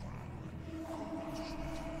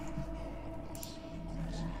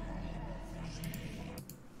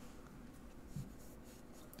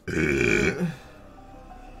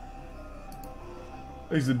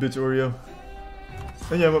 Exit bits Oreo.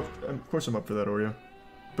 And yeah, of course I'm up for that Oreo,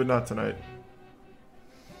 but not tonight.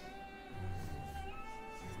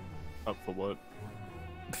 Up for what?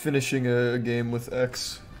 Finishing a game with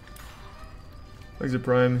X. Exit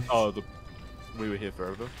Prime. Oh, we were here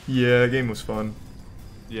forever. Yeah, that game was fun.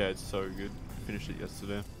 Yeah, it's so good. Finished it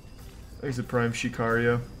yesterday. Exit Prime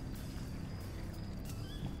Shikario.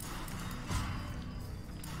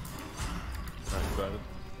 I'm excited.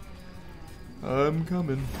 I'm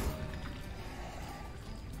coming.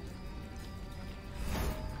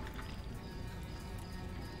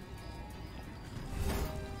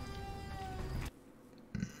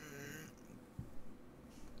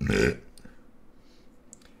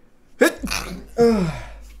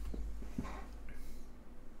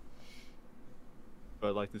 But I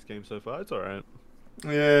like this game so far. It's alright.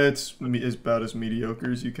 Yeah, it's about as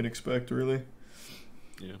mediocre as you can expect, really.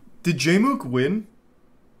 Yeah. Did Jmook win?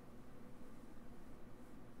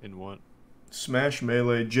 In what? Smash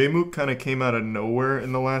Melee. J-Mook kind of came out of nowhere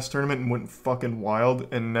in the last tournament and went fucking wild,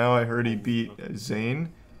 and now I heard he beat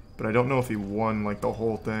Zane, but I don't know if he won like the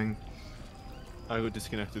whole thing. I got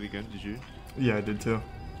disconnected again, did you? Yeah, I did too.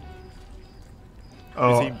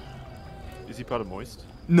 Oh. Is he part of Moist?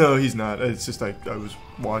 No, he's not. It's just I was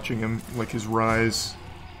watching him, like his rise.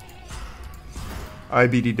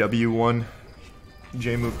 IBDW won.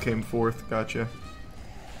 J-Mook came fourth. Gotcha.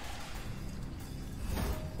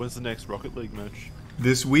 When's the next Rocket League match?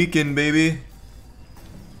 This weekend, baby.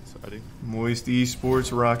 Exciting. Moist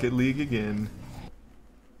Esports Rocket League again.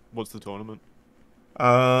 What's the tournament?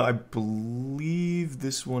 I believe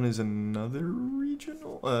this one is another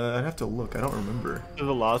regional. I'd have to look. I don't remember. So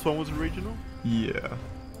the last one was a regional? Yeah.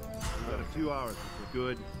 Got a few hours for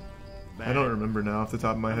good. Bad. I don't remember now off the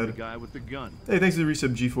top of my I'm head. the guy with the gun. Hey, thanks to the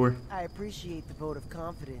resub G4. I appreciate the vote of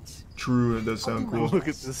confidence. True, it does sound cool. Look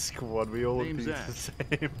at this squad. We all look Name's the Ash.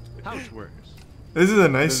 same. Housewares. This is a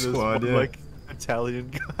nice There's squad, one, yeah. like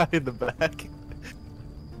Italian guy in the back.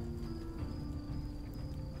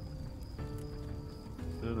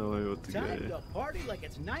 I don't know what to Time go. to party like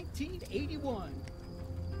it's 1981.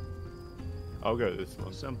 I'll go this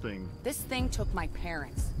one. Something. This thing took my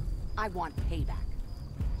parents. I want payback.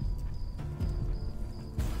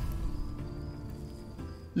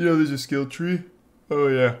 You know there's a skill tree? Oh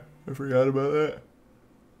yeah, I forgot about that.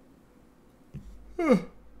 Huh.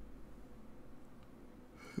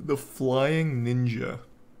 The Flying Ninja.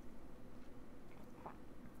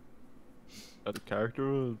 That a character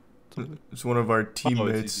or something? It's one of our Oh, it's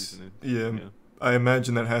teammates. his username. Yeah, Yeah. I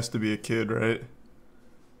imagine that has to be a kid, right?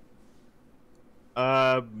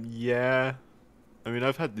 Yeah. I mean,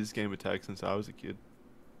 I've had this game attack since I was a kid.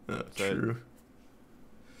 So True.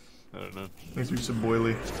 I don't know. Thanks for some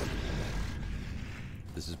boily.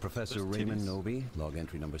 This is Professor Those Raymond titties. Noby, log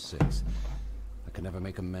entry number 6. I can never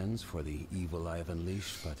make amends for the evil I have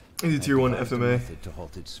unleashed, but He's a tier 1 I've devised a FMA. method to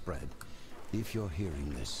halt its spread. If you're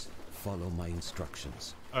hearing this, follow my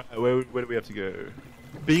instructions. Alright, where do we have to go?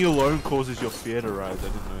 Being alone causes your fear to rise. I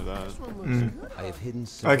didn't know that. I have hidden I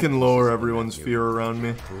several can pieces lower of everyone's the fear around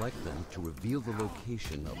me. Collect them to reveal the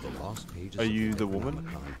location of the lost pages. Are of you the woman?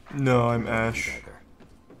 Necronomicon. No, I'm Ash. Dagger.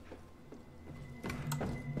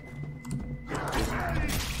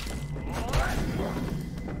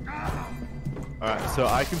 Alright, so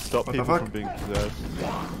I can stop What the people fuck? from being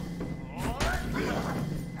possessed.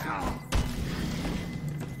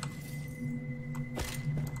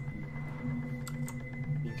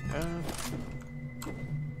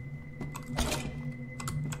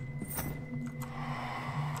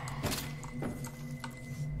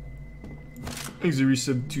 Thanks to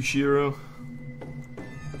resub Tushiro.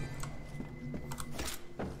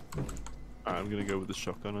 I'm gonna go with the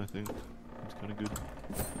shotgun, I think. It's kinda good.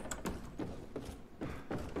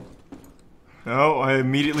 Oh, I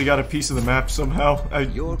immediately got a piece of the map somehow. I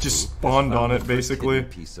Your just group spawned has on found it, the first basically.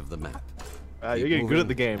 hidden piece of the map. You're Keep getting good at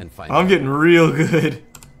the moving game. and find I'm out. getting real good.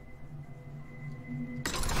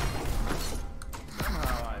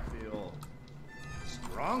 I feel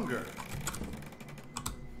stronger.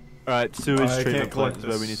 Alright, sewage I treatment can't collect plant is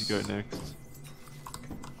where we this. need to go next.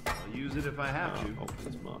 I'll use it if I have to. Oh,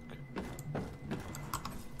 let's mark.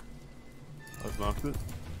 I've marked it.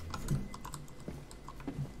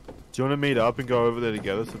 Do you want to meet up and go over there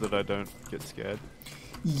together so that I don't get scared?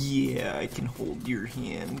 Yeah, I can hold your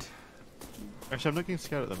hand. Actually, I'm not getting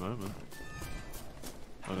scared at the moment.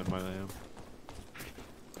 Oh, never mind, I am.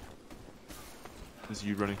 Is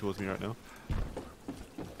you running towards me right now?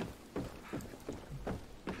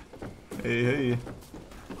 Hey, hey.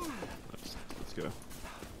 Let's go.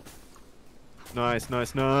 Nice,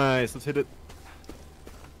 nice, nice. Let's hit it.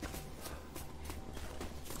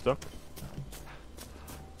 Stop.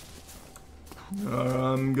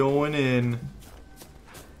 I'm going in.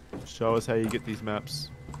 Show us how you get these maps.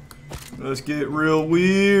 Let's get real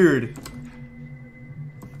weird.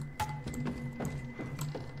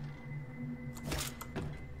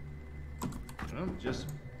 Well, just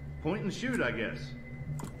point and shoot, I guess.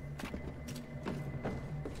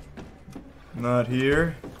 Not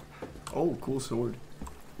here. Oh, cool sword.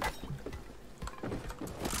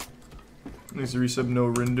 Needs to resub no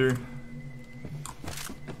render.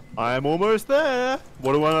 I'm almost there.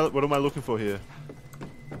 What am I looking for here?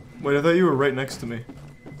 Wait, I thought you were right next to me.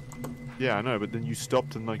 Yeah, I know, but then you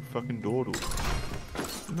stopped and like fucking dawdled.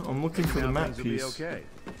 No, I'm looking for the Now map things will be piece. okay.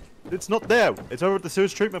 It's not there. It's over at the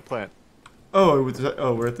sewage treatment plant. Oh,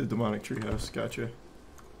 we're at the demonic treehouse. Gotcha.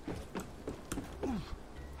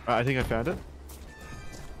 I think I found it.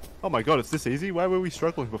 Oh my god, it's this easy? Why were we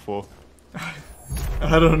struggling before?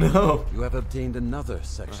 I don't know. You have obtained another I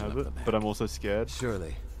section have of it, the map. but I'm also scared.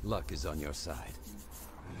 Surely, Luck is on your side.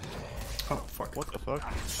 Oh, fuck. What the fuck?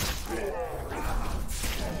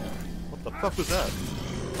 What the fuck was that?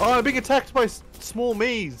 Oh, I'm being attacked by small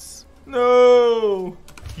me's! No!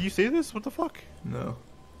 Can you see this? What the fuck? No.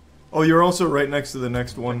 Oh, you're also right next to the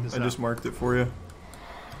next one. I just marked it for you.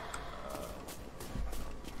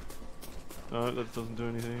 No, that doesn't do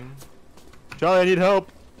anything. Charlie, I need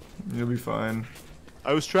help! You'll be fine.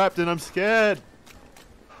 I was trapped and I'm scared!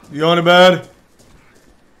 You going to bed?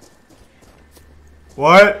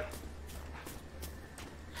 What?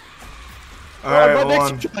 Alright, hold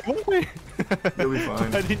on. You'll be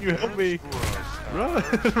fine. Why didn't you help me? Run!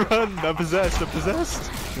 Run! I'm possessed, I'm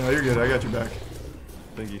possessed! No, you're good. I got your back.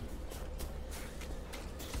 Thank you.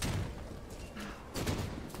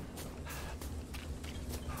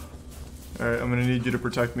 Alright, I'm gonna need you to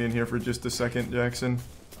protect me in here for just a second, Jackson.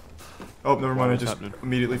 Oh, never mind. I just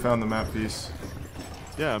immediately found the map piece.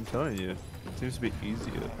 Yeah, I'm telling you. It seems to be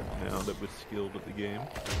easier now that we're skilled at the game.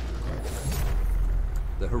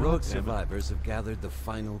 The heroic survivors have gathered the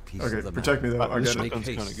final piece of the map. Protect me though. I gotta make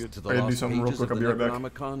haste to the I gotta do lost something real pages quick. of I'll be the right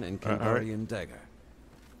back. Necronomicon and Kandarian Dagger.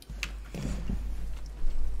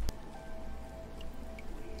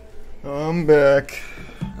 I'm back.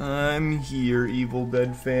 I'm here, Evil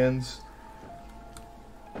Dead fans.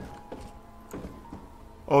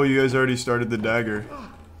 Oh, you guys already started the dagger.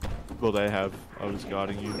 Well, they have. I was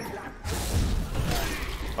guarding you.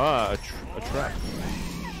 Ah, a trap.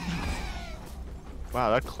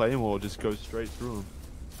 Wow, that claymore just goes straight through him.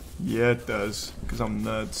 Yeah, it does. Because I'm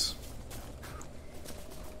nuts.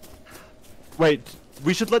 Wait,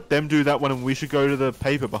 we should let them do that one and we should go to the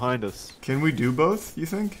paper behind us. Can we do both, you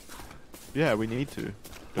think? Yeah, we need to.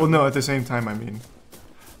 Well, no, at the same time, I mean.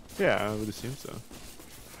 Yeah, I would assume so.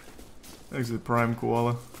 Exit Prime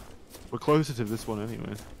Koala. We're closer to this one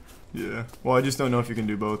anyway. Yeah. Well, I just don't know if you can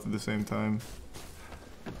do both at the same time.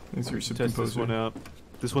 Thanks for your Test this one out.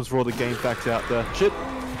 This one's for all the game facts out there. Shit!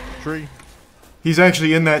 Tree. He's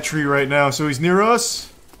actually in that tree right now, so he's near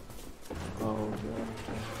us. Oh, God.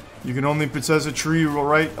 You can only possess a tree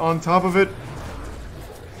right on top of it.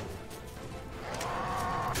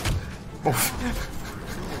 Oh.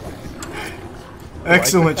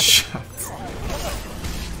 Excellent shot.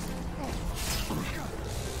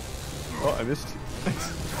 Oh, I missed.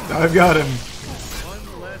 I've got him.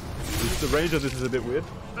 The range of this is a bit weird.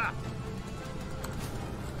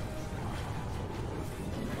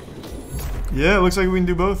 Yeah, it looks like we can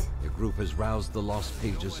do both. Your group has roused the lost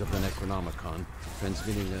pages of the Necronomicon,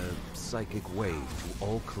 transmitting a psychic wave to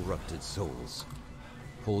all corrupted souls.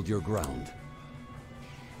 Hold your ground.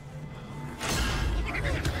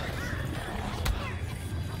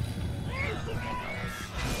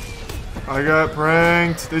 I got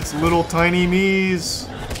pranked. It's little tiny me's.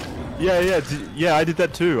 Yeah, I did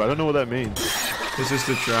that too. I don't know what that means. It's just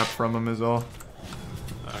a trap from him is all.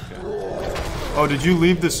 Okay. Oh, did you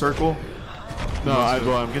leave the circle? No,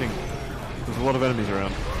 I'm getting... There's a lot of enemies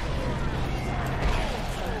around.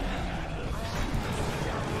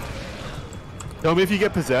 Tell me if you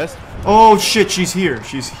get possessed. Oh shit, she's here.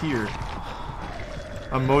 She's here.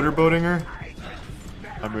 I'm motorboating her.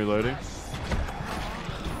 I'm reloading.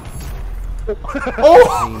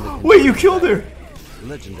 Oh! Wait, you killed her!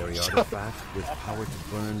 Legendary artifact with power to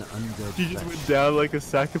burn undead. She just went down like a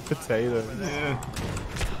sack of potatoes. Yeah.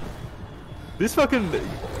 This fucking...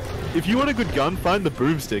 If you want a good gun, find the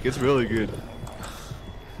boomstick. It's really good.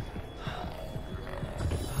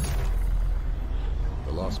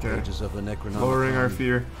 The lost pages of the Necronomicon Lowering our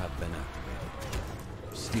fear. have been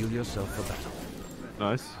activated. Steel yourself for battle.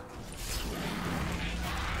 Nice.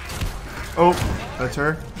 Oh, that's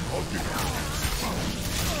her.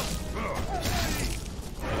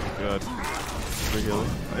 God. We're healing.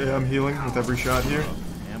 Yeah, I'm healing with every shot here.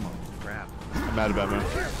 Ammo. Crap. I'm mad about me.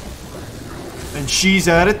 And she's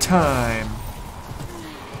out of time.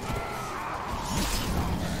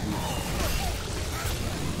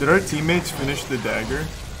 Did our teammates finish the dagger?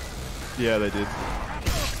 Yeah, they did.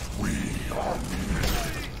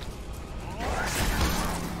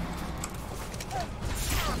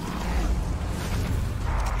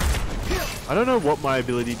 I don't know what my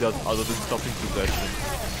ability does other than stopping possession.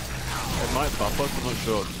 It might buff us, I'm not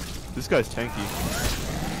sure. This guy's tanky.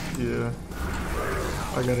 Yeah.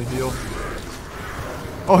 I gotta heal.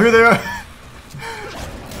 Oh, here they are!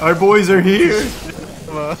 Our boys are here!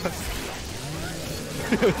 I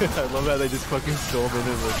love how they just fucking storm in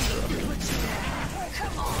and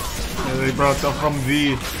Yeah, they brought the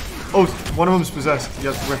Humvee. Oh, one of them's possessed.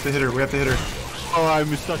 Yes, we have to hit her. We have to hit her. Oh,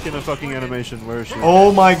 I'm stuck in a fucking animation. Where is she?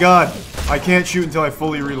 Oh my god! I can't shoot until I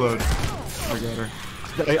fully reload. I got her.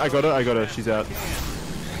 I got her. She's out.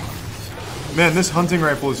 Man, this hunting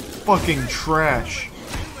rifle is fucking trash.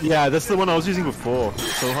 Yeah, that's the one I was using before.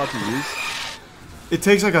 It's so hard to use. It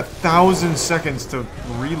takes like 1,000 seconds to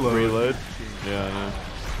reload. Yeah, I know.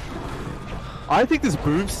 I think this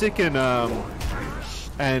boomstick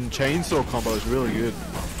and chainsaw combo is really good.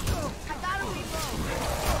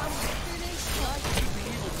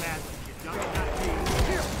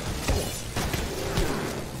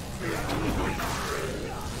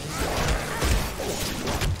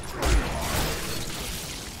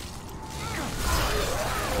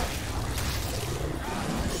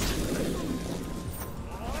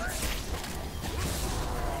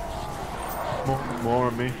 More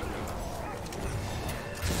on me.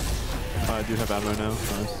 I do have ammo now.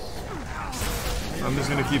 Nice. I'm just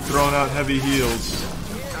gonna keep throwing out heavy heals.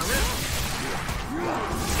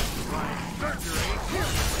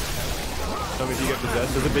 Tell me if you get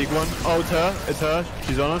possessed. There's a big one. Oh, it's her. It's her.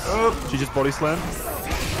 She's on us. Oh. She just body slammed.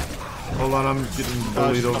 Hold on, I'm getting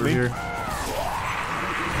bullied over here.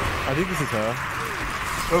 I think this is her.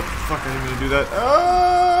 Oh, fuck, I didn't mean to do that.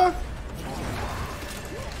 Ah!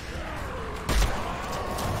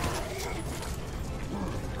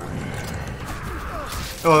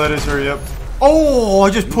 Oh, that is her, yep. Oh,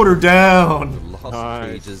 I just put her down. The lost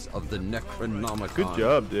pages of the Necronomicon. Good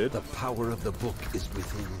job, dude. The power of the book is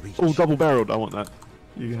within reach. Oh, double barreled. I want that.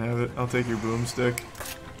 You can have it. I'll take your boomstick.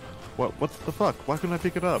 What the fuck? Why couldn't I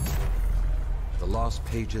pick it up? The lost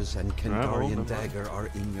pages and Kandarian dagger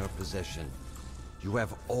are in your possession. You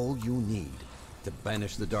have all you need to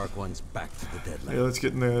banish the Dark Ones back to the Deadlands. Yeah, let's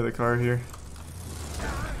get in the car here.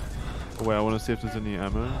 Oh, wait, I want to see if there's any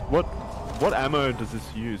ammo. What ammo does this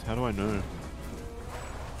use? How do I know?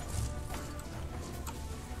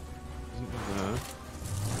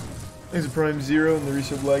 There's a Prime Zero and the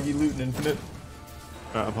resub laggy loot and infinite.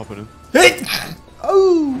 Alright, I'm hopping in. Hey!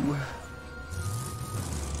 Oh!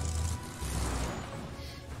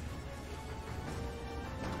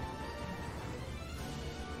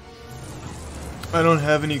 I don't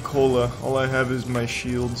have any cola. All I have is my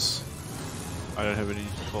shields. I don't have any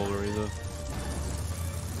cola either.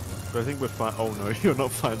 But I think we're fine. Oh no, you're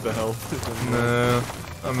not fine for health. Nah,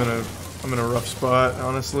 I'm in a rough spot,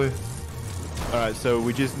 honestly. Alright, so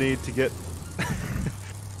we just need to get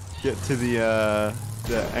to the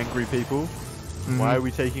angry people. Mm-hmm. Why are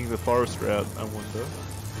we taking the forest route, I wonder?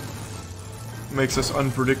 Makes us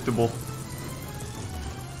unpredictable.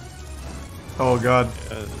 Oh god.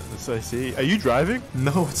 So I see. Are you driving?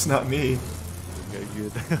 No, it's not me. Okay,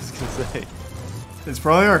 good. I was gonna say. It's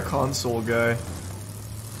probably our console guy.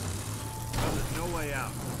 There's no way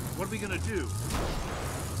out. What are we gonna do?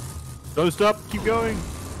 Don't stop. Keep going.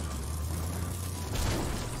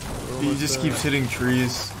 He just keeps hitting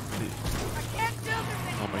trees.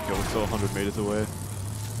 Oh my god, we're still 100 meters away.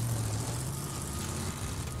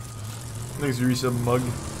 There's a resub mug.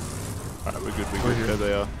 Alright, we're good, we're good. There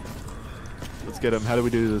they are. Let's get him. How do we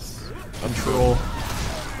do this? Control.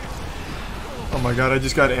 Oh my god, I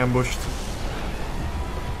just got ambushed.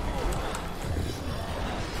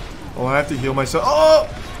 Oh, I have to heal myself. Oh!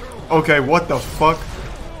 Okay, what the fuck?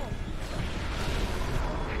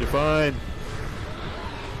 You're fine.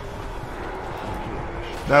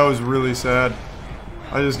 That was really sad.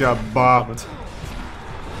 I just got bopped.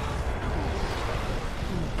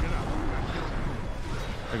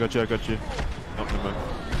 I got you, I got you. Oh, never mind.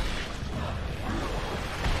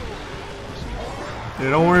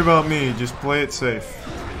 Yeah, don't worry about me. Just play it safe.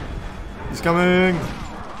 He's coming.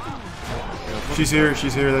 She's here.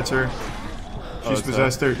 She's here. That's her. She's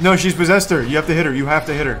possessed her. No, she's possessed her. You have to hit her. You have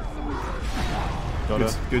to hit her.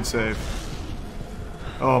 Good save.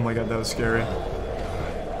 Oh my god, that was scary.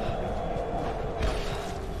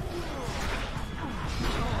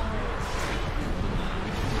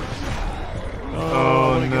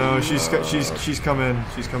 Oh no, she's come in.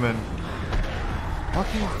 She's come in.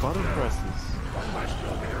 Fucking button presses.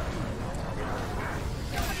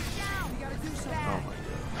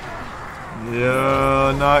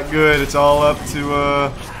 Yeah, not good. It's all up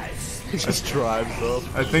to He just drives up.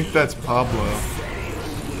 I think that's Pablo.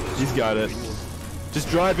 He's got it. Just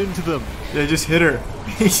drive into them. Yeah, just hit her.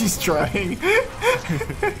 She's trying.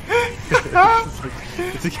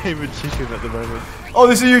 It's a game of chicken at the moment. Oh,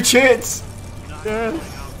 this is your chance.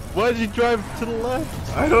 Yes. Why did he drive to the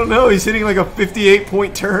left? I don't know. He's hitting like a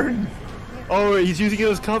 58-point turn. Oh, he's using it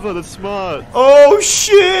as cover. That's smart. Oh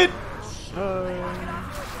shit!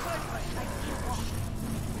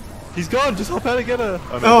 He's gone. Just hop out and get her.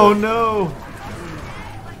 Oh no!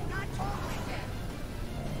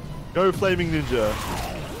 Go, flaming ninja.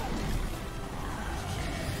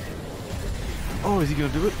 Oh, is he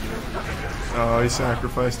gonna do it? Oh, he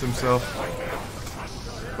sacrificed himself.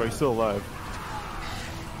 But he's still alive.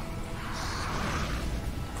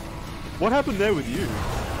 What happened there with you?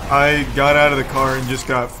 I got out of the car and just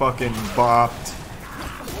got fucking bopped.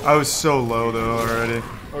 I was so low though already.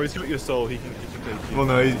 Oh, he's got your soul. He can take you. Well,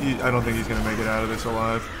 no, I don't think he's gonna make it out of this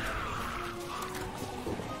alive.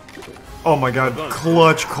 Oh my god,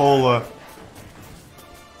 clutch cola.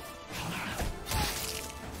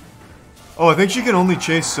 Oh, I think she can only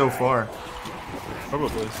chase so far.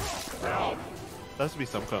 Probably. There has to be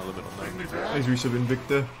some kind of limit on that. Is Resub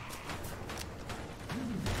Invicta?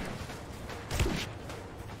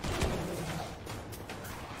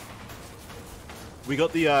 We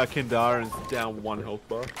got the Kendarans down 1 health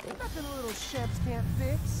bar. Nothing little chefs can't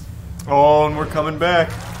fix. Oh, and we're coming back.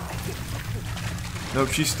 Nope,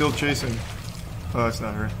 she's still chasing. Oh, it's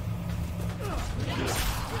not her.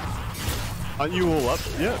 Aren't you all up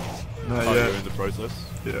yet? Not yet. yet. You're in the process.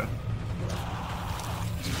 Yeah.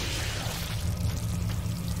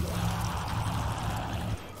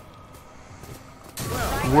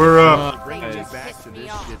 We're up. Bring me back to this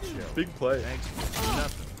shit show. Big play. Thanks for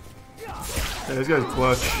nothing. Yeah, this guy's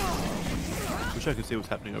clutch. Wish I could see what's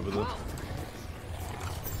happening over there.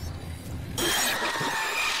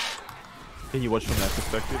 Can you watch from that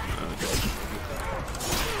perspective?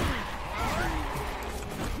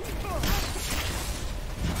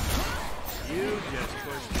 You just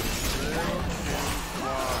pushed me little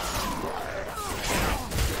too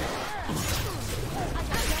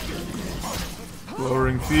far.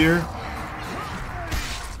 Lowering fear.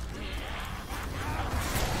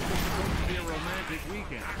 Be a romantic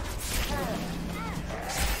weekend.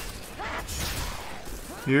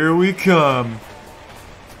 Here we come.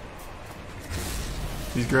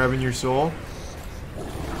 He's grabbing your soul.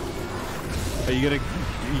 Are you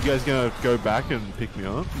guys gonna go back and pick me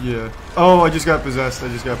up? Yeah. Oh, I just got possessed. I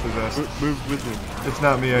just got possessed. Move with him. It's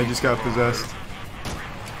not me. I just got possessed.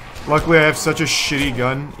 Luckily, I have such a shitty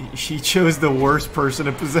gun. He chose the worst person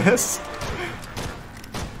to possess.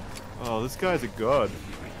 Oh, this guy's a god.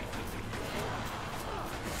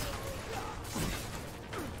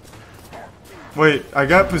 Wait, I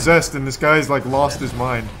got possessed and this guy's like lost his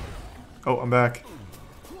mind. Oh, I'm back.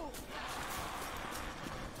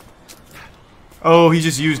 Oh, he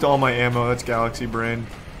just used all my ammo. That's Galaxy Brain.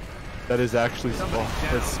 That is actually small.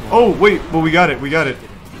 That's small. Oh, wait, well we got it. We got it.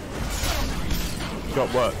 Got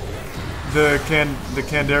what? The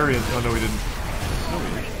Kandarian. Oh no, we didn't.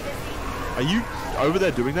 Are you over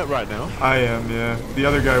there doing that right now? I am, yeah. The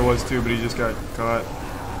other guy was too, but he just got caught.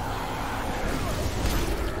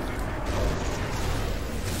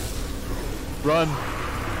 Run.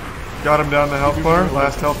 Got him down the health bar.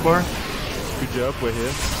 Last health bar. Good job. We're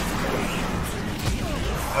here.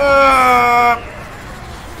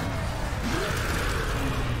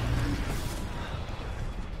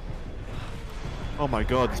 Oh my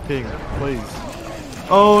god, it's ping. Please.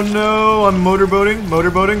 Oh no, I'm motorboating.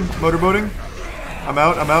 I'm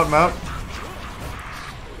out.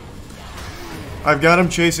 I've got him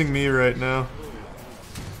chasing me right now.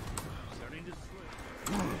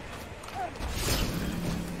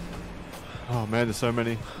 Oh man, there's so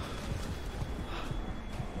many.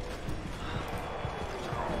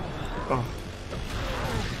 Oh.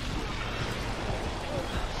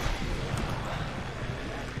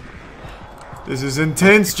 This is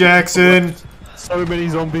intense, Jackson! So many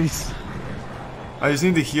zombies. I just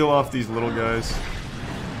need to heal off these little guys.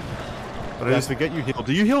 But I just forget you heal.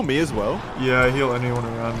 Do you heal me as well? Yeah, I heal anyone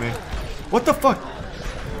around me. What the fuck?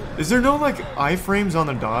 Is there no, like, iframes on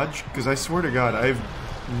the dodge? Because I swear to God, I've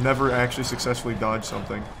never actually successfully dodged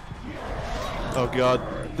something. Oh god,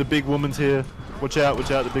 the big woman's here. Watch out,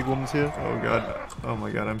 the big woman's here. Oh god. Oh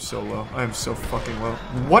my god, I'm so low. I am so fucking low.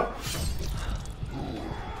 What?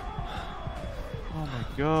 Oh my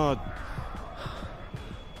god.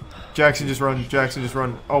 Jackson, just run. Jackson, just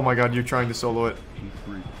run. Oh my god, you're trying to solo it.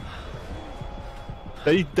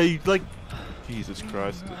 They like... Jesus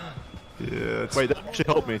Christ. Yeah, it's... Wait, that actually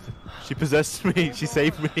helped me. She possessed me. She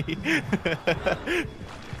saved me.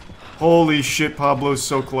 Holy shit, Pablo's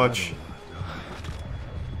so clutch.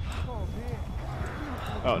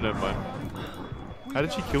 Oh, never mind. How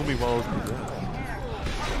did she kill me while I was possessed?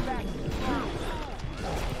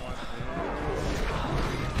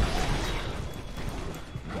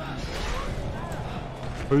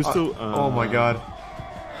 Who's still... oh my god.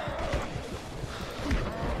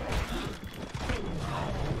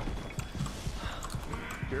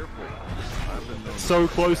 So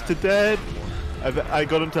close to dead. I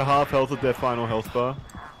got them to half health of their final health bar.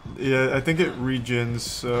 Yeah, I think it regens,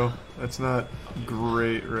 so that's not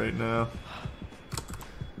great right now.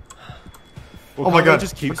 Well, oh my god,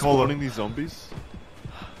 just keep Nicola. spawning these zombies?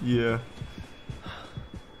 Yeah.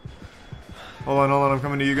 Hold on, I'm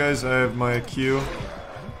coming to you guys. I have my Q.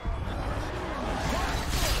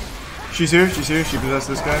 She's here. She's here. She possessed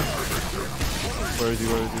this guy. Where is he?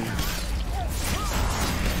 Where is he?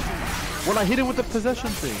 When I hit him with the possession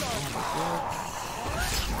thing.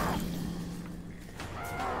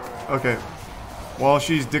 Okay. While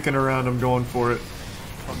she's dicking around, I'm going for it.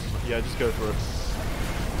 Yeah, just go for it.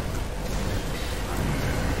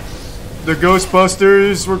 The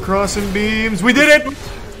Ghostbusters were crossing beams. We did it!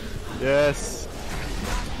 Yes.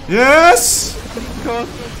 Yes!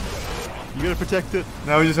 You gotta protect it.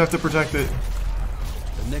 Now we just have to protect it.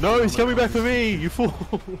 No, he's coming back for me, you fool!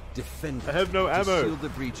 Defend. I have no ammo. Seal the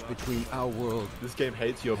breach between our world. This game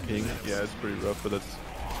hates your ping. Yeah, it's pretty rough, but that's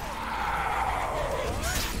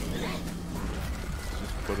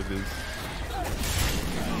just what it is.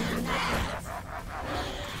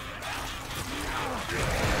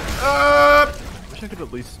 Wish I could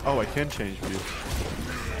at least. Oh, I can change view.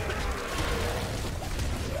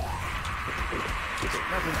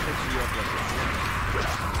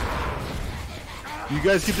 You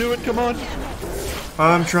guys can do it. Come on.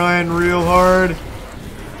 I'm trying real hard.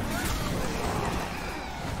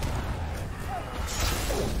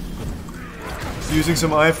 Using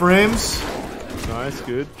some iframes. Nice,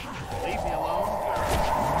 good. Leave me alone.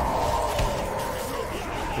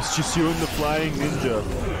 It's just you and the flying ninja.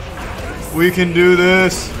 We can do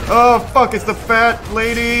this. Oh fuck! It's the fat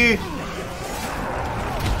lady.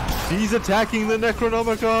 She's attacking the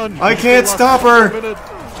Necronomicon. I can't stop her.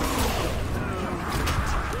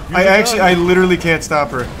 I literally can't stop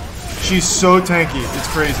her. She's so tanky. It's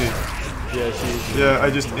crazy. Yeah, she is. Yeah, I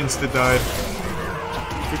just insta died.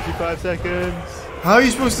 55 seconds. How are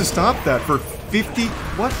you supposed to stop that for 50?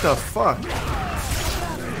 What the fuck?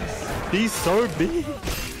 He's so big.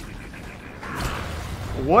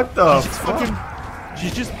 What the fuck?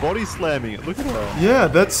 She's just body slamming it. Look at her. Yeah,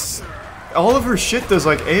 that's... All of her shit does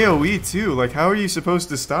like AoE too. Like, how are you supposed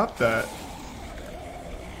to stop that?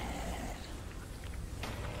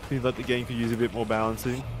 Seems like the game could use a bit more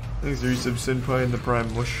balancing. Thanks, Resub Senpai and the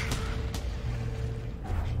Prime Mush.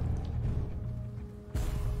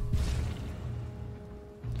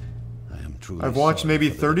 I've watched maybe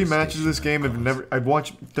 30 matches of this game. I've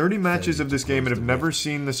watched 30 matches of this game and have never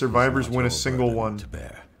seen the survivors win a single one.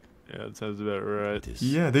 Yeah, that sounds about right.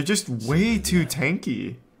 Yeah, they're just way too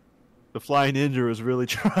tanky. The Flying Ninja was really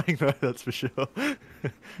trying though, that's for sure.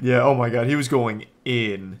 Yeah, oh my god, he was going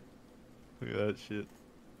in. Look at that shit.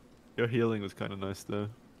 Your healing was kind of nice though.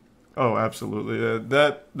 Oh, absolutely.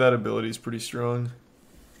 That ability is pretty strong.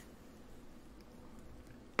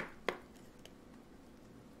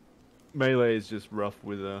 Melee is just rough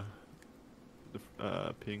with the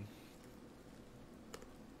ping.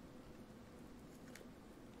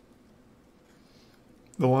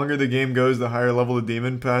 The longer the game goes, the higher level the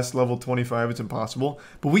demon. Past level 25, it's impossible.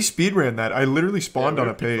 But we speedran that. I literally spawned on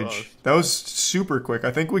a page. That was super quick.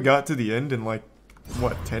 I think we got to the end in like,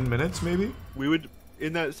 what, 10 minutes maybe? We would,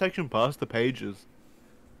 in that section past the pages,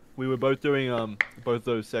 we were both doing both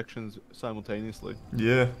those sections simultaneously.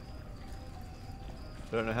 Yeah.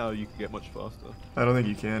 I don't know how you can get much faster. I don't think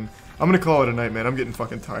you can. I'm gonna call it a night, man. I'm getting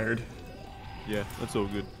fucking tired. Yeah, that's all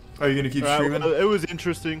good. Are you gonna keep streaming? Well, it was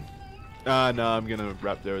interesting. No, I'm gonna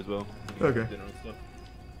wrap there as well. Okay.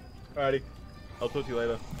 Alrighty. I'll talk to you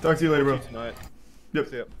later. Talk to you later, bro. Tonight. Yep.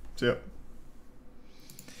 See ya. See ya.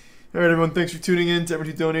 Alright, everyone. Thanks for tuning in. To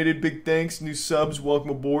everyone who donated, big thanks. New subs, welcome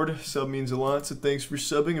aboard. Sub means a lot, so thanks for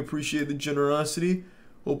subbing. Appreciate the generosity.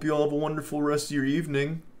 Hope you all have a wonderful rest of your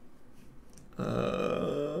evening.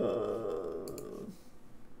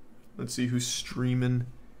 Let's see who's streaming.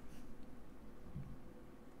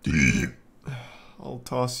 I'll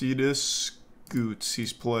toss you to Scoots.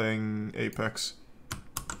 He's playing Apex.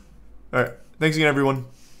 Alright. Thanks again, everyone.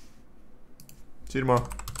 See you tomorrow.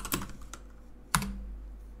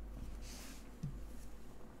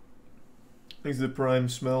 Thanks to the Prime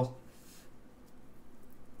Smell.